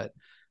episode. But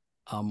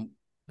um,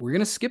 we're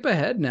gonna skip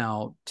ahead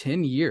now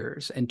 10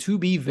 years. And to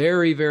be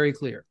very, very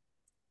clear,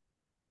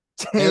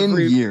 10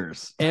 every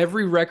years.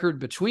 every record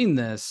between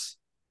this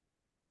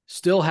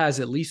still has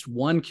at least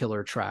one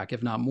killer track,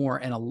 if not more.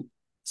 And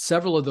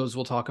several of those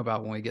we'll talk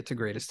about when we get to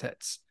greatest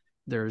hits.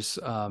 There's,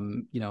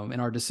 in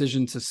our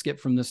decision to skip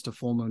from this to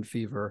Full Moon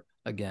Fever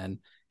again,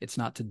 it's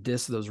not to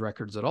diss those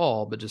records at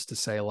all, but just to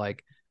say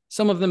like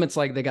some of them, it's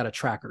like they got a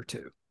track or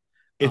two.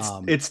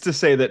 It's to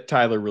say that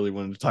Tyler really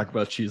wanted to talk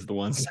about She's the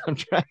One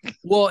soundtrack.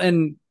 Well,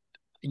 and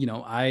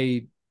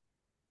I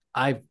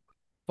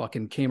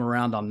fucking came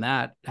around on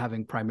that,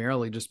 having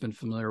primarily just been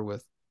familiar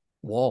with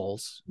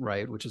Walls,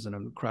 right, which is an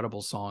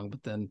incredible song,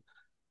 but then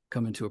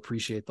coming to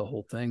appreciate the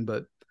whole thing.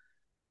 But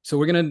so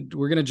we're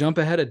gonna jump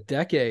ahead a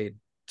decade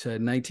to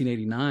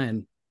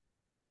 1989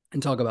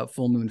 and talk about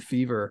Full Moon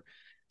Fever.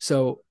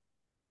 So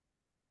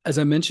as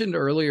I mentioned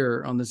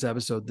earlier on this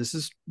episode, this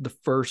is the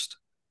first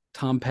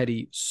Tom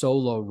Petty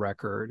solo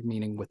record,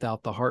 meaning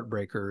without the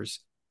Heartbreakers.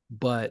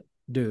 But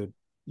dude,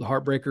 the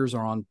Heartbreakers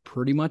are on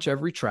pretty much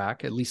every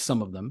track, at least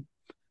some of them.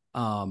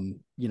 And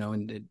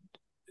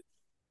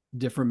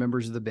different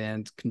members of the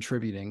band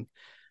contributing.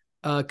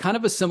 Kind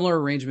of a similar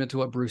arrangement to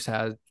what Bruce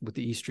had with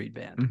the E Street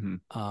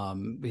Band,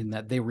 in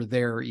that they were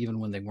there even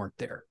when they weren't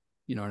there.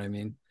 You know what I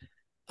mean?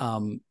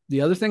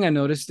 The other thing I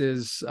noticed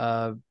is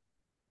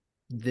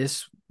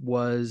this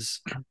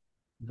was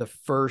the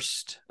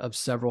first of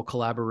several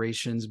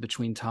collaborations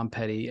between Tom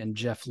Petty and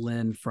Jeff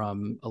Lynne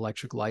from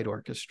Electric Light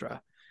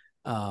Orchestra.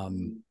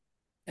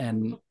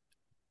 And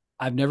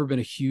I've never been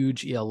a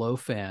huge ELO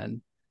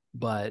fan,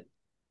 but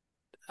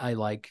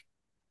I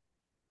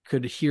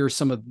could hear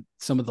some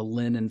of the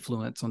Lynne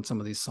influence on some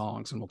of these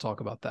songs, and we'll talk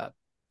about that.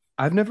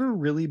 I've never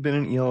really been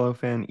an ELO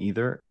fan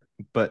either,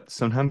 but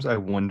sometimes I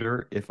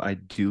wonder if I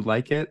do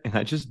like it, and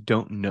I just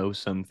don't know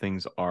some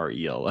things are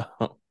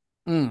ELO.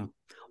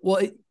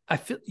 Well, I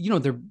feel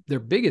their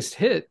biggest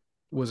hit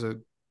was a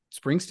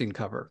Springsteen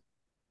cover.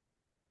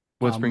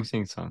 What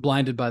Springsteen song?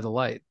 "Blinded by the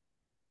Light."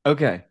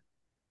 Okay,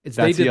 It's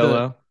that's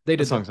ELO. They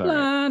did that song's the all right.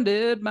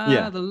 "Blinded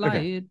by the Light."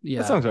 Okay. Yeah,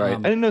 that song's all right.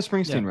 I didn't know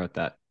Springsteen yeah. wrote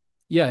that.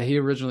 Yeah,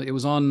 it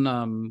was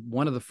on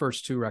one of the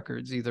first two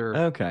records, either.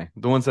 Okay,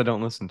 the ones I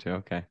don't listen to.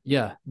 Okay.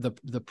 Yeah, the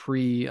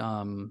pre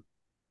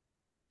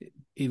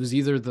it was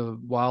either the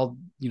Wild,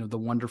 the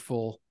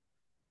Wonderful,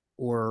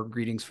 or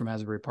Greetings from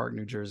Asbury Park,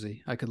 New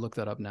Jersey. I could look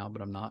that up now,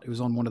 but I'm not. It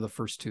was on one of the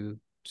first two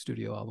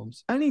studio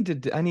albums. I need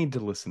to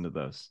listen to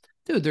those.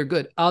 Dude, they're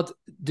good.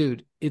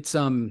 Dude, it's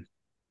so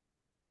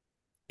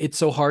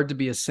hard to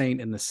be a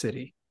saint in the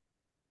city.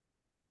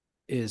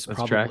 That's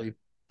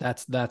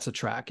a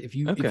track. If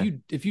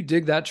you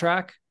dig that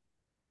track,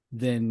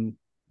 then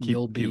keep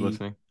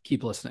listening.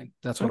 Keep listening.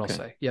 That's what I'll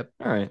say. Yep.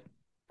 All right.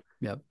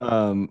 Yep.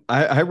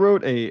 I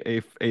wrote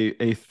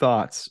a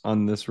thoughts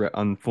on this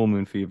on Full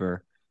Moon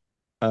Fever.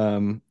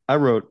 I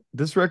wrote,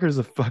 this record is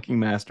a fucking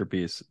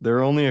masterpiece. There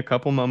are only a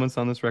couple moments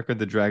on this record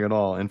that drag it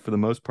all, and for the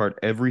most part,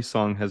 every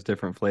song has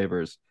different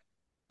flavors.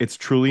 It's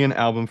truly an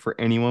album for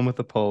anyone with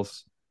a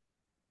pulse.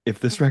 If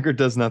this record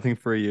does nothing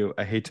for you,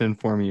 I hate to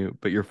inform you,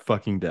 but you're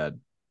fucking dead.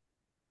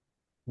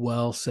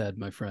 Well said,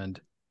 my friend.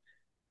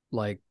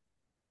 Like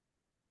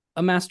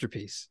a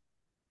masterpiece.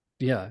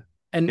 Yeah.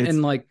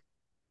 And like,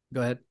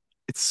 go ahead.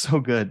 It's so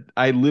good.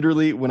 I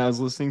literally, when I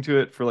was listening to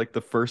it for like the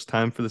first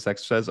time for this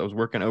exercise, I was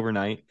working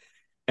overnight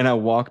and I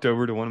walked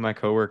over to one of my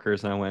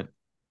coworkers and I went,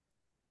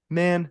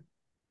 man,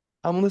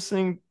 I'm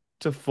listening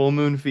to Full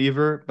Moon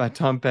Fever by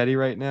Tom Petty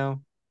right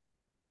now.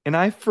 And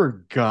I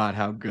forgot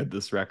how good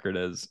this record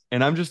is.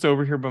 And I'm just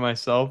over here by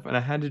myself and I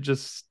had to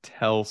just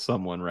tell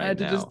someone right now. I had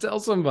to just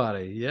tell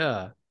somebody.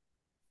 Yeah.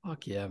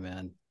 Fuck yeah,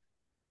 man.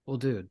 Well,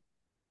 dude,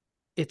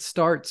 it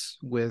starts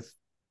with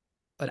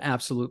an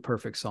absolute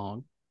perfect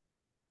song.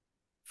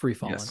 Free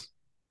Fallen. Yes.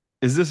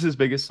 Is this his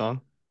biggest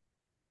song?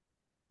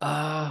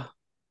 Uh,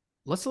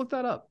 let's look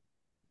that up.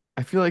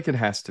 I feel like it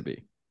has to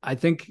be. I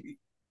think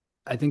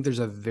I think there's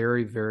a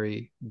very,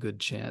 very good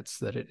chance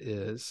that it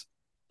is.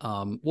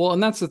 Well,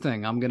 and that's the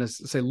thing. I'm gonna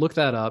say look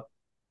that up,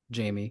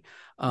 Jamie.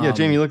 Yeah,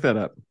 Jamie, Um, look that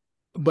up.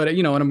 but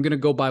you know, and I'm gonna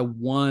go by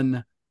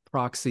one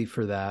proxy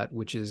for that,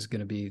 which is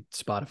gonna be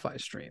Spotify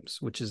streams,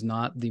 which is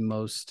not the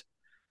most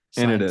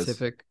And it is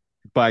scientific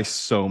by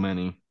so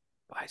many,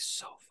 by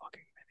so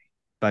fucking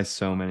by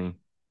so many, many.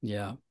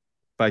 Yeah.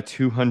 by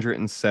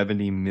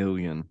 270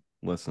 million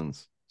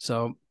listens.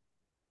 So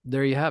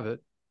there you have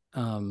it.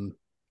 Um,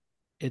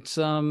 it's it's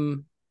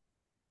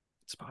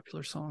a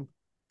popular song.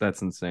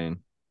 That's insane.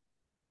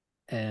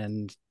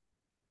 And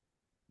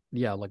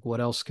yeah, like what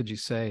else could you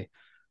say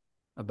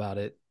about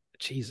it?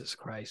 Jesus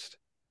Christ.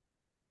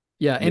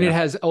 Yeah, and it Yeah.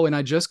 has and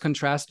I just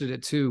contrasted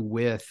it too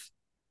with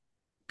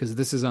because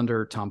this is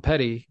under Tom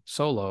Petty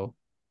solo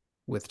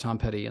with Tom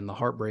Petty and the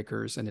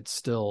Heartbreakers, and it's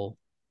still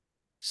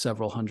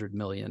several hundred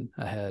million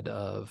ahead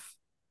of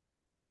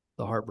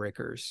the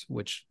Heartbreakers,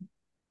 which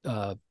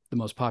the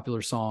most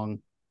popular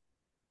song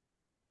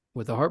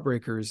with the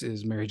Heartbreakers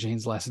is Mary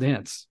Jane's Last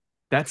Dance.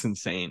 That's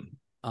insane.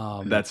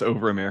 Um, That's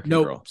over American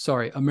no, Girl.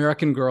 sorry,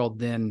 American Girl,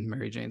 then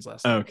Mary Jane's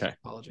Last Dance. Okay.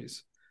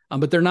 Apologies.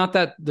 But they're not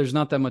that. There's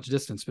not that much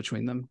distance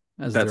between them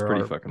as That's there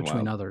pretty are fucking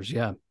between wild. others.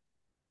 Yeah.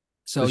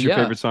 So What's your yeah,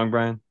 favorite song,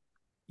 Brian?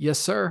 yes,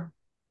 sir.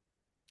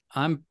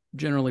 I'm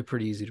generally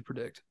pretty easy to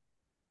predict.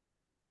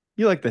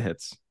 You like the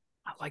hits.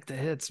 I like the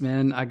hits,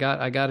 man. I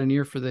got an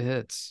ear for the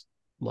hits.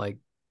 Like,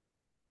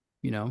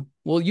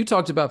 well, you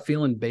talked about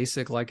feeling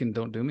basic, like and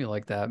Don't Do Me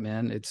Like That,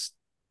 man.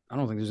 I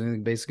don't think there's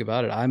anything basic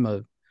about it.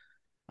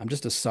 I'm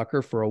just a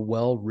sucker for a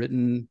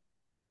well-written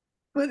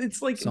But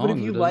it's like, but song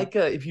that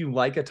doesn't. if you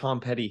like a Tom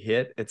Petty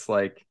hit, it's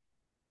like,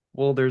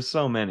 well, there's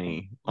so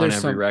many on There's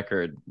every some.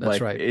 record. That's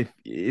Like right. if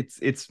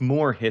it's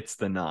more hits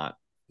than not,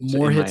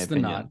 More in my hits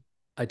than not. opinion.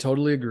 I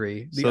totally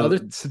agree. The So other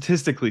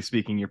statistically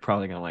speaking, you're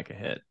probably gonna like a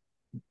hit.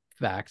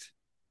 fact,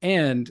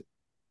 and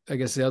I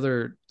guess the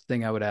other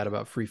thing I would add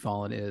about Free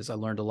Fallen is I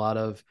learned a lot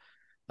of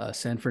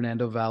San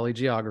Fernando Valley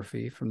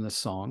geography from this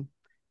song.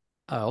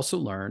 I also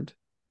learned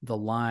the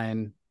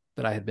line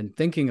that I had been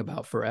thinking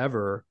about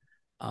forever.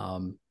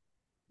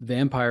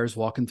 Vampires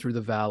walking through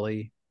the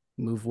valley,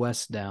 move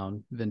west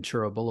down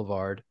Ventura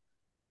Boulevard.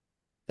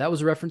 That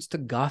was a reference to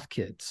goth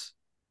kids,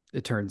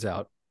 it turns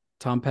out.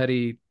 Tom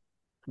Petty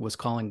was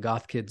calling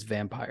goth kids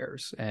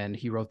vampires, and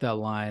he wrote that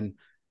line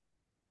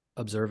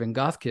observing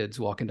goth kids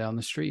walking down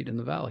the street in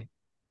the valley.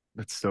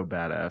 That's so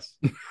badass.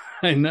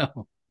 I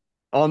know.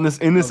 On this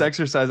in this Love it.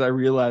 exercise, I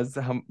realized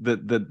how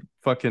that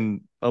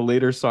fucking a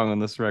later song on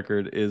this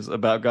record is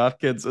about goth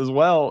kids as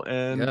well,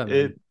 and Yeah, man.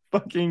 it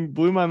fucking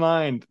blew my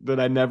mind that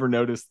I never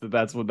noticed that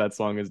that's what that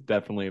song is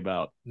definitely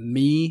about.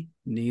 Me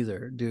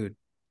neither, dude.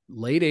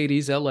 Late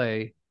 80s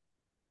LA.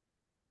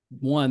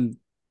 One,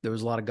 there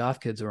was a lot of goth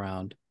kids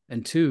around.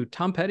 And two,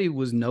 Tom Petty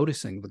was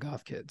noticing the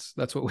goth kids.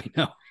 That's what we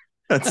know.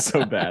 That's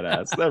so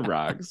badass. That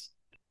rocks.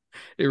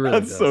 It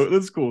really does.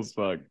 That's cool as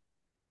fuck.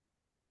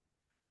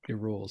 It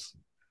rules.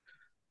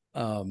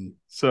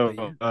 So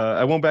But yeah,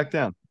 I won't back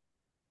down.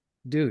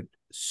 dude,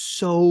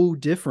 so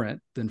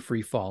different than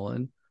Free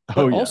Fallen, but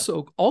Oh yeah.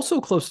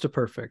 also close to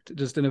perfect,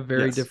 just in a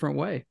very Yes. different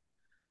way.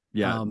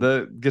 Yeah. Um,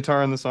 The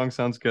guitar on the song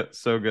sounds good,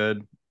 so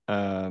good.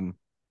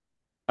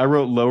 I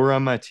wrote lower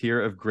on my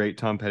tier of great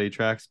Tom Petty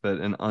tracks, but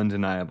an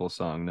undeniable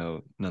song,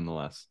 no,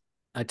 nonetheless.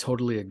 I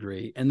totally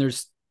agree. And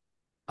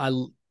I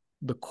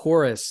the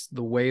chorus,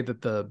 the way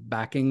that the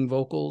backing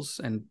vocals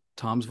and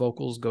Tom's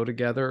vocals go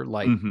together,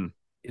 like Mm-hmm.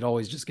 it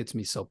always just gets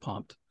me so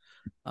pumped.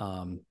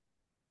 Um,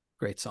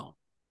 Great song.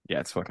 Yeah,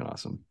 it's fucking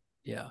awesome.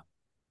 Yeah.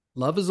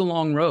 Love is a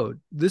Long Road.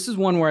 This is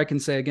one where I can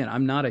say again,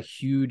 I'm not a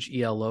huge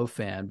ELO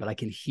fan, but I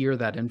can hear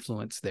that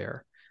influence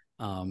there.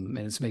 And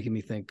it's making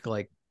me think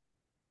like,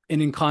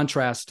 and in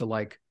contrast to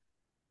like,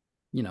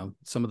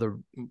 some of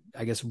the,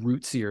 I guess,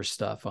 rootsier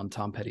stuff on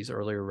Tom Petty's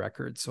earlier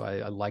records. So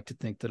I like to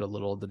think that a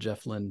little of the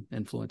Jeff Lynne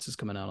influence is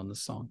coming out on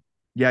this song.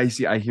 Yeah, you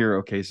see, I hear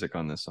Okasic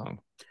on this song.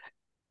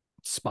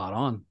 Spot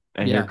on.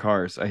 I hear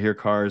Cars. I hear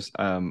Cars.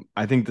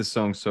 I think this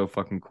song's so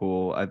fucking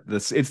cool.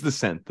 It's the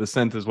synth. The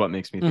synth is what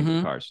makes me think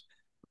of Cars.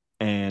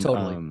 And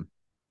Totally.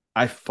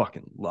 I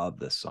fucking love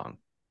this song.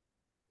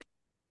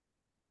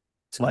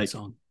 It's a good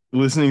song.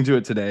 Listening to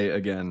it today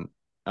again,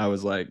 I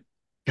was like,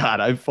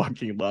 God, I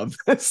fucking love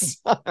this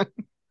song.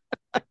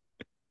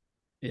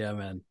 Yeah,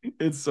 man.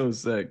 It's so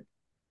sick.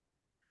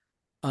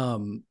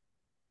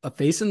 A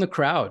Face in the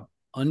Crowd,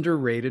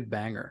 underrated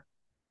banger.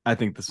 I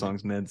think the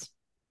song's mids.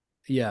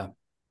 Yeah,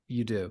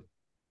 you do.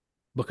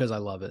 Because I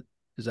love it.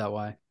 Is that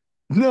why?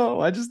 No,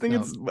 I just think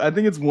No. I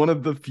think it's one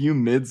of the few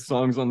mid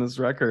songs on this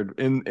record.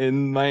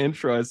 In my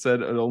intro, I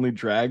said it only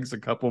drags a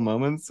couple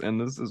moments, and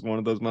this is one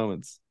of those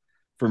moments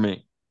for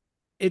me.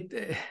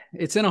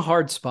 It's in a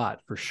hard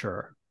spot for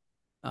sure.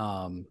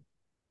 I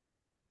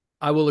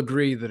will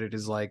agree that it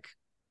is like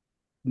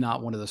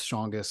not one of the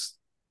strongest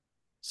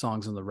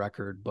songs on the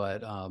record,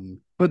 but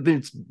But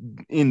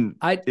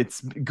I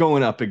it's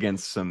going up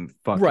against some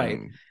right.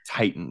 fucking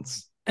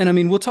titans. And I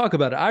mean, we'll talk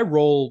about it. I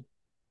roll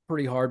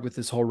pretty hard with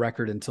this whole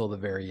record until the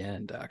very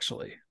end,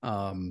 actually.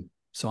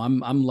 So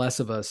I'm less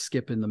of a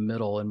skip in the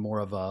middle and more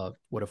of a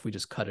what if we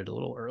just cut it a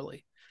little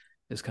early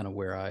is kind of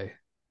where I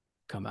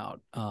come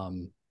out.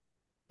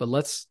 But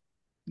let's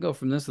go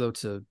from this though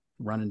to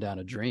Running Down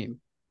a Dream.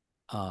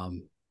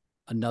 Um,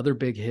 Another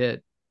big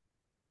hit.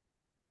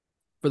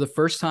 For the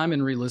first time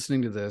in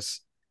re-listening to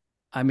this,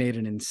 I made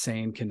an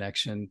insane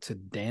connection to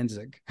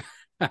Danzig.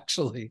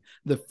 Actually,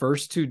 the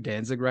first two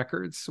Danzig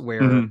records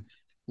where Mhm.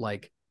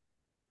 like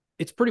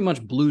it's pretty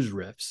much blues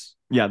riffs.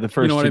 Yeah, the You know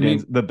first what I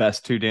mean? the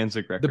best two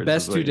Danzig The records is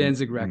best two what you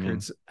Danzig mean.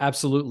 records,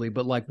 absolutely.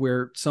 But like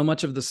where so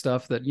much of the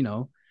stuff that,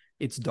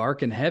 it's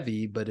dark and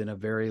heavy, but in a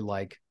very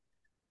like,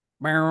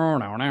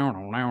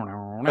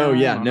 Oh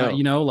yeah,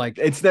 no. like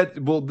It's that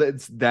well,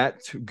 that's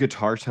that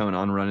guitar tone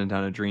on Running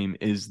Down a Dream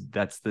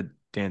that's the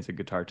Danzig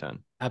guitar tone.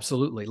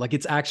 absolutely. Like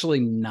it's actually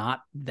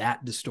not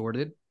that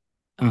distorted.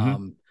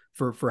 Mm-hmm.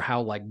 For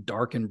how like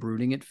dark and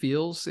brooding it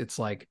feels. It's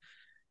like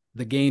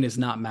the gain is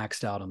not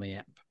maxed out on the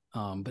amp.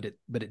 But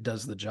it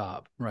does the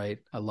job, right?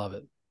 I love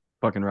it.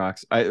 Fucking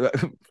rocks. I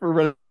for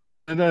Running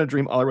Down a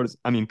Dream, all I wrote is,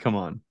 I mean, come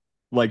on.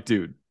 Like,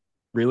 dude,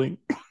 really?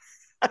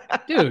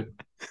 Dude,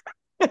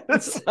 That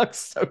it's sucks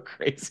so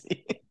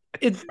crazy.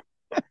 it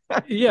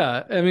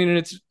yeah, I mean,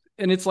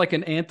 and it's like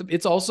an anthem.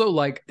 It's also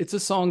like it's a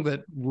song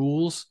that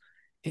rules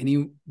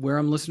anywhere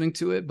I'm listening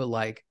to it, but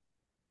like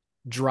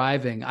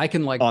driving, I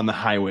can like, On the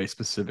highway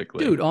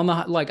specifically. dude, on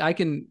the like I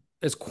can,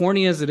 as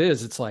corny as it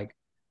is, it's like,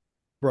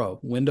 bro,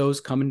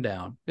 windows coming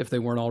down if they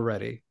weren't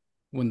already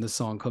when the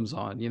song comes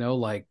on,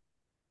 like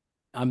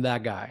I'm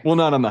that guy. Well,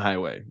 not on the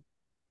highway.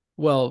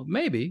 Well,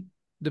 maybe.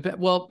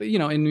 Well,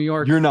 in New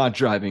York, You're not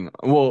driving.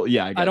 Well,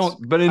 yeah, I I guess.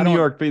 don't But I in New don't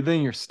York, but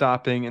then you're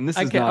stopping, and this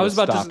I is can not a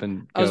stop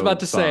and I was about go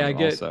to say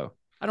song, also.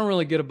 I don't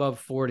really get above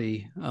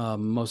 40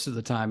 most of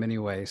the time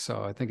anyway,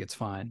 so I think it's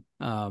fine.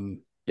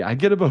 Yeah, I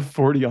get above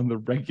 40 on the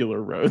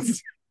regular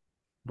roads.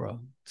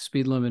 Bro,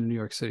 speed limit in New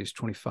York City is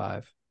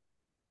 25.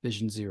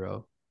 Vision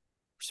zero.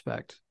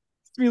 Respect.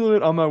 Speed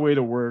limit on my way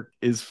to work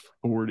is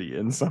 40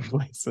 in some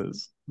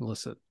places.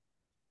 Listen,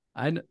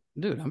 I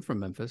dude, I'm from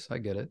Memphis. I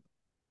get it.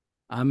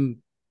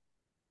 I'm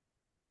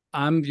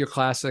I'm your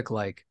classic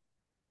like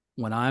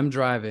when I'm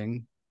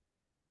driving,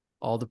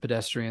 all the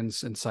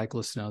pedestrians and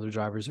cyclists and other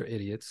drivers are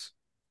idiots.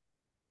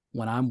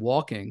 When I'm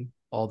walking,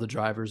 all the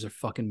drivers are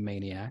fucking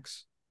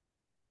maniacs.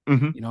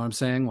 Mm-hmm. You know what I'm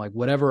saying? Like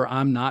whatever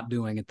I'm not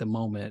doing at the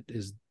moment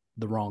is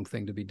the wrong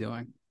thing to be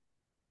doing.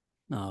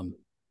 Um,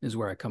 is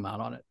where I come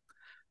out on it.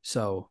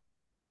 So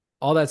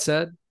all that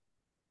said,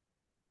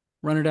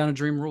 running down a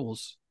dream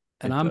rules,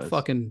 and It I'm does.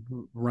 fucking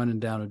running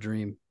down a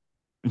dream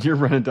You're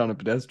running down a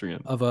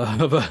pedestrian. of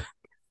a.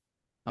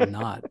 I'm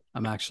not.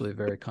 I'm actually a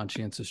very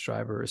conscientious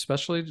driver,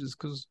 especially just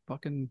because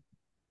fucking.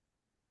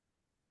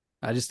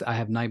 I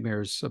have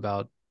nightmares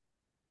about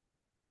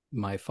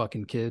my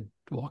fucking kid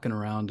walking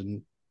around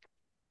and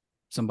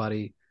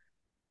somebody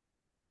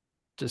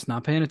just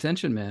not paying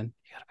attention, man.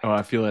 You gotta pay Oh, I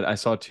attention. feel it. I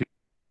saw two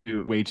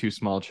way too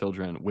small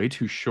children, way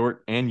too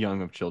short and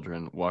young of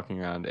children walking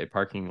around a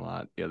parking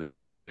lot the other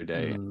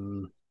day.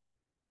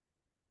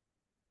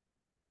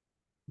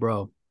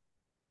 Bro,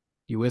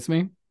 you with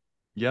me?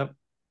 Yep.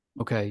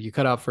 Okay, you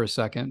cut out for a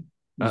second.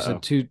 You said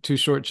Uh-oh. two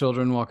short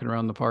children walking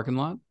around the parking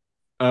lot.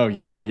 Oh,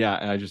 yeah,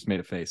 and I just made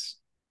a face.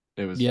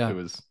 It was it Yeah,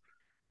 was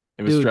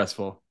it was dude.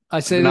 stressful. I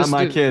say They're not this,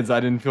 my dude. kids. I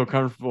didn't feel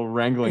comfortable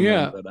wrangling them,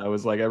 Yeah, but I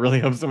was like, I really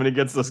hope somebody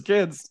gets those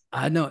kids.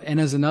 I know. And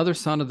as another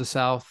son of the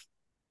South,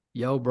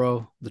 yo,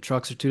 bro, the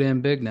trucks are too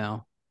damn big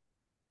now.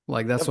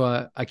 Like that's Yep.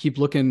 why I keep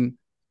looking.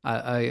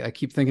 I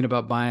keep thinking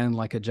about buying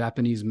like a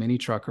Japanese mini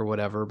truck or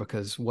whatever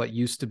because what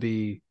used to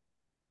be,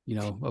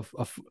 Those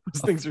a,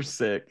 things are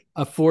sick.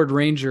 a Ford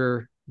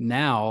Ranger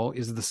now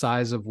is the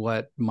size of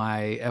what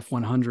my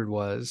F-100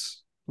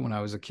 was when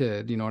I was a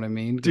kid. You know what I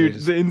mean? Because they Dude,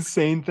 just the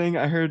insane thing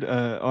I heard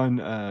on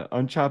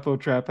Chapo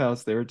Trap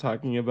House, they were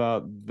talking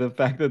about the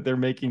fact that they're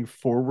making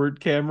forward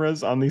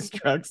cameras on these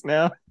trucks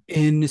now,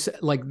 in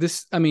like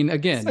this. I mean, so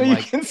again, you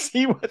like can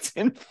see what's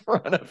in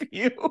front of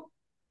you.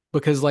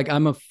 because like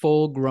I'm a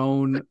full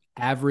grown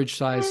average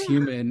size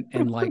human,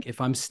 and like if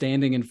I'm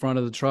standing in front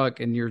of the truck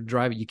and you're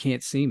driving, you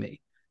can't see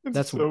me. It's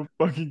That's so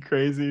fucking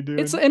crazy,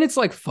 it's dude. and it's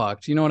like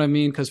fucked. You know what I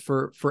mean? Because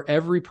for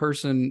every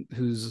person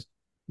who's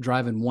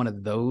driving one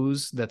of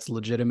those that's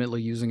legitimately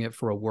using it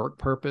for a work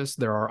purpose,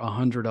 there are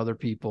 100 other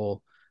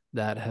people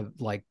that have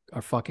like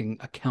are fucking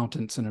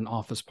accountants in an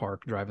office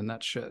park driving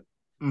that shit.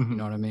 You know Hmm.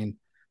 what I mean?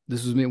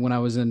 This was me when I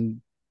was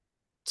in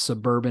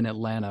suburban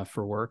Atlanta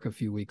for work a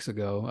few weeks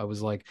ago. I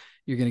was like,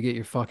 you're gonna get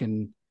your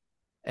fucking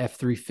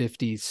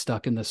F-350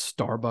 stuck in the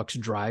Starbucks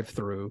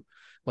drive-through.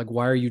 Like,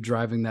 why are you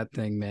driving that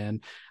thing,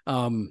 man?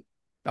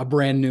 A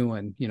brand new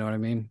one. You know what I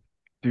mean?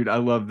 Dude, I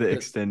love The-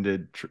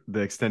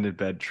 the extended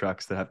bed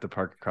trucks that have to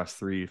park across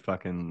three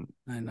fucking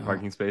I know.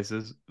 parking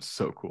spaces.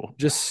 So cool.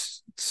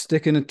 Just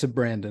sticking it to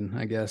Brandon,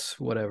 I guess.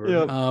 Whatever.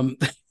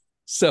 Yep.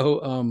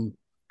 So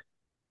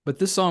But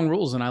this song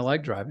rules, and I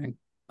like driving.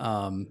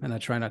 And I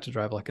try not to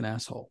drive like an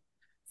asshole.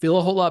 Feel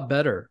a whole lot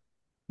better,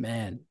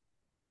 man.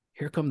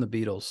 Here come the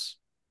Beatles.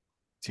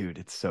 Dude,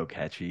 it's so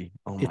catchy.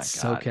 Oh my It's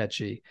so God.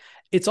 catchy.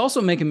 It's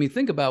also making me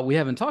think about, we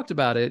haven't talked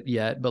about it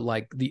yet, but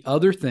like the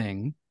other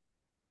thing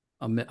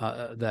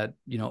that,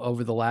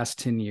 over the last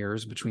 10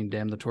 years between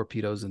Damn the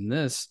Torpedoes and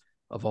this,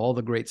 of all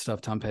the great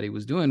stuff Tom Petty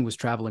was doing, was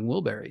Traveling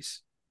Wilburys.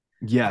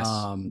 Yes,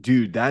 Um,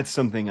 dude, that's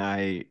something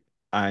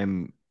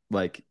I'm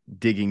like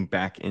digging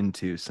back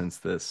into since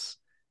this.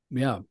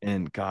 yeah,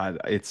 And God,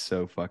 it's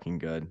so fucking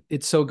good.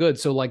 it's so good.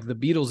 So like the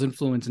Beatles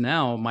influence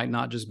now might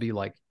not just be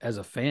like as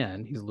a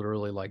fan, he's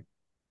literally like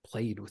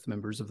played with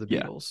members of the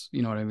Yeah. Beatles.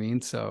 You know what I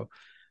mean? So,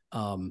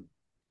 um,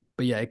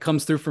 but yeah, it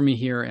comes through for me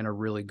here in a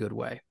really good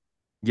way.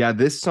 Yeah,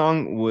 this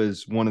song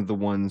was one of the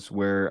ones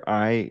where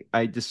I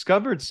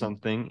discovered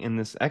something in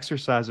this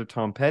exercise of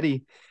Tom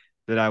Petty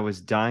that I was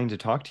dying to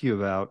talk to you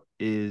about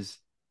is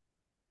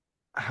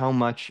how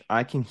much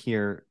I can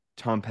hear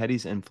Tom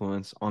Petty's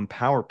influence on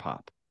power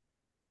pop,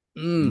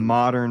 Mm,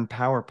 modern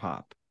power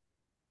pop.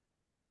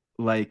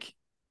 Like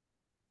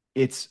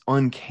it's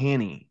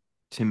uncanny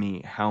to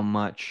me how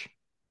much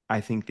I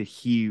think that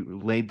he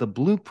laid the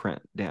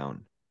blueprint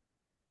down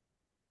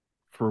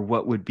for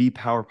what would be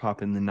power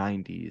pop in the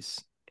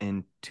 90s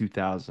and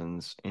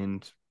 2000s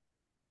and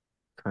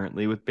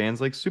currently with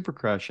bands like Super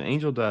Crush and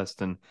Angel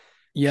Dust and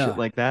shit yeah,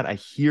 like that. I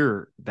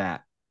hear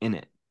that in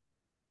it.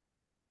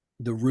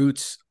 the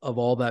roots of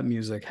all that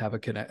music have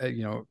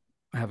a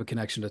have a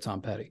connection to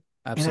Tom Petty.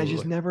 And I just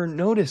Absolutely. never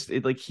noticed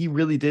it. Like he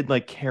really did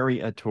like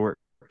carry a torch.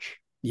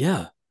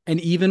 Yeah. And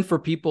even for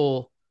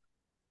people,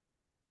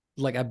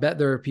 like I bet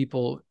there are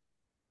people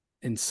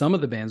in some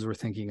of the bands we're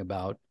thinking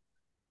about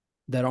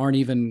that aren't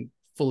even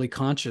fully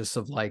conscious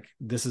of like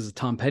this is a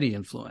Tom Petty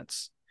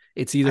influence.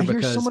 It's either I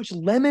hear so because, much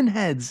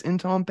Lemonheads in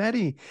Tom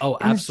Petty. oh,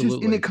 And it's just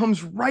and it absolutely.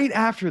 comes right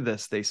after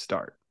this they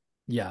start.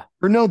 Yeah.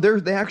 Or no,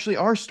 they actually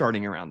are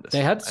starting around this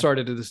They had time.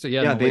 started to this, yeah,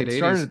 in Yeah, the they late had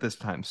started 80s. at this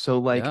time. So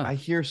like Yeah. I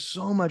hear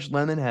so much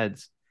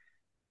Lemonheads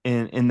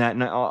in that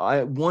and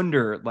I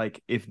wonder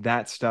like if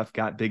that stuff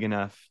got big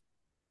enough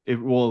if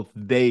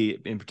they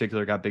in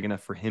particular got big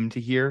enough for him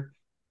to hear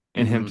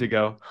and him Mm-hmm. to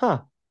go,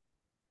 huh,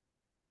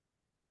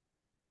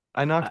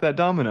 I knocked that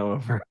domino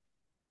over.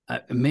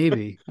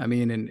 Maybe. I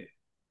mean, and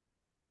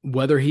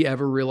whether he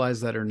ever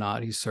realized that or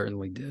not, he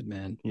certainly did,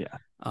 man. Yeah.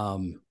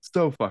 Um,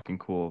 So fucking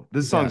cool.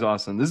 This yeah, song's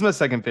awesome. This is my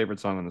second favorite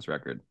song on this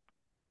record.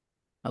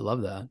 I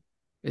love that.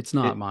 It's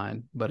not It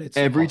mine, but it's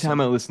every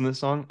time I awesome. listen to this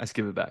song, I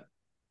skip it back.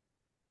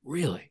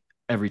 Really?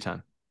 Every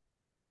time.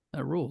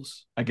 That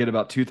rules. I get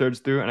about two-thirds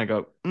through and I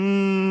go,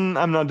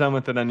 I'm not done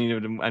with it. I need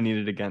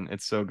it again.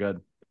 It's so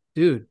good.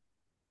 Dude,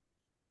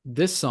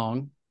 this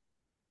song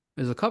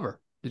is a cover.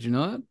 Did you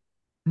know that?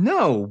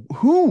 No,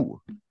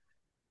 who?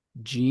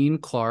 Gene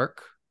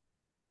Clark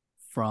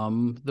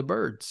from the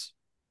Birds.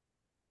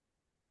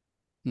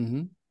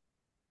 Mm-hmm.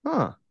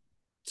 Huh.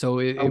 So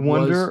I it was,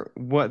 wonder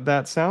what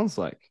that sounds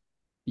like.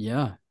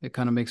 yeah, it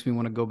kind of makes me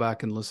want to go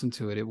back and listen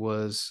to it. It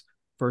was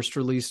first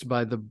released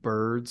by the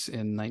Birds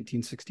in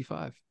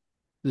 1965.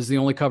 This is the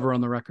only cover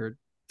on the record.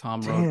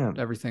 Tom wrote Damn.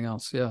 everything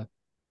else. Yeah.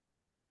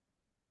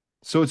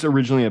 So it's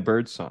originally a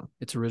bird song.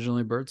 It's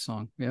originally a bird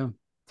song. Yeah.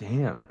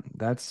 Damn,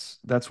 that's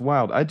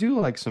wild. I do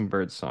like some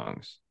bird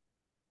songs.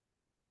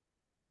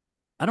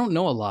 I don't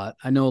know a lot.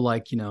 I know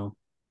like, turn,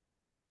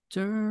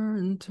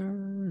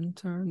 turn,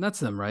 turn. That's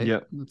them, right?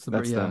 Yep, That's the bird.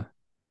 that's Yeah.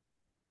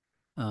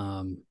 them.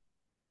 Um,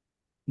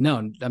 no,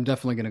 I'm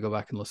definitely going to go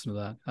back and listen to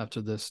that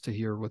after this to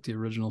hear what the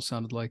original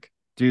sounded like.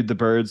 Dude, the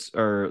birds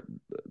are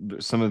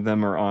some of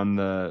them are on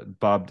the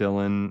Bob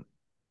Dylan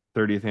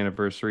 30th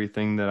anniversary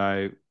thing that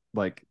I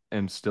like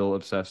am still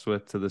obsessed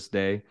with to this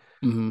day.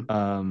 Mm-hmm.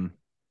 Um,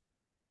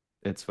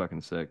 it's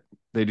fucking sick.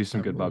 They do some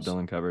That good Bob rules.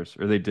 Dylan covers,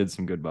 or they did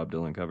some good Bob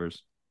Dylan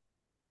covers.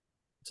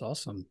 It's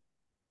awesome.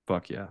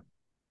 Fuck yeah.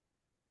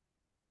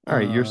 All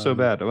right, you're so Um,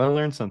 bad. I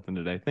learned something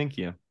today. Thank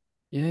you.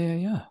 yeah, yeah,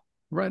 yeah.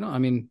 Right on. I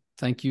mean,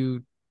 thank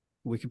you,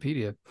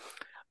 Wikipedia.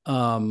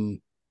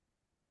 Um,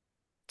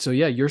 so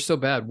yeah, you're so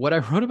bad. What I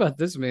wrote about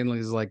this mainly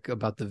is like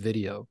about the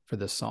video for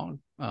this song,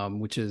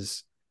 which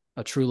is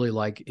a truly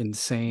like Which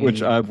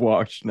insane. I've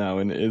watched now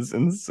and is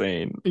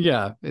insane.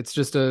 Yeah, it's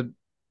just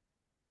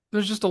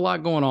there's just a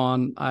lot going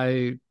on.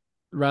 I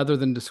rather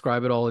than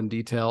describe it all in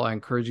detail, I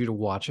encourage you to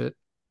watch it.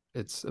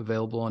 It's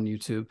available on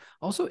YouTube.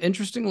 Also,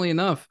 interestingly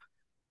enough,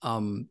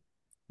 um,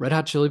 Red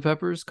Hot Chili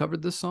Peppers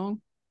covered this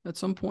song at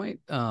some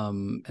point,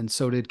 and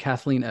so did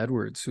Kathleen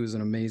Edwards, who is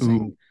an Ooh,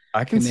 amazing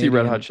I can see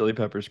Red Hot Canadian. Chili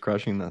Peppers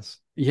crushing this.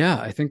 Yeah,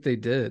 I think they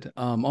did.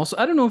 Also,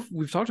 I don't know if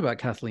we've talked about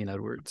Kathleen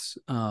Edwards.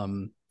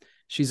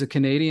 She's a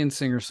Canadian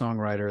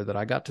singer-songwriter that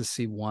I got to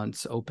see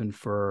once open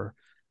for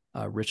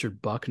Richard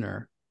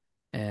Buckner,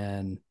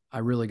 and I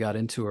really got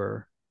into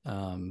her.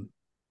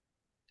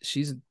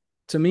 She's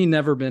to me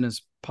never been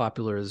as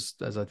popular as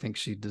I think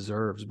she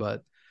deserves,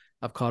 but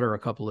I've caught her a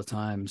couple of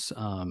times.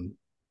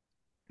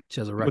 She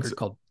has a What's record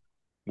called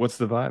what's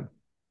the vibe?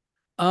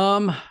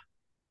 um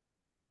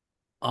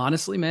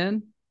honestly,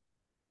 man,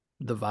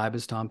 the vibe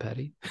is Tom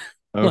Petty.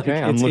 Like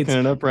Okay, I'm looking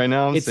it up right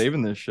now. I'm it's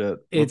saving this shit.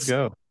 Let's it's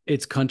go.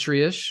 it's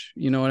country-ish,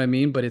 you know what I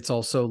mean? But it's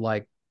also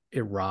like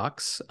it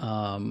rocks.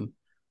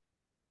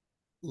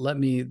 Let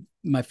me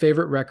My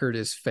favorite record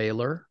is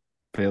Failure.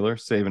 Baylor,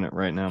 saving it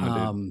right now, my dude.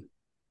 Um,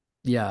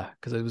 yeah,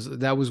 because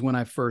that was when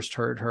I first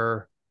heard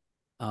her.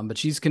 But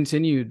she's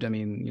continued. I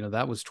mean,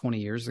 that was 20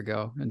 years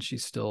ago, and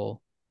she's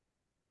still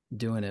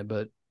doing it.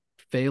 But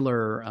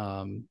Failure,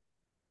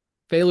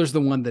 Failure's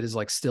the one that is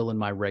like still in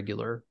my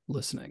regular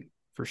listening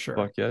for sure.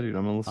 Fuck yeah, dude.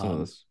 I'm gonna listen to Um,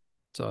 this.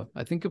 so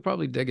I think you'll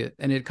probably dig it.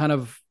 And it's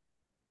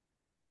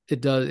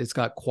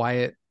got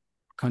quiet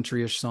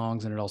country-ish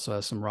songs, and it also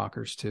has some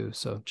rockers too.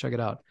 So check it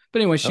out.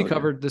 But anyway, she Hell yeah.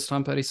 covered this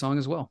Tom Petty song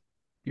as well.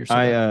 You're so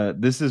I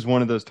bad. This is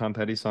one of those Tom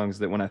Petty songs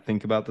that when I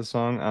think about the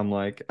song, I'm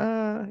like,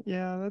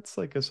 yeah, that's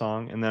like a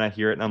song. And then I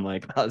hear it and I'm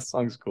like, oh, this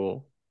song's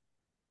cool.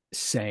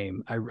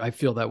 Same. I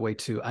feel that way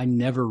too. I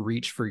never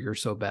reach for You're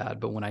So Bad,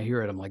 but when I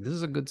hear it, I'm like, this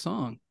is a good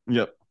song.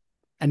 Yep.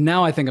 And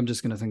now I think I'm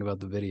just gonna think about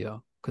the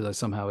video because I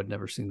somehow had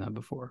never seen that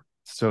before.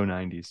 So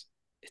 90s.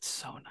 It's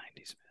so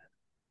 90s,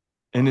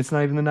 And man. it's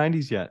not even the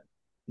 90s yet.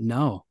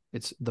 No,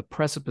 it's the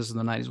precipice of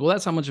the 90s. Well,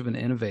 that's how much of an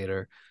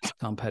innovator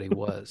Tom Petty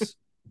was.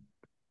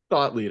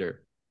 Thought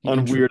leader He on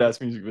intro weird ass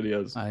music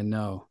videos. I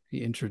know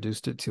he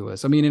introduced it to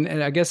us. I mean,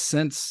 and I guess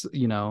since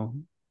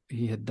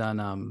he had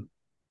done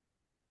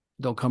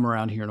 "Don't Come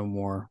Around Here No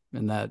More"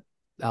 and that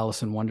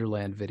Alice in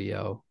Wonderland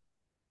video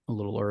a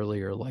little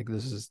earlier, like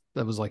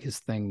that was like his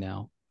thing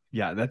now.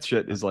 Yeah, that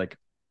shit is like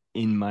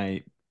in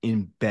my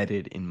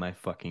embedded in my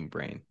fucking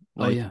brain.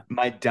 Oh Like yeah,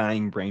 my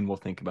dying brain will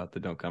think about the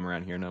Don't Come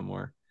Around Here No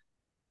More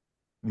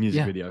music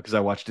yeah, video because I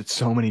watched it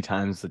so many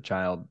times as a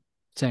child.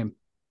 same,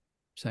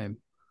 same.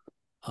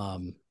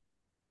 Um,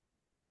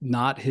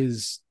 Not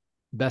his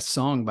best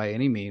song by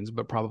any means,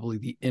 but probably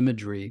the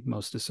imagery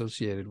most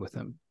associated with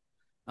him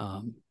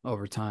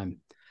over time.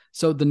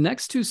 So the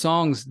next two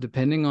songs,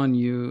 Depending on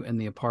You and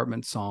the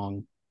Apartment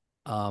Song,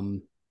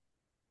 um,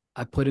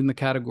 I put in the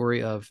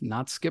category of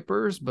not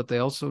skippers, but they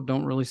also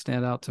don't really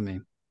stand out to me.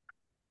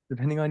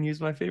 Depending on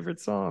You's my favorite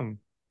song.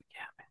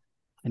 Yeah,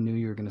 I knew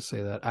you were going to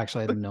say that.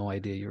 Actually, I had no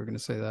idea you were going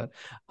to say that.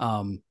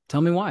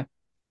 Tell me why.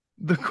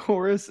 The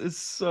chorus is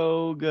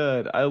so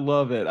good. I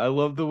love it. I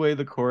love the way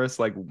the chorus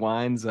like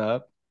winds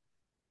up.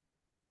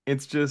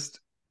 It's just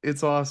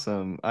it's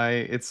awesome.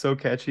 It's so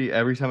catchy.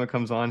 Every time it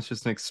comes on, it's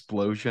just an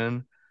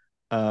explosion.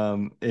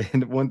 And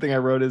one thing I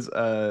wrote is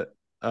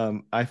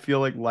I feel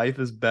like life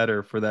is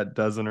better for that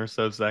dozen or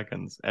so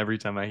seconds every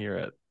time I hear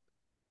it.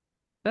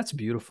 That's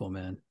beautiful,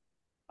 man.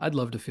 I'd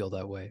love to feel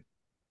that way.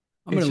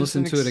 I'm It's going to just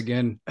listen an to it ex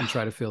again and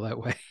try to feel that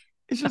way.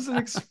 it's just an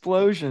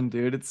explosion,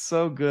 dude. It's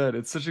so good.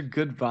 It's such a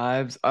good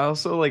vibes. I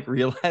also like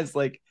realized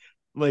like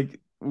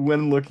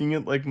when looking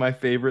at like my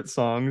favorite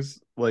songs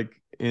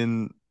like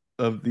in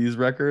of these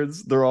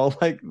records, they're all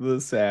like the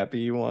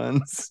sappy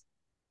ones.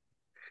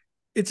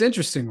 It's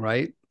interesting,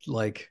 right?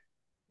 Like,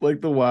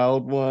 Like the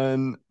wild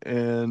one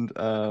and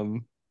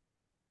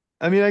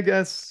I mean, I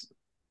guess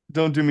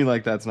Don't Do Me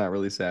Like That's not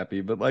really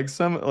sappy, but like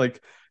some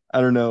like I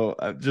don't know,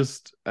 I'm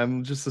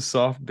just a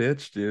soft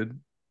bitch, dude.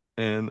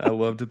 And I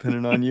love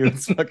depending on you.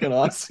 It's fucking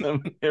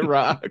awesome. It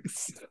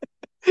rocks.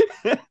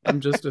 I'm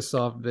just a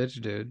soft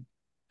bitch, dude.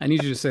 I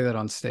need you to say that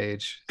on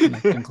stage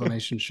next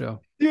inclination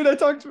show. Dude, I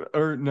talked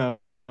or no,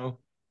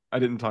 I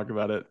didn't talk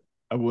about it.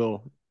 I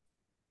will.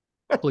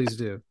 Please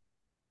do.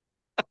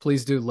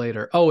 Please do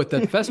later. Oh, with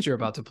that fest you're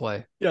about to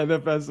play. Yeah,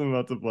 that fast I'm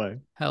about to play.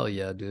 Hell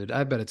yeah, dude.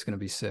 I bet it's gonna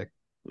be sick.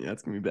 Yeah,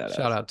 it's gonna be Shout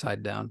badass. out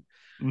Tied Down.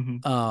 Hmm.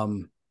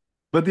 Um,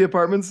 But the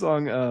apartment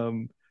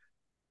song,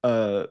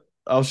 uh,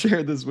 I'll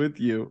share this with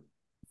you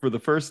for the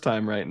first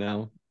time right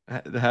now.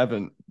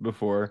 Haven't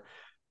before.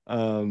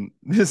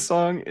 This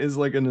song is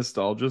like a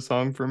nostalgia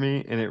song for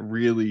me, and it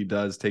really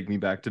does take me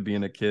back to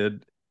being a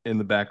kid in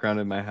the background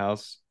of my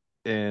house,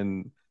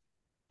 and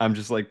I'm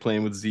just like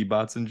playing with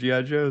Z-Bots and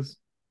GI Joes.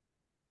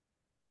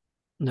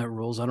 Net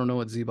rules. I don't know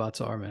what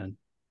Z-bots are, man.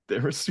 They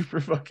were super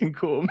fucking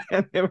cool,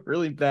 man. They were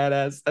really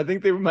badass. I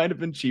think they might have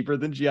been cheaper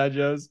than GI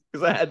Joes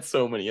because I had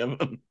so many of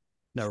them.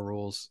 No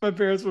rules. My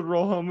parents would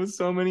roll home with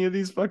so many of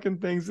these fucking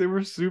things. They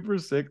were super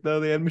sick though.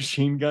 They had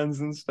machine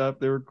guns and stuff.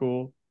 They were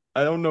cool.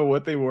 I don't know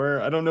what they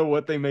were. I don't know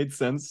what they made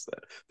sense.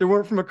 They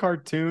weren't from a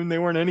cartoon. They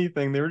weren't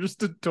anything. They were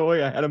just a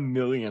toy I had a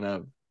million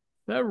of.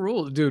 That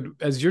rule, dude.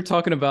 As you're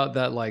talking about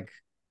that, like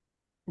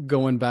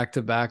going back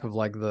to back of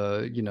like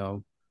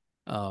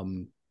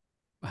um,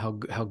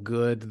 how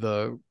good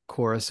the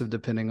chorus of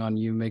 "Depending on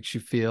You" makes you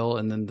feel,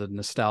 and then the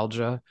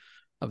nostalgia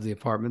of the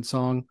apartment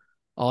song.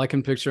 All I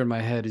can picture in my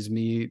head is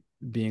me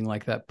being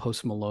like that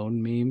Post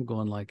Malone meme,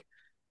 going like,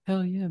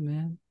 "Hell yeah,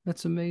 man,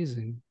 that's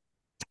amazing."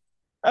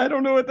 I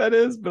don't know what that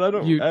is, but I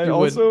don't. I You would.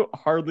 also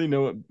hardly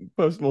know what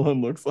Post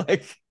Malone looks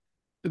like.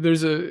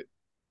 There's a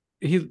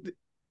he.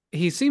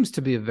 He seems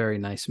to be a very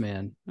nice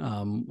man,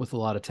 with a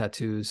lot of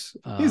tattoos.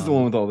 He's the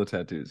one with all the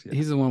tattoos. Yeah.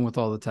 He's the one with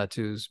all the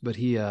tattoos, but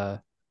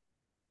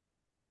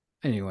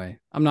anyway,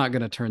 I'm not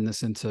going to turn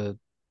this into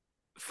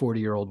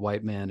 40-year-old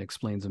white man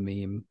explains a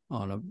meme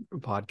on a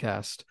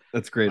podcast.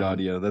 That's great Um,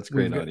 audio. That's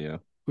we've great got audio.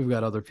 we've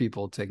got other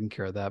people taking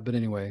care of that. But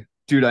anyway,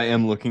 Dude, I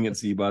am looking at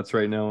Z-Bots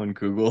right now on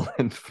Google,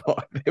 and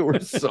fuck, they were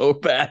so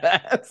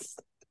badass.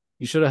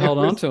 You should have It held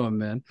on was to them,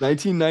 man.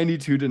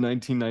 1992 to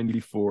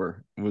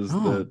 1994 was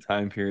Oh, the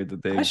time period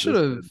that they I should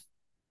have. existed.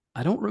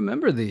 I don't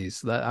remember these.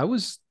 That I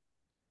was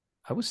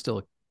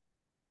still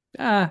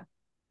the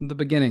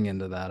beginning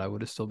into that. I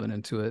would have still been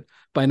into it.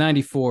 By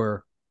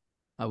 94,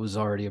 I was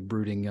already a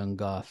brooding young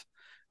goth.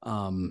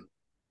 Um,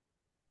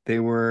 They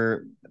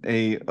were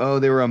they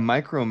were a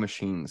Micro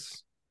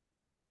Machines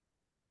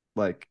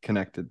like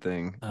connected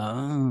thing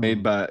made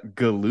oh, by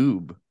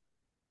Galoob.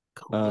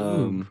 Gloob.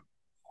 Um,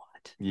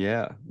 What?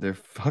 yeah, they're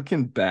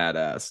fucking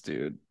badass,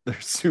 dude. They're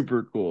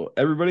super cool.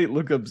 Everybody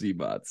look up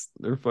Z-Bots.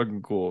 They're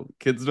fucking cool.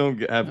 Kids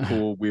don't have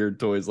cool, weird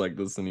toys like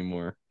this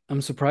anymore.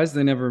 I'm surprised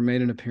they never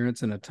made an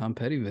appearance in a Tom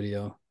Petty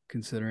video,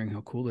 considering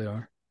how cool they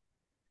are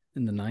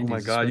in the Oh my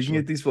 90s, God, you can especially.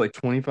 get these for like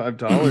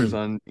 $25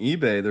 on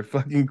eBay. They're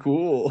fucking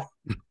cool.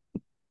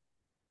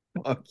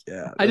 Fuck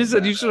yeah, I they're just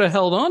said you should have badass.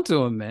 held on to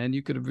them, man.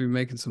 You could have been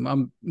making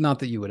some. Not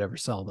that you would ever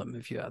sell them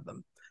if you had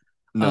them.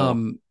 No.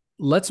 Um,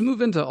 let's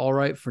move into All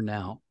Right for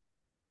Now.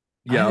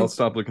 I Yeah, I'll think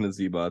stop looking at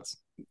Z-Bots.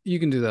 you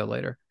can do that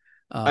later.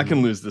 I can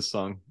Um, lose this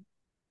song.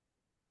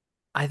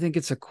 I think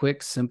it's a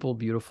quick, simple,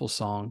 beautiful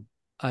song.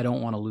 I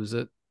don't want to lose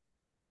it.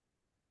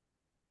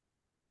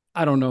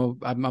 I don't know.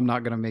 I'm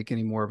not going to make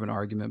any more of an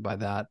argument by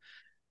that.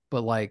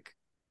 But like,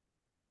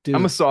 I'm a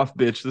dude, soft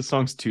bitch. This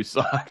song's too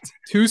soft.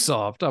 too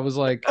soft. I was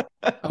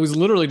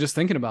literally just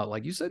thinking about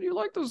like you said you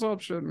like the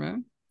soft shit,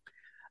 man.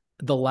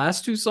 The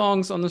last two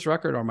songs on this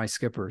record are my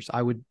skippers.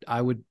 I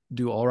would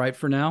do All Right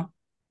for Now,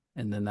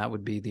 and then that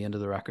would be the end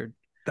of the record.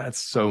 That's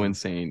so Um,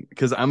 insane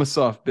because I'm a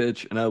soft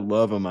bitch and I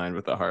love a mind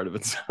with a heart of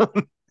its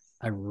own.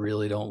 I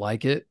really don't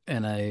like it,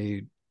 and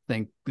I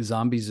think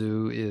Zombie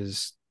Zoo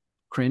is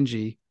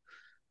cringy.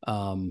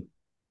 Um,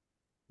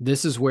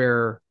 this is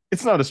where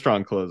It's not a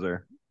strong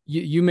closer.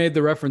 you made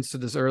the reference to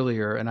this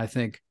earlier, and I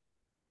think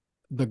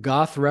the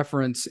goth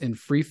reference in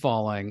Free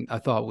Falling I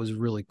thought was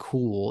really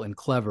cool and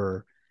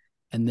clever,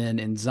 and then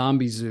in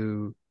Zombie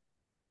Zoo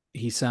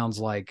he sounds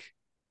like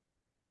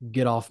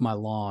get off my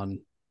lawn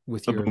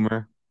with A your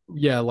boomer.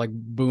 yeah, like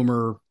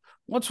boomer.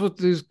 What's with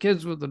these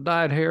kids with the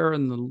dyed hair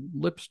and the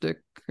lipstick?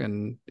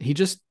 And he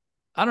just,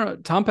 I don't know.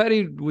 Tom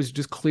Petty was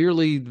just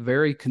clearly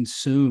very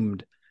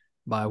consumed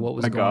by what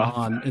was A going goth.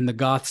 on in the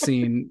goth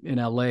scene in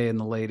LA in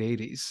the late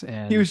 80s. He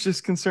And was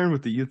just concerned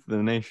with the youth of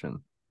the nation.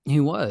 he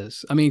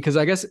was. I mean, because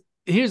I guess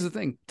here's the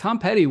thing Tom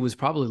Petty was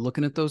probably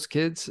looking at those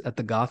kids at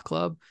the goth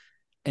club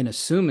and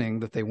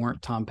assuming that they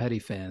weren't Tom Petty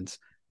fans.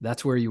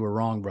 That's where you were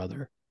wrong,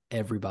 brother.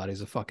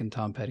 Everybody's a fucking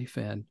Tom Petty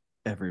fan.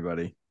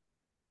 Everybody.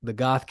 The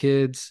goth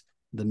kids,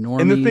 the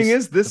And the thing normies,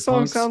 is, the this song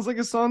punks, sounds like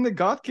a song that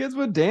goth kids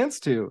would dance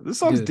to. This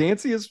song's dude.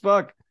 dancey as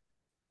fuck.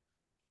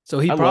 So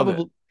I love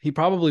it. he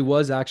probably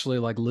was actually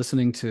like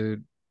listening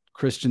to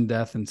Christian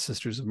Death and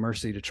Sisters of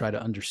Mercy to try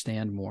to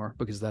understand more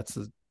because that's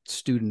the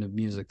student of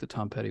music that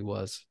Tom Petty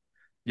was.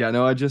 Yeah,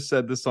 no, I just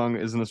said this song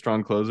isn't a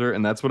strong closer,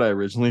 and that's what I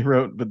originally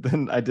wrote. But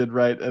then I did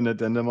write an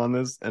addendum on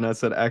this, and I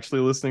said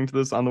actually listening to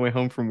this on the way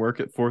home from work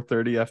at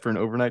 4:30 after an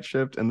overnight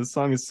shift, and this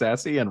song is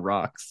sassy and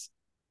rocks.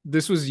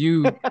 This was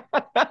you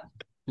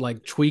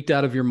like tweaked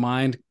out of your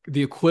mind,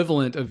 the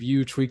equivalent of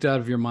you tweaked out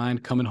of your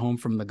mind coming home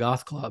from the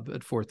goth club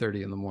at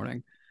 4:30 in the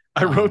morning.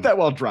 I wrote that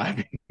while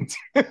driving.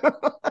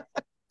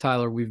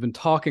 Tyler, we've been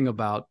talking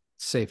about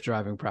safe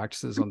driving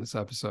practices on this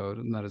episode,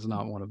 and that is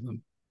not one of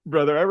them.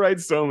 Brother, I write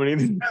so many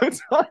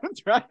notes while I'm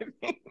driving.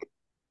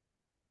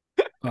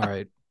 All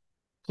right.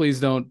 Please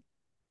don't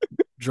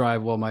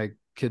drive while my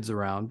kid's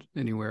around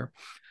anywhere.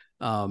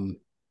 Um,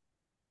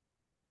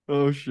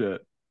 Oh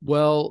shit.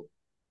 well,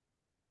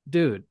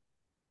 dude,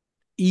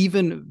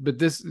 but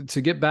this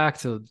to get back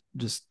to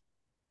just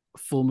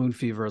Full Moon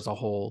Fever as a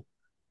whole,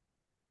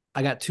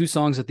 I got two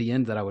songs at the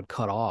end that I would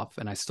cut off,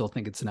 and I still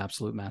think it's an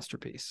absolute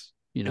masterpiece.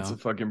 You It's a know?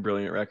 fucking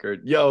brilliant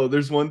record. Yo,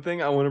 there's one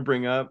thing I want to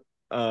bring up.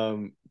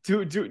 Do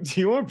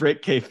you want to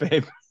break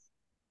kayfabe?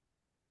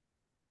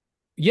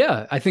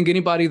 Yeah, I think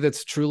anybody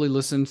that's truly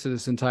listened to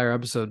this entire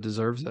episode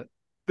deserves it.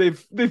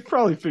 They've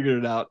probably figured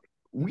it out.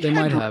 We They had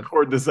might to have.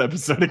 record this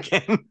episode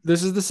again.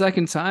 This is the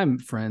second time,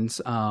 friends.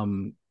 I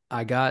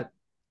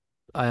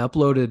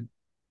uploaded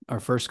our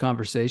first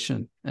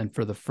conversation, and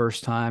for the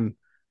first time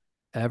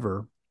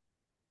ever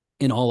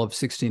in all of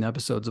 16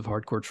 episodes of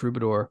Hardcore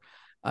Troubadour,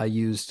 I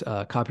used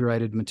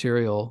copyrighted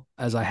material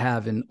as I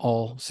have in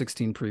all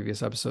 16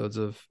 previous episodes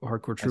of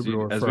Hardcore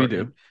Troubadour As we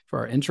do. for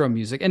our intro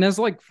music. And as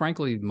like,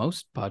 frankly,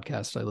 most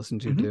podcasts I listen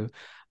to do,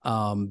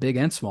 big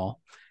and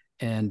small.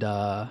 And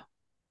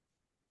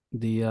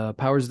the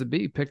powers that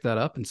be picked that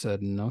up and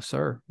said, no,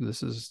 sir,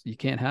 you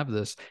can't have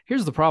this.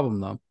 Here's the problem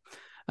though.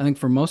 I think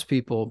for most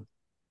people,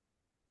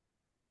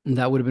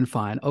 that would have been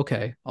fine.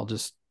 Okay, I'll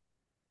just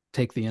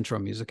take the intro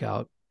music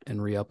out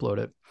and re-upload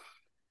it.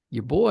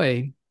 Your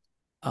boy,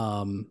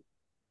 to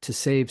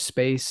save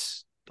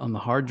space on the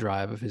hard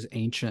drive of his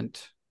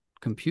ancient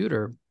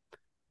computer,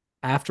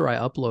 after I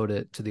upload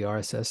it to the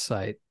RSS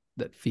site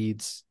that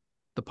feeds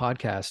the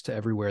podcast to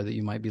everywhere that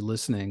you might be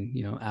listening,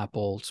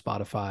 Apple,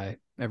 Spotify,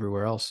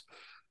 everywhere else,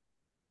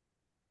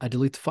 I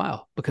delete the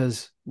file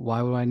because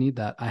why would I need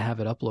that? I have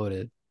it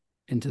uploaded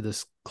into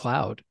this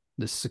cloud,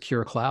 this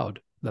secure cloud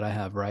that I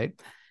have, right?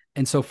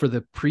 And so for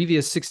the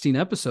previous 16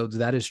 episodes,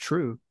 that is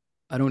true.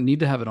 I don't need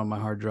to have it on my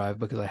hard drive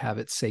because I have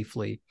it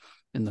safely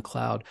in the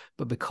cloud.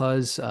 But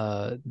because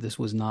this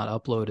was not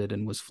uploaded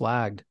and was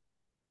flagged,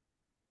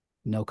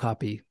 no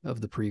copy of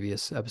the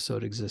previous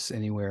episode exists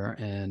anywhere.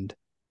 And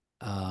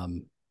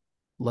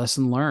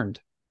lesson learned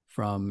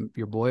from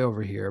your boy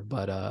over here.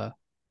 But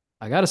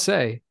I gotta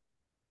say,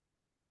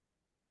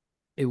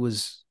 it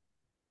was,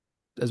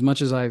 as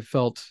much as I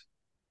felt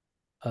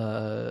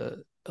uh,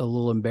 a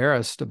little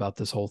embarrassed about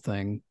this whole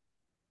thing,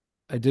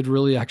 I did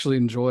really actually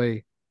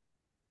enjoy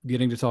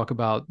getting to talk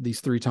about these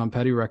three Tom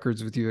Petty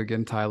records with you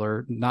again,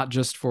 Tyler. Not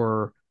just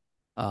for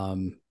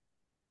um,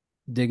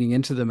 digging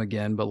into them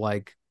again, but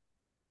like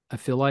I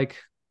feel like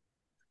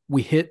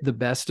we hit the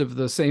best of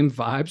the same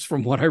vibes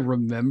from what I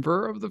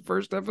remember of the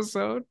first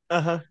episode.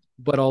 Uh-huh.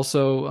 But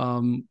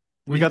also,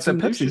 We hit got that some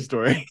new Pepsi shit.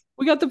 story.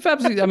 We got the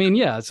Pepsi. I mean,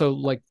 yeah. So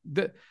like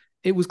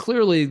it was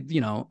clearly,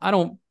 I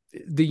don't.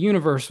 The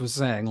universe was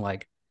saying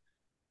like,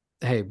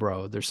 "Hey,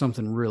 bro, there's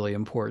something really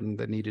important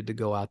that needed to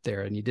go out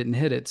there, and you didn't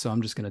hit it. So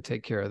I'm just going to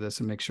take care of this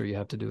and make sure you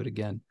have to do it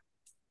again."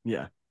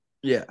 Yeah.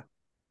 Yeah.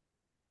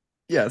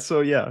 Yeah.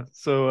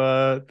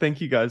 So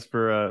thank you guys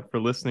for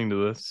listening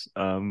to this.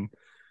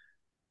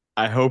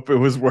 I hope it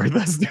was worth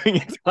us doing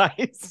it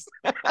twice.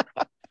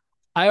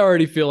 I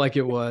already feel like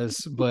it was,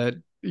 but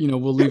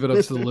we'll leave it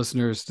up to the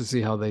listeners to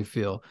see how they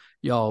feel.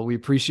 Y'all, we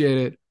appreciate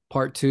it.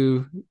 Part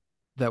 2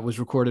 that was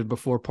recorded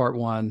before part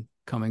 1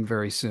 coming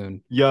very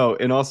soon. Yo,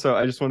 and also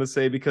I just want to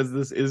say, because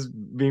this is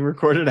being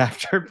recorded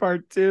after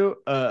part 2,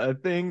 a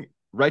thing,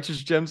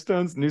 Righteous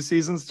Gemstones, new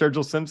season,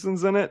 Sturgill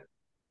Simpson's in it.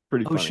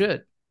 Pretty Oh funny.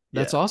 shit.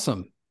 That's Yeah.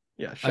 awesome.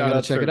 Yeah. I Shout got to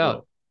out check it Sturgill.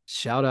 out.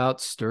 Shout out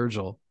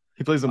Sturgill.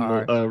 He plays All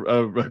right.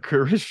 a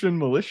Christian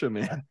militia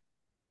man.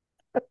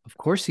 Of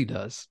course he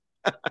does.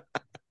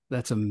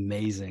 That's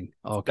amazing.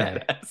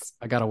 Okay. Badass.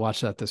 I got to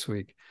watch that this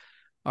week.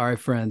 All right,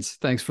 friends.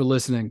 Thanks for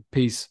listening.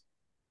 Peace.